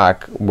come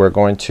back, we're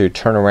going to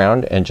turn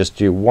around and just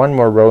do 1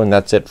 more row, and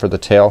that's it for the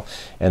tail,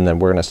 and then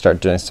we're gonna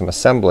start doing some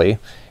assembly,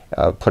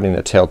 putting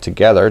the tail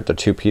together, the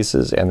 2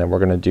 pieces, and then we're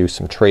gonna do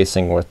some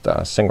tracing with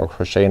single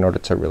crochet in order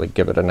to really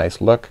give it a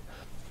nice look.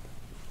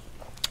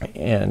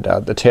 And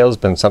the tail has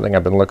been something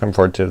I've been looking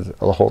forward to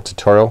the whole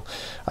tutorial.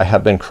 I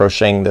have been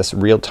crocheting this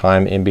real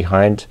time in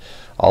behind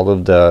all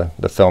of the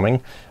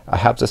filming. I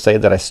have to say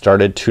that I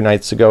started 2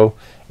 nights ago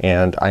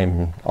and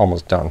I'm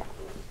almost done.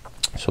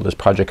 So this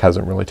project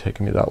hasn't really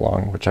taken me that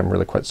long, which I'm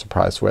really quite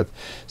surprised with.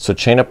 So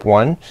chain up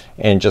 1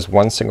 and just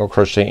 1 single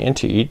crochet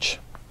into each.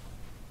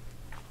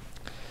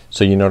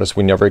 So you notice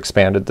we never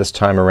expanded this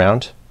time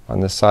around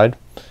on this side.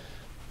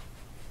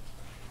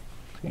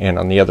 And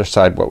on the other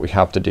side what we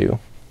have to do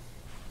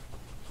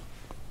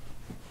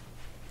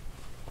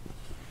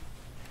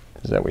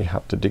is that we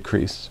have to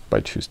decrease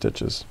by 2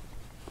 stitches.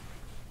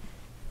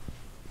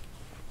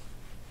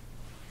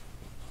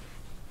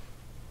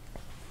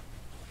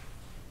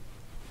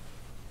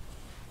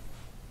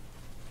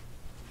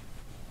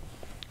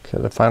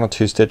 Okay, the final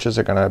 2 stitches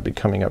are gonna be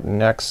coming up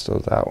next. So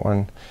that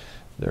one,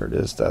 there it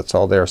is, that's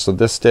all there. So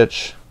this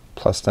stitch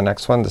plus the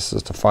next one, this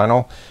is the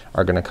final,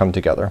 are gonna come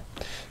together.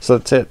 So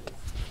that's it.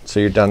 So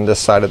you're done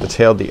this side of the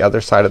tail. The other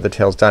side of the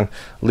tail is done.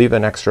 Leave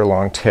an extra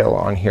long tail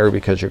on here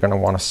because you're gonna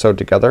want to sew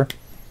together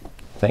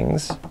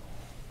things.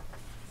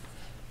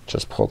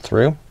 Just pull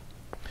through.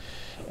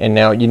 And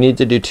now you need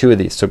to do 2 of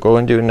these. So go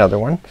and do another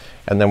one,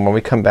 and then when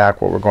we come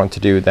back what we're going to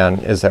do then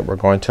is that we're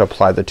going to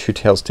apply the 2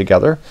 tails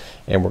together,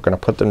 and we're gonna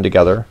put them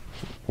together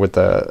with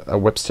a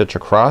whip stitch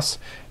across,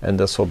 and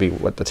this will be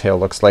what the tail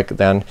looks like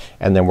then,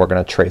 and then we're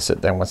gonna trace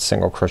it then with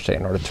single crochet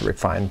in order to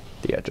refine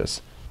the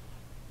edges.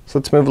 So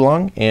let's move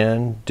along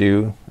and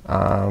do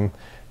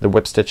the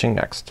whip stitching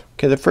next.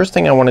 Okay, the first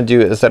thing I want to do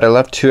is that I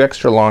left 2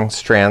 extra long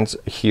strands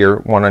here,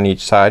 1 on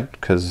each side,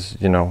 because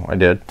you know I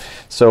did.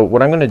 So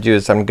what I'm gonna do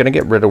is I'm gonna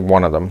get rid of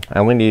 1 of them. I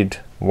only need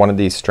 1 of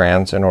these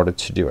strands in order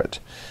to do it.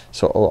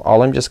 So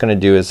all I'm just gonna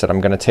do is that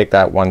I'm gonna take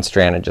that 1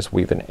 strand and just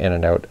weave it in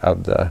and out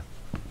of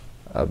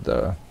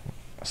the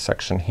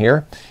section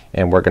here,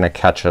 and we're gonna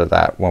catch out of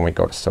that when we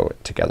go to sew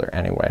it together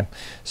anyway.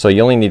 So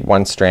you only need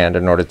 1 strand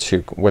in order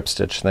to whip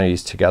stitch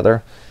these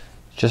together.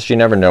 Just you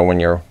never know when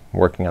you're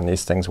working on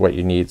these things what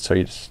you need, so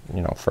you just, you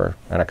know, for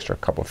an extra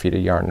couple feet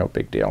of yarn, no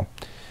big deal.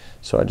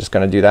 So I'm just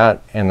gonna do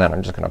that, and then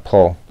I'm just gonna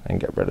pull and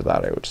get rid of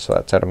that out, so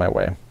that's out of my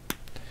way.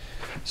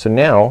 So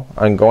now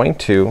I'm going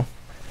to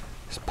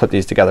put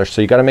these together.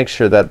 So you gotta make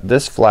sure that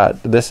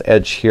this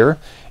edge here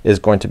is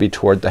going to be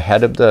toward the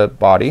head of the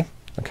body.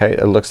 Okay,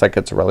 it looks like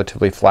it's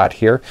relatively flat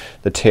here.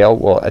 The tail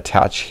will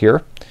attach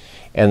here,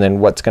 and then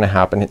what's gonna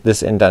happen,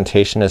 this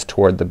indentation is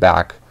toward the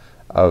back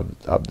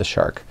of the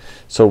shark.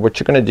 So what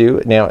you're gonna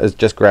do now is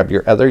just grab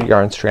your other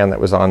yarn strand that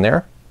was on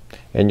there,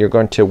 and you're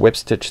going to whip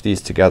stitch these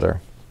together.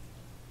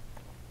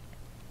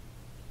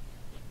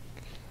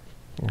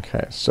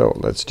 Okay, so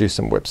let's do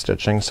some whip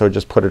stitching. So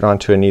just put it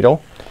onto a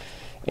needle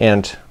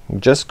and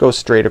just go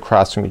straight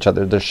across from each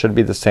other. There should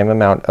be the same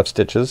amount of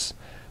stitches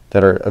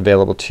that are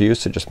available to you,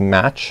 so just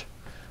match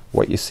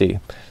what you see.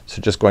 So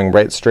just going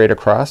right straight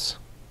across,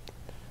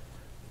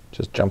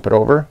 just jump it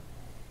over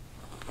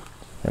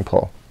and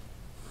pull.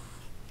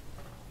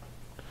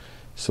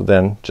 So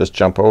then just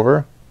jump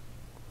over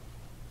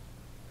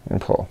and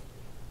pull,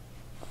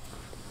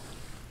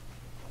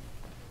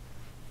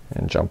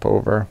 and jump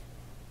over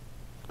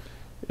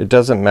It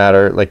doesn't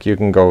matter, like you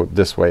can go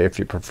this way if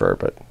you prefer,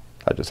 but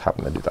I just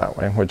happen to do that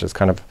way, which is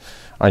kind of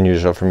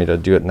unusual for me to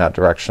do it in that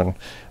direction.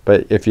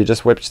 But if you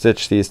just whip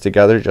stitch these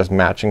together, just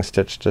matching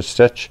stitch to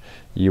stitch,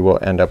 you will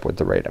end up with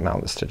the right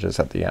amount of stitches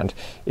at the end.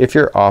 If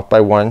you're off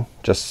by one,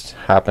 just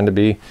happen to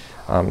be,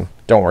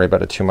 don't worry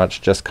about it too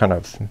much. Just kind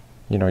of,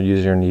 you know,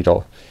 use your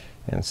needle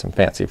and some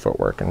fancy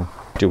footwork and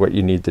do what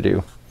you need to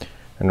do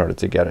in order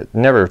to get it.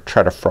 Never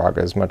try to frog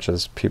as much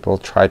as people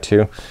try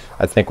to.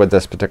 I think with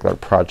this particular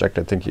project,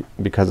 I think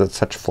because it's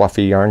such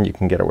fluffy yarn, you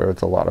can get away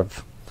with a lot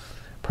of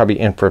probably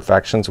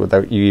imperfections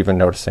without you even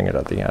noticing it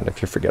at the end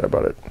if you forget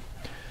about it.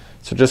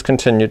 So just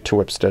continue to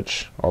whip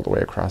stitch all the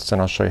way across,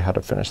 and I'll show you how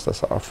to finish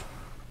this off.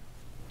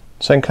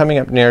 So I'm coming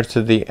up near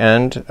to the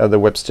end of the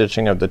whip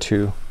stitching of the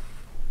two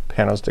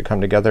panels to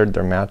come together.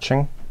 They're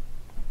matching.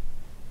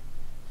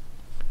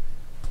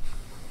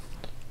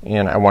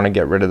 And I want to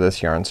get rid of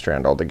this yarn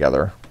strand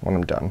altogether when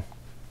I'm done.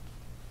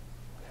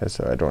 Okay,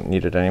 so I don't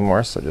need it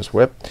anymore, so just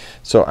whip.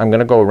 So I'm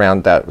gonna go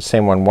around that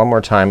same one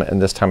more time,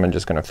 and this time I'm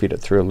just gonna feed it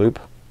through a loop.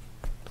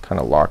 Kind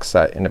of locks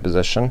that into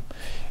position.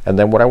 And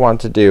then what I want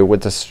to do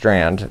with the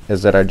strand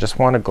is that I just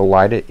want to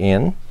glide it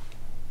in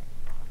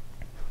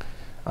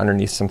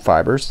underneath some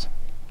fibers.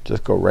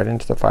 Just go right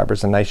into the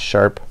fibers. A nice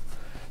sharp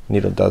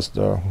needle does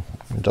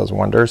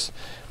wonders,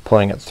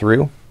 pulling it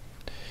through,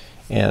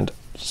 and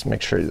just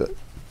make sure that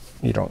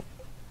you don't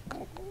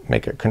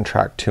make it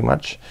contract too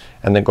much,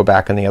 and then go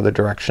back in the other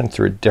direction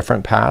through a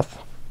different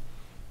path.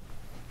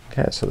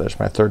 Okay, so there's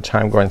my third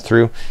time going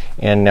through,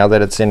 and now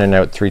that it's in and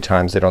out 3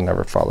 times, it'll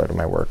never fall out of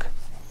my work.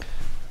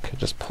 Okay,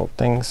 just pull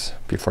things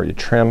before you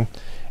trim,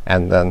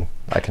 and then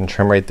I can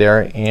trim right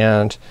there,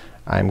 and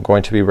I'm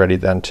going to be ready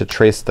then to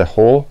trace the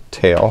whole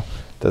tail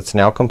that's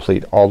now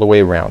complete all the way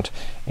around,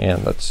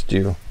 and let's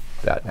do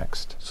that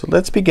next. So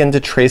let's begin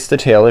to trace the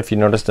tail. If you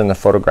noticed in the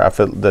photograph,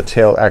 the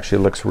tail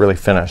actually looks really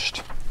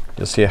finished.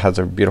 You'll see it has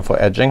a beautiful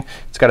edging.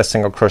 It's got a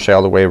single crochet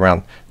all the way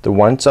around. The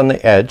ones on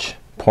the edge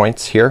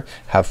points here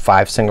have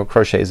 5 single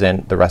crochets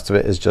in. The rest of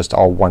it is just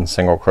all 1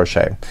 single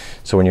crochet.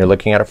 So when you're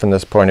looking at it from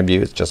this point of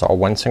view, it's just all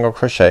 1 single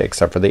crochet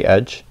except for the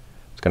edge.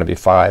 It's gonna be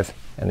 5,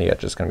 and the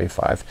edge is gonna be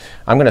 5.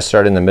 I'm gonna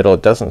start in the middle.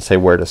 It doesn't say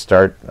where to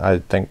start. I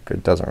think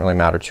it doesn't really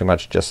matter too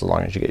much, just as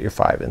long as you get your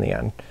 5 in the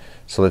end.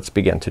 So let's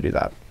begin to do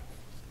that.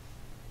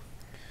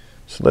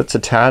 So let's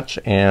attach,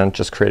 and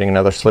just creating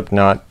another slip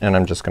knot, and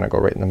I'm just gonna go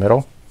right in the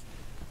middle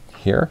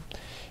here,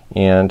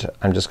 and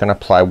I'm just gonna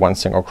apply 1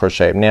 single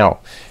crochet. Now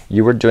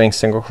you were doing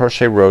single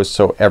crochet rows,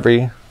 so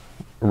every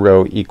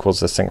row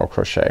equals a single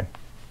crochet.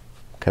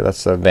 Okay,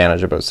 that's the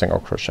advantage about single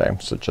crochet.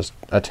 So just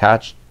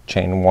attach,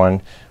 chain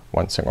 1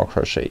 single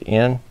crochet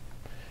in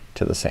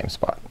to the same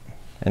spot,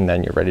 and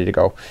then you're ready to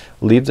go.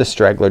 Leave the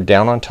straggler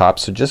down on top,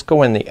 so just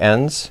go in the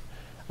ends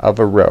of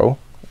a row,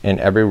 and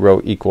every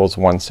row equals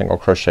 1 single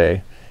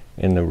crochet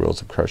in the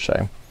rules of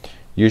crochet.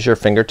 Use your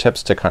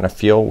fingertips to kind of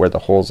feel where the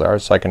holes are,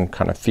 so I can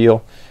kind of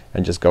feel,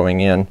 and just going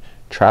in,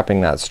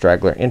 trapping that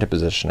straggler into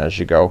position as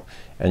you go,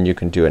 and you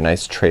can do a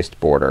nice traced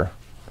border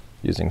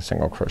using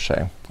single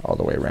crochet all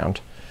the way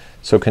around.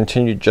 So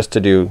continue just to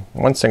do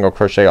 1 single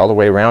crochet all the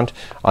way around.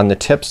 On the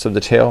tips of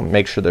the tail,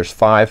 make sure there's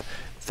 5.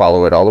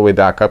 Follow it all the way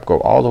back up, go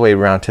all the way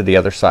around to the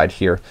other side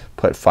here,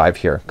 put 5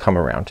 here, come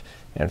around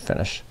and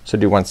finish. So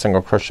do 1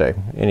 single crochet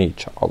in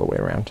each all the way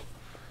around.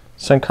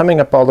 So I'm coming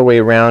up all the way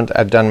around.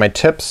 I've done my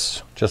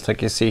tips just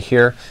like you see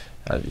here.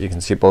 You can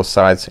see both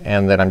sides,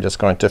 and then I'm just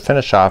going to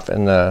finish off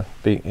in the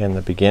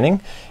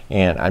beginning,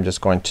 and I'm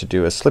just going to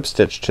do a slip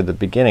stitch to the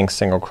beginning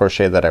single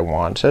crochet that I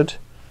wanted,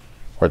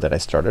 or that I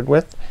started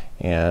with,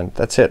 and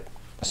that's it.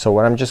 So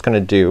what I'm just gonna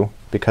do,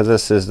 because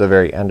this is the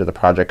very end of the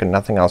project and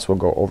nothing else will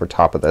go over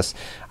top of this,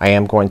 I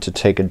am going to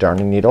take a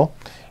darning needle,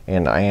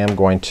 and I am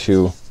going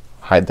to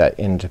hide that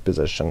into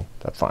position,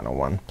 that final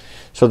one.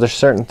 So there's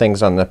certain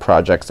things on the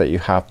projects that you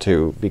have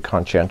to be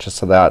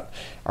conscientious of that.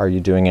 Are you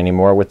doing any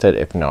more with it?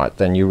 If not,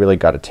 then you really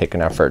got to take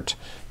an effort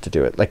to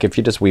do it. Like if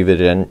you just weave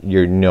it in,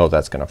 you know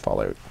that's gonna fall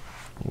out.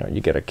 You know,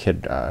 you get a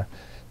kid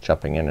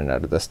jumping in and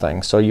out of this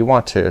thing. So you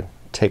want to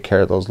take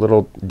care of those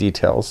little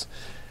details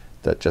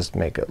that just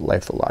make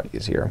life a lot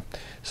easier.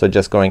 So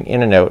just going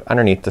in and out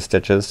underneath the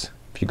stitches,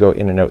 if you go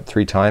in and out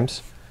 3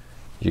 times,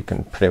 you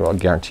can pretty well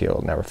guarantee it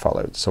will never fall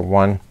out. So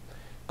 1,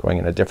 going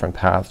in a different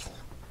path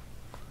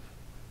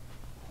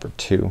for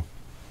 2,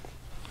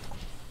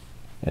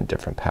 and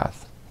different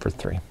path for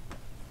 3.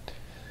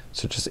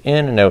 So just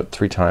in and out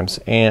 3 times,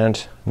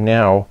 and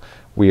now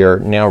we are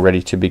now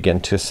ready to begin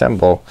to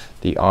assemble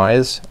the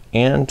eyes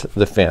and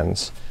the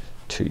fins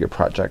to your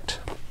project.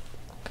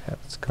 Okay,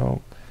 let's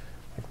go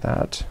like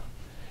that,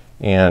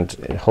 and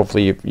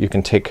hopefully you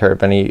can take care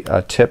of any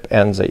tip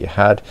ends that you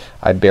had.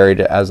 I buried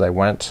it as I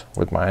went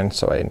with mine,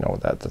 so I know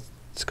that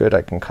that's good.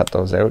 I can cut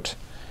those out,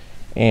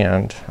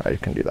 and I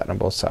can do that on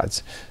both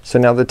sides. So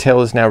now the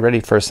tail is now ready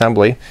for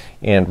assembly,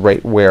 and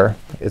right where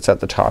it's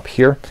at the top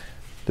here,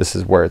 this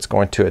is where it's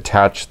going to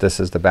attach. This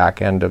is the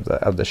back end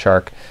of the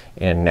shark,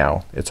 and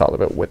now it's all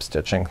about whip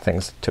stitching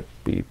things to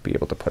be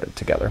able to put it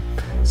together.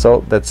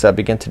 So let's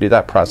begin to do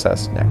that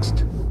process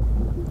next.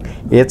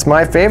 It's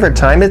my favorite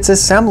time. It's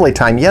assembly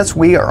time. Yes,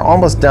 we are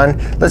almost done.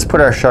 Let's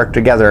put our shark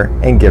together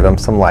and give him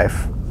some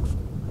life.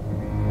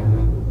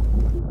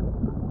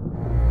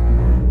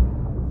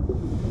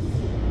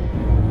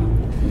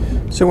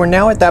 So we're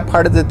now at that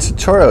part of the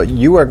tutorial.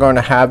 You are going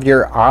to have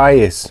your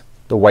eyes,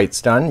 the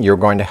whites done. You're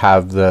going to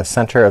have the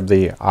center of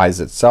the eyes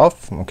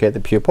itself, okay, the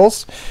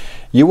pupils.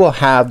 You will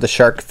have the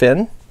shark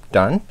fin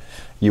done.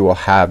 You will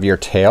have your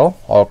tail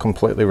all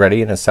completely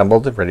ready and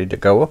assembled, ready to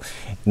go.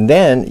 And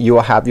then you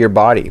will have your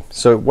body.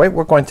 So what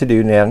we're going to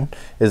do then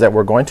is that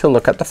we're going to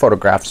look at the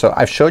photograph. So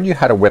I've showed you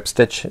how to whip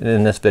stitch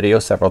in this video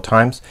several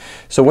times.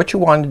 So what you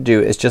want to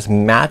do is just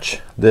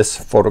match this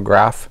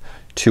photograph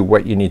to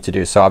what you need to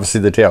do. So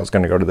obviously the tail is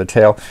going to go to the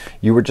tail.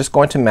 You were just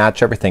going to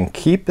match everything.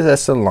 Keep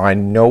this in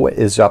line. Know what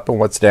is up and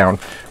what's down.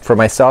 For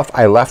myself,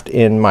 I left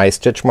in my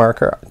stitch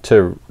marker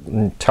to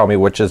tell me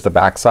which is the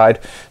back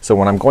side. So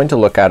when I'm going to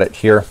look at it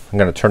here, I'm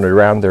going to turn it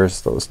around. There's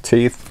those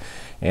teeth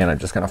and I'm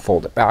just going to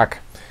fold it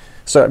back.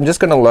 So I'm just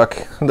going to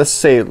look, let's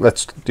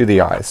do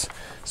the eyes.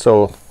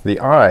 So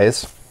the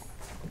eyes,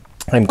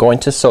 I'm going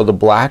to sew the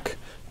black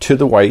to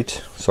the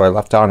white. So I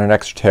left on an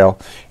extra tail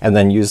and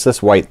then use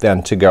this white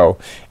then to go,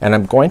 and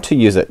I'm going to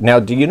use it. Now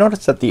do you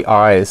notice that the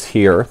eyes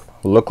here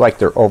look like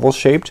they're oval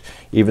shaped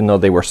even though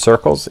they were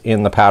circles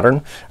in the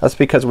pattern? That's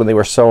because when they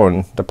were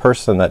sewn, the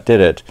person that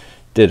did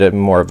it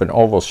more of an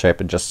oval shape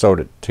and just sewed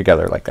it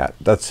together like that.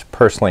 That's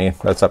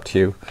up to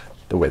you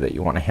the way that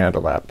you want to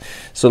handle that.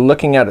 So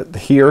looking at it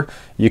here,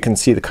 you can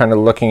see the kind of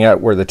looking at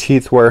where the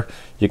teeth were,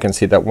 you can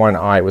see that one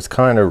eye was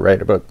kind of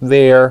right about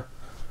there.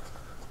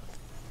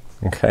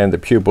 Okay, and the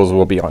pupils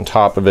will be on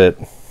top of it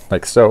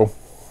like so.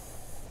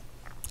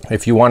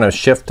 If you want to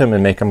shift them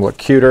and make them look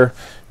cuter,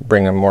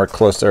 bring them more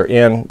closer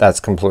in, that's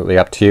completely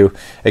up to you.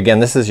 Again,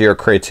 this is your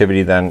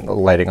creativity then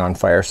lighting on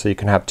fire. So you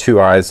can have two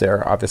eyes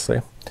there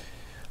obviously.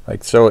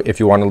 Like so.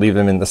 If you want to leave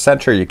them in the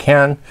center, you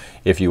can.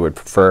 If you would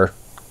prefer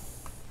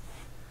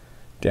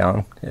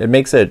down, it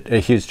makes a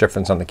huge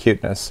difference on the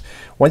cuteness.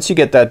 Once you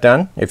get that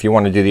done, if you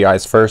want to do the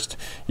eyes first,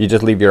 you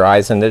just leave your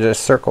eyes and they're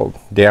just circled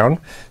down.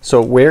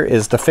 So where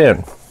is the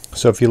fin?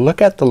 So if you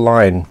look at the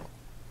line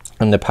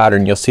in the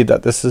pattern, you'll see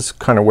that this is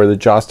kind of where the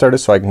jaw started.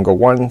 So I can go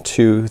 1,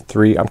 2,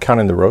 3, I'm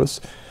counting the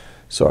rows.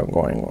 So I'm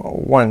going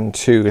 1,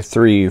 2,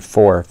 3,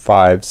 4,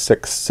 5,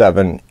 6,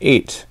 7,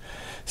 8.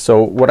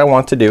 So what I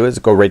want to do is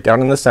go right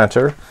down in the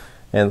center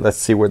and let's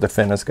see where the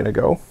fin is gonna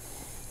go.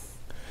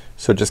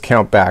 So just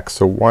count back.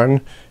 So 1,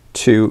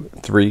 2,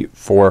 3,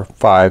 4,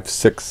 5,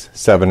 6,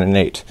 7, and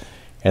 8.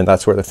 And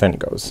that's where the fin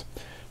goes.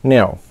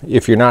 Now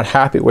if you're not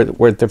happy with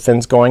where the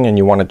fin's going and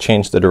you want to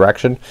change the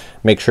direction,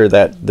 make sure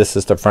that this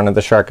is the front of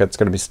the shark that's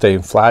going to be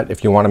staying flat.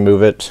 If you want to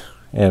move it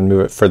and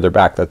move it further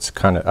back, that's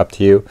kind of up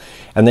to you.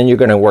 And then you're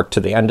going to work to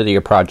the end of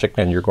your project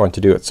and you're going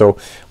to do it. So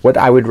what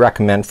I would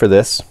recommend for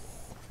this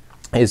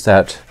is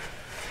that,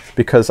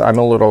 because I'm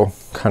a little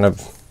kind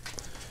of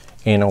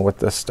anal with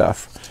this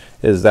stuff,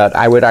 is that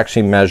I would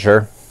actually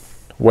measure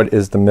what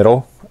is the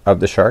middle of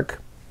the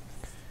shark.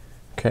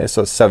 Okay,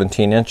 so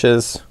 17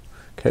 inches.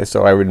 Okay,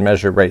 so I would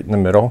measure right in the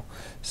middle,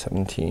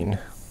 17.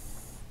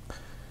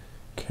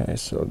 Okay,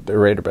 so they're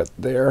right about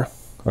there.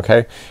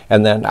 Okay,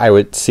 and then I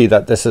would see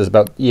that this is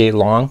about yay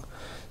long.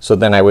 So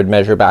then I would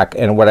measure back,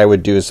 and what I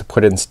would do is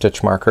put in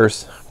stitch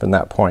markers from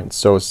that point.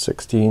 So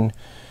 16,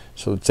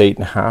 so it's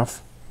 8.5.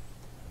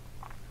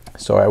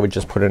 So I would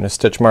just put in a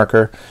stitch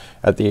marker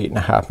at the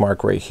 8.5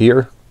 mark right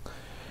here,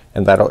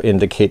 and that'll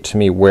indicate to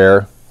me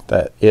where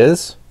that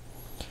is.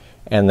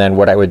 And then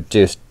what I would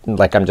do,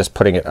 like I'm just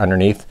putting it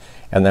underneath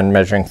and then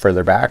measuring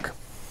further back.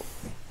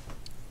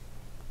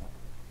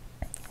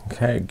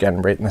 Okay,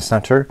 again right in the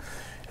center,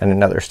 and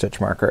another stitch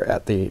marker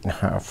at the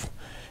 8.5.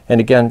 And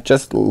again,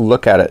 just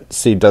look at it,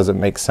 see does it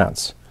make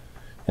sense,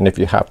 and if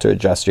you have to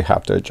adjust, you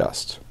have to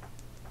adjust.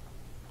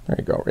 There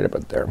you go, right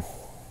about there.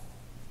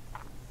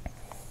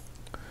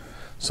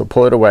 So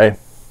pull it away.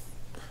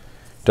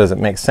 Does it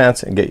make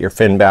sense? And get your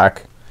fin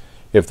back.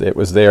 If it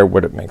was there,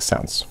 would it make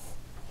sense?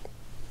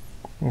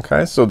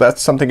 Okay, so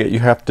that's something that you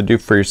have to do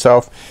for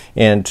yourself,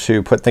 and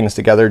to put things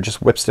together,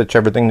 just whip stitch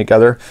everything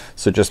together.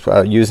 So just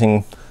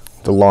using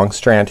the long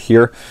strand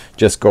here,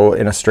 just go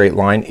in a straight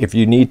line. If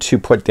you need to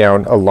put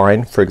down a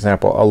line, for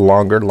example a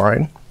longer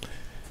line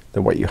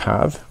than what you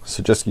have,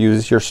 so just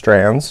use your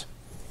strands.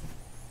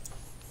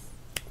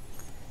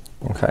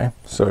 Okay,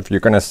 so if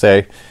you're gonna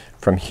say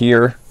from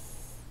here,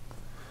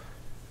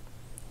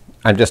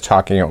 I'm just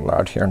talking out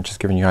loud here, I'm just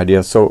giving you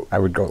ideas. So I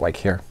would go like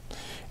here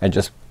and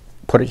just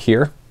put it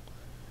here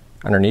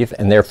underneath,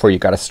 and therefore you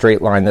got a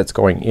straight line that's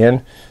going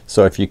in.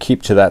 So if you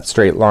keep to that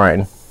straight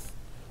line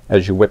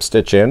as you whip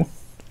stitch in,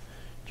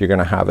 you're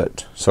gonna have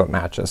it so it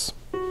matches.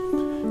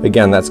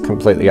 Again, that's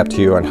completely up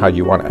to you on how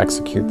you want to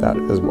execute that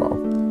as well.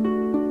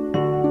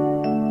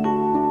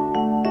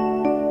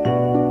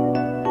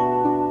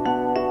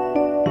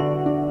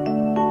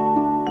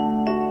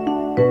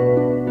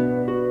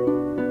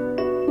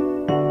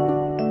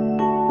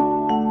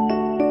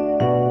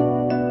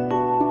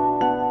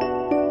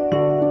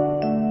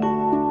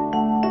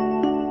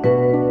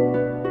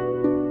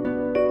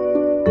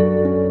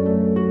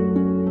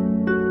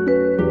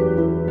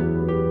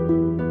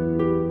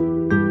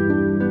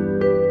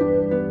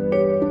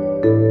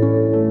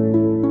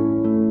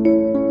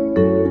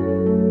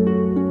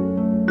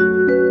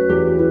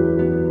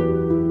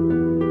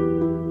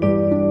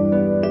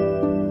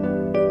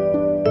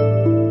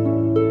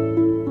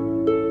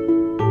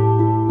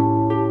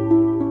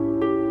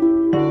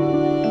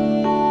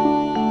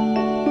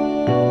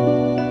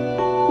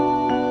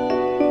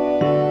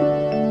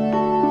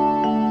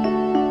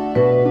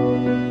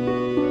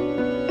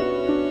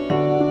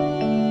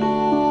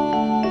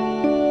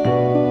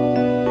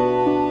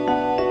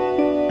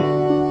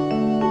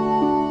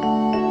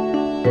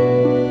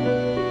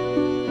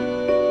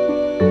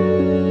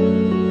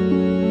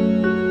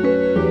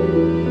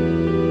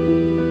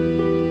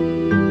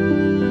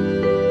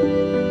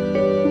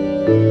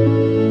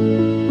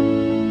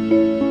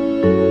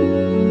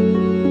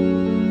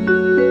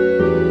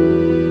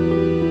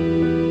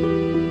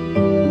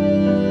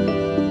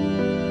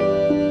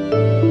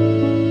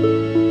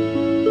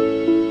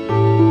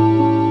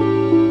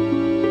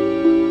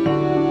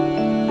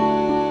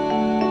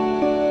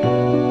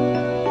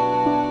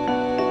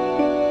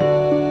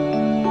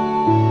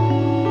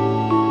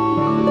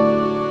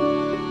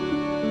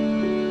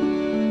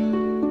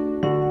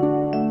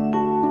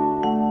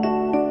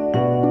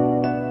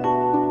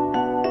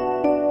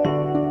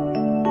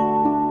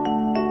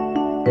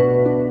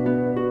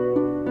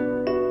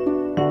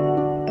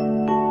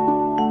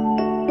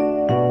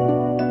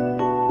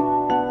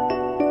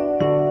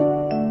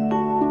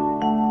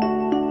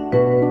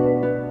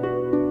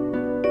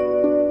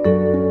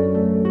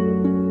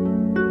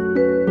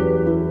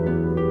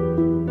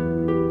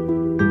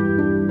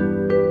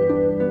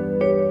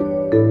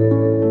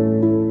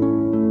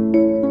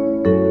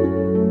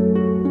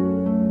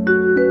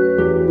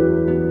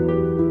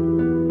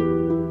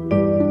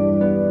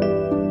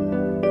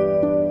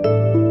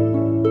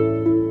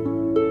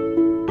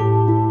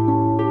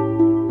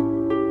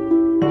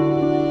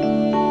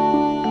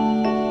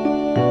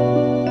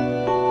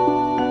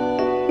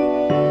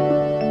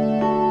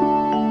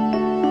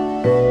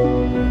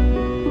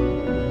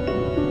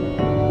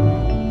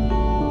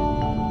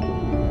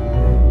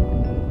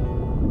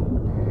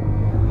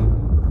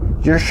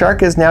 Your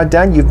shark is now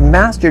done. You've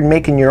mastered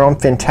making your own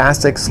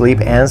Fin-Tastic sleep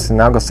and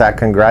snuggle sack.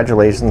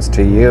 Congratulations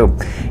to you.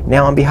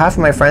 Now on behalf of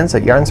my friends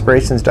at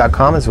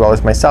yarnspirations.com as well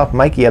as myself,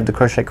 Mikey of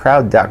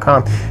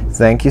thecrochetcrowd.com,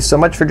 thank you so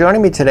much for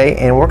joining me today,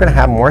 and we're going to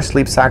have more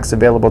sleep sacks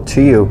available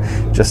to you.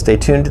 Just stay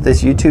tuned to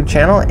this YouTube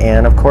channel,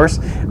 and of course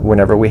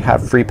whenever we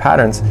have free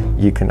patterns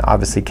you can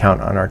obviously count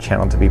on our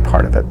channel to be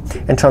part of it.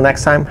 Until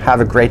next time, have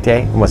a great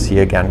day, and we'll see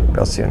you again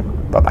real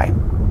soon. Bye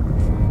bye.